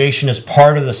 land navigation is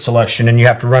part of the selection, and you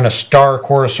have to run a STAR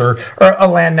course or a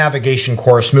land navigation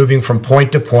course moving from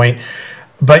point to point.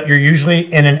 But you're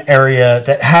usually in an area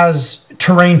that has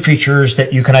terrain features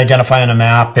that you can identify on a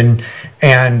map, and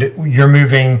you're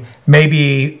moving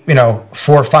maybe 4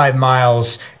 or 5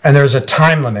 miles, and there's a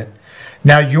time limit.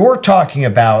 Now you're talking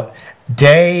about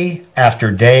day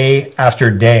after day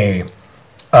after day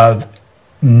of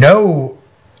no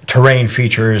terrain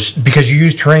features, because you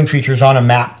use terrain features on a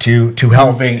map to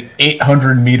help. Moving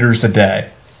 800 meters a day.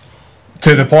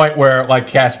 To the point where, like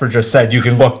Casper just said, you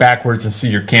can look backwards and see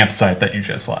your campsite that you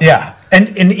just left. Yeah,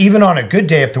 and even on a good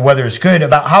day, if the weather is good,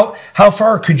 about how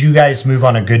far could you guys move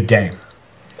on a good day?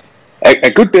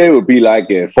 A good day would be like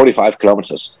 45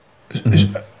 kilometers.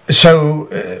 So,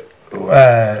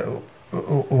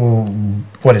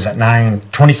 what is that?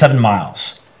 27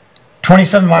 miles.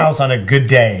 27 miles on a good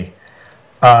day.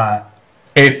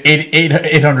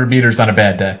 800 meters on a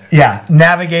bad day. Yeah,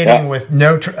 navigating with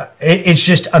no. It's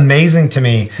just amazing to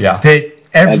me that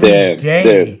every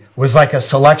day was like a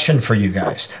selection for you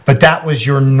guys, but that was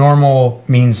your normal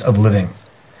means of living.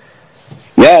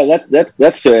 Yeah,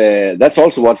 that's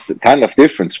also what's the kind of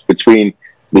difference between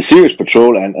the Sirius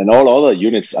Patrol and all other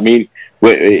units. I mean,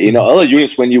 other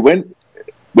units, when you went,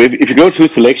 if you go to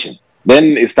selection,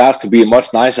 then it starts to be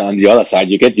much nicer on the other side.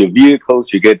 You get your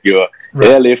vehicles, you get your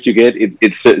airlift, you get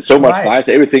it's so much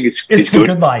nicer. Everything is good.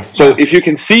 Good life. So if you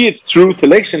can see it through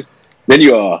selection, then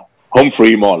you are home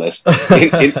free, more or less.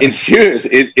 in Sirius,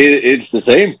 it's the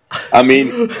same. I mean,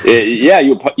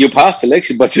 you pass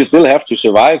selection, but you still have to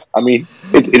survive. I mean,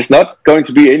 it's not going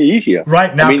to be any easier.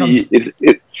 Right now, I mean, it's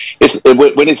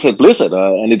when it's a blizzard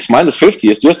and it's minus 50,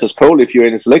 it's just as cold if you're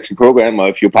in a selection program or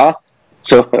if you pass.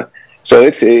 So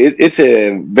it's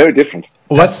very different.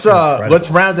 Let's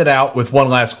round it out with one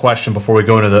last question before we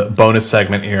go into the bonus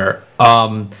segment here.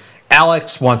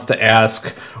 Alex wants to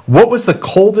ask, what was the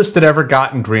coldest it ever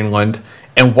got in Greenland,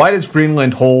 and why does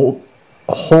Greenland hold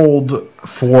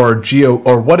for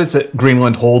what does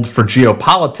Greenland hold for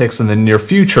geopolitics in the near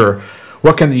future?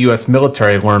 What can the U.S.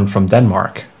 military learn from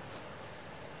Denmark?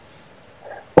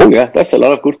 Oh yeah, that's a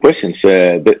lot of good questions.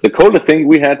 The coldest thing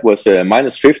we had was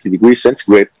minus 50 degrees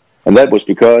centigrade. And that was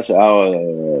because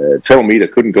our thermometer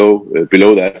couldn't go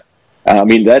below that. I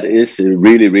mean, that is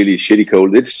really, really shitty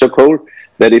cold. It's so cold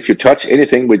that if you touch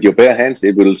anything with your bare hands,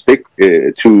 it will stick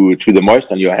to the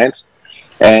moist on your hands.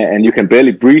 And you can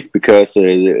barely breathe because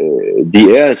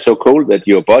the air is so cold that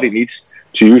your body needs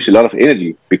to use a lot of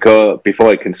energy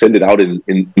before it can send it out in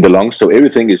the lungs. So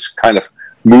everything is kind of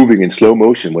moving in slow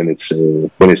motion when it's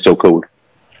so cold.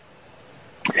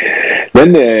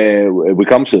 Then we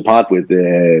come to the part with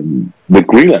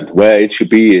Greenland, where it should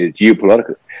be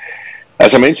geopolitical.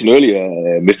 As I mentioned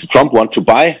earlier, Mr. Trump wants to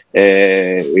buy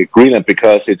Greenland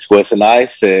because it was a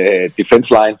nice defense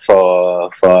line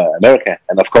for America.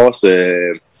 And of course,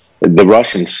 the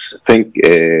Russians think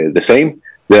the same.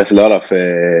 There's a lot of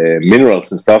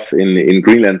minerals and stuff in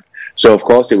Greenland. So, of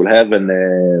course, they will have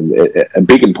a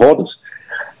big importance.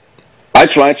 I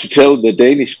try to tell the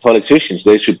Danish politicians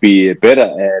they should be better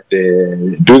at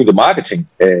doing the marketing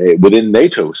within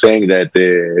NATO, saying that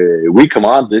we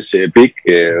command this big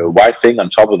white thing on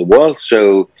top of the world,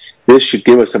 so this should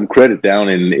give us some credit down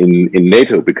in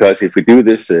NATO, because if we do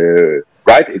this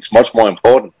right, it's much more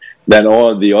important than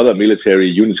all the other military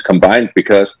units combined,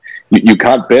 because you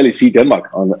can't barely see Denmark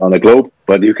on a globe,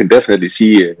 but you can definitely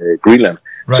see Greenland.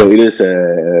 Right. So it is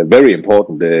a very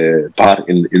important part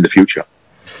in the future.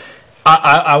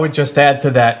 I would just add to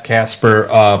that, Casper,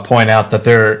 point out that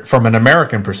there, from an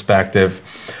American perspective,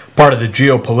 part of the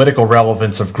geopolitical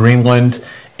relevance of Greenland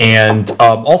and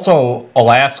also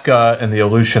Alaska and the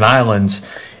Aleutian Islands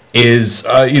is,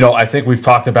 I think we've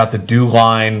talked about the DEW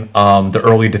line, the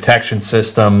early detection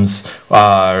systems,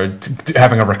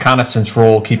 having a reconnaissance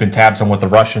role, keeping tabs on what the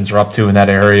Russians are up to in that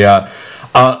area.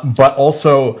 But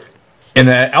also, in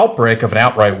the outbreak of an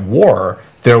outright war,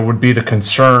 there would be the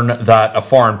concern that a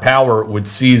foreign power would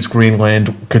seize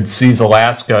Greenland, could seize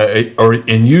Alaska,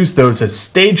 and use those as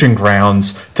staging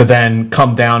grounds to then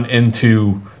come down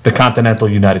into the continental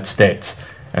United States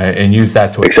and use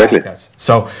that to attack us.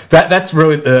 So that's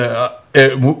really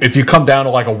if you come down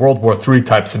to like a World War III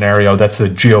type scenario, that's the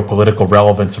geopolitical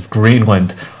relevance of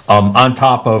Greenland. On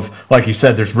top of, like you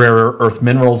said, there's rare earth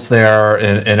minerals there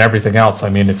and everything else. I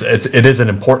mean, it is an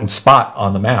important spot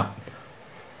on the map.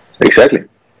 Exactly.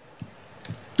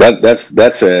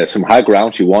 That's some high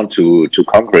ground you want to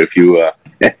conquer if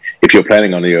you're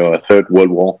planning on your third world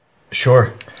war.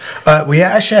 Sure. We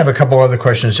actually have a couple other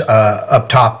questions up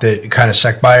top that kind of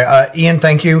sec by. Ian,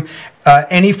 thank you.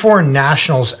 Any foreign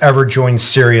nationals ever joined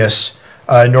Sirius?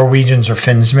 Norwegians or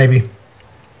Finns, maybe?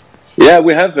 Yeah,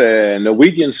 we have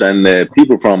Norwegians and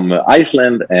people from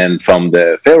Iceland and from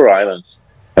the Faroe Islands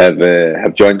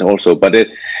have joined also. But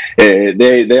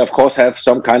they of course have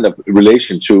some kind of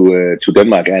relation to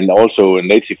Denmark, and also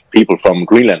native people from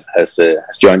Greenland has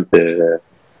joined the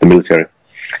military.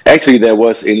 Actually, there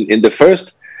was in the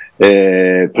first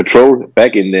patrol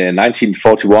back in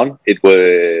 1941. It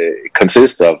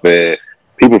consists of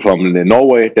people from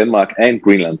Norway, Denmark, and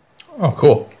Greenland. Oh,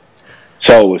 cool.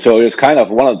 So it's kind of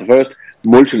one of the first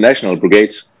multinational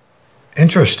brigades.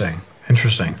 Interesting.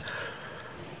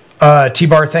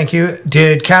 T-Bar, thank you.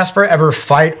 Did Kasper ever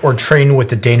fight or train with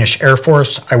the Danish Air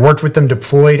Force? I worked with them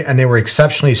deployed, and they were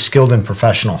exceptionally skilled and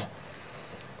professional.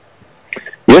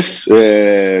 Yes,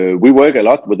 we work a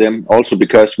lot with them also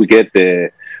because we get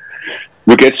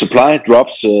supply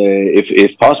drops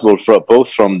if possible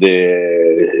both from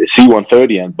the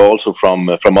C-130 and also from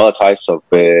other types of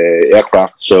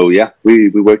aircraft. So yeah, we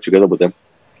work together with them.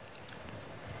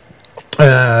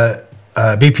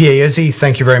 BPA Izzy,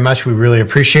 thank you very much. We really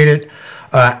appreciate it.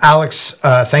 Alex,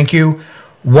 thank you.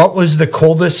 What was the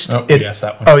coldest? Yes,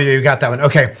 that one. Oh, you got that one.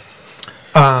 Okay.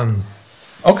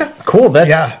 Okay, cool.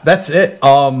 That's it.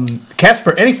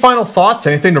 Kasper, any final thoughts?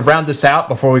 Anything to round this out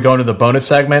before we go into the bonus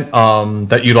segment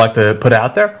that you'd like to put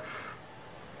out there?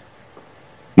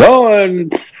 No,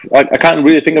 I can't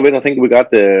really think of it. I think we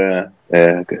got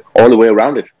all the way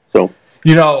around it. So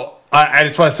I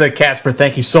just want to say, Kasper,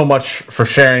 thank you so much for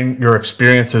sharing your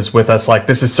experiences with us. Like,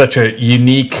 this is such a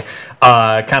unique,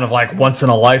 kind of like once in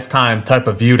a lifetime type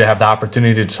of view to have the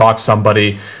opportunity to talk to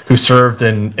somebody who served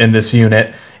in this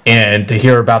unit. And to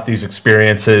hear about these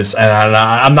experiences, and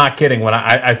I'm not kidding when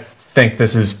I think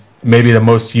this is maybe the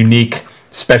most unique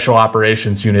special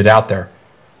operations unit out there.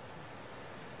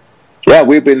 Yeah,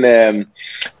 we're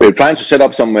trying to set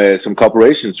up some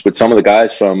cooperations with some of the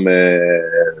guys from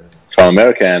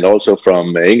America and also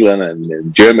from England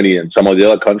and Germany and some of the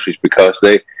other countries, because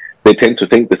they tend to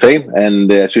think the same.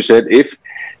 And as you said, if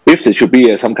there should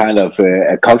be some kind of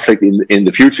a conflict in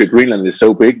the future, Greenland is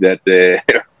so big that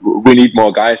we need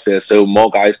more guys there. So more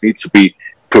guys need to be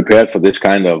prepared for this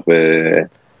kind of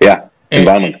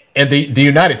environment. And the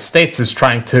United States is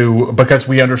trying to, because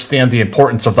we understand the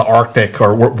importance of the Arctic,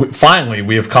 or finally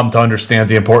we have come to understand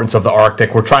the importance of the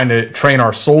Arctic. We're trying to train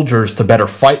our soldiers to better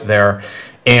fight there.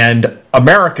 And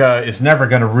America is never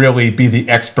going to really be the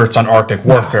experts on Arctic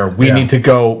warfare. We need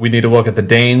to look at the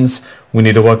Danes. We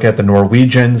need to look at the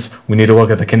Norwegians. We need to look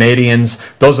at the Canadians.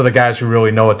 Those are the guys who really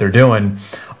know what they're doing.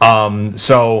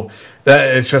 So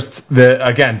it's just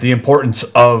the importance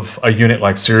of a unit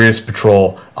like Sirius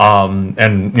Patrol.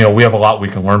 And we have a lot we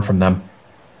can learn from them.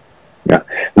 Yeah,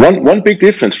 one big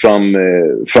difference from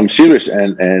Sirius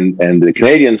and the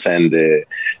Canadians and the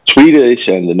Swedish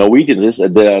and the Norwegians is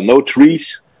that there are no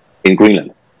trees in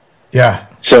Greenland. Yeah.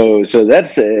 So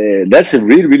that's a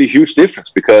really, really huge difference,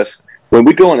 because when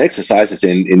we go on exercises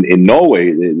in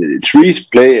Norway, the trees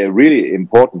play a really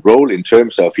important role in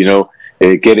terms of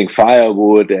getting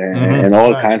firewood and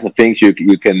all kinds of things. You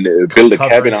can build a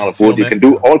cabin out of wood. You can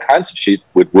do all kinds of shit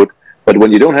with wood. But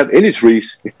when you don't have any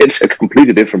trees, it's a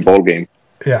completely different ballgame.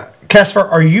 Yeah. Kasper,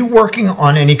 are you working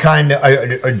on any kind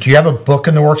do you have a book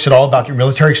in the works at all about your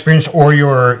military experience or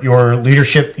your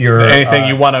leadership? Anything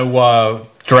you want to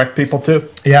direct people to?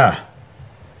 Yeah.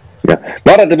 Yeah.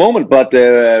 Not at the moment, but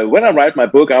when I write my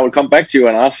book, I will come back to you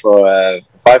and ask for a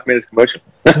 5 minutes commercial.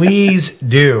 Please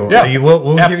do. Yeah,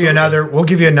 we'll give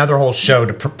you another whole show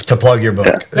to plug your book.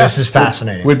 Yeah. This is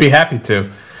fascinating. We'd be happy to.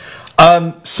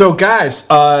 So guys,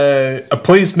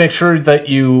 please make sure that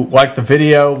you like the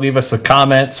video, leave us a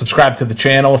comment, subscribe to the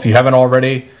channel if you haven't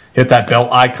already, hit that bell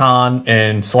icon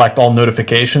and select all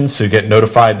notifications so you get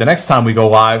notified the next time we go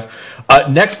live.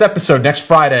 Next episode, next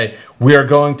Friday, we are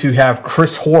going to have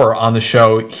Chris Hoare on the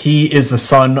show. He is the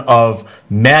son of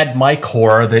Mad Mike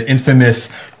Hoare, the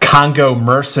infamous Congo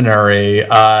mercenary,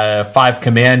 5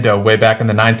 Commando, way back in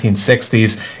the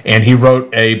 1960s, and he wrote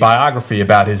a biography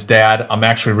about his dad. I'm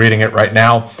actually reading it right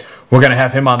now. We're going to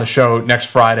have him on the show next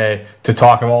Friday to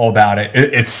talk all about it.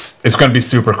 It's going to be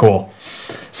super cool.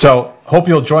 So hope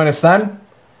you'll join us then.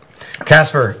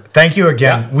 Kasper, thank you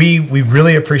again. Yeah. We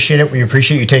really appreciate it. We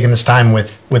appreciate you taking this time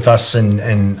with us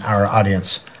and our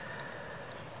audience.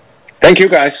 Thank you,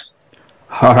 guys.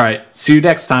 All right. See you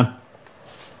next time.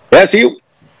 Yeah, see you.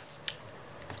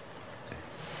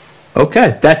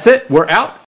 Okay, that's it. We're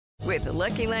out. With the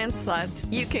Lucky Land Slots,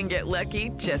 you can get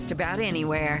lucky just about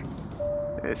anywhere.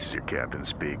 This is your captain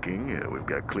speaking. We've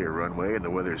got clear runway and the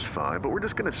weather's fine, but we're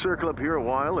just going to circle up here a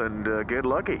while and get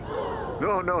lucky.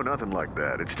 No, nothing like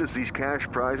that. It's just these cash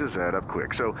prizes add up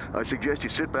quick. So I suggest you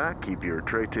sit back, keep your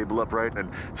tray table upright, and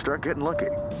start getting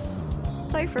lucky.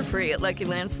 Play for free at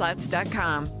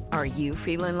LuckyLandSlots.com. Are you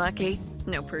feeling lucky?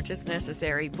 No purchase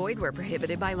necessary. Void where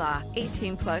prohibited by law.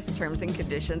 18+ terms and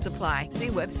conditions apply. See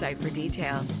website for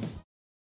details.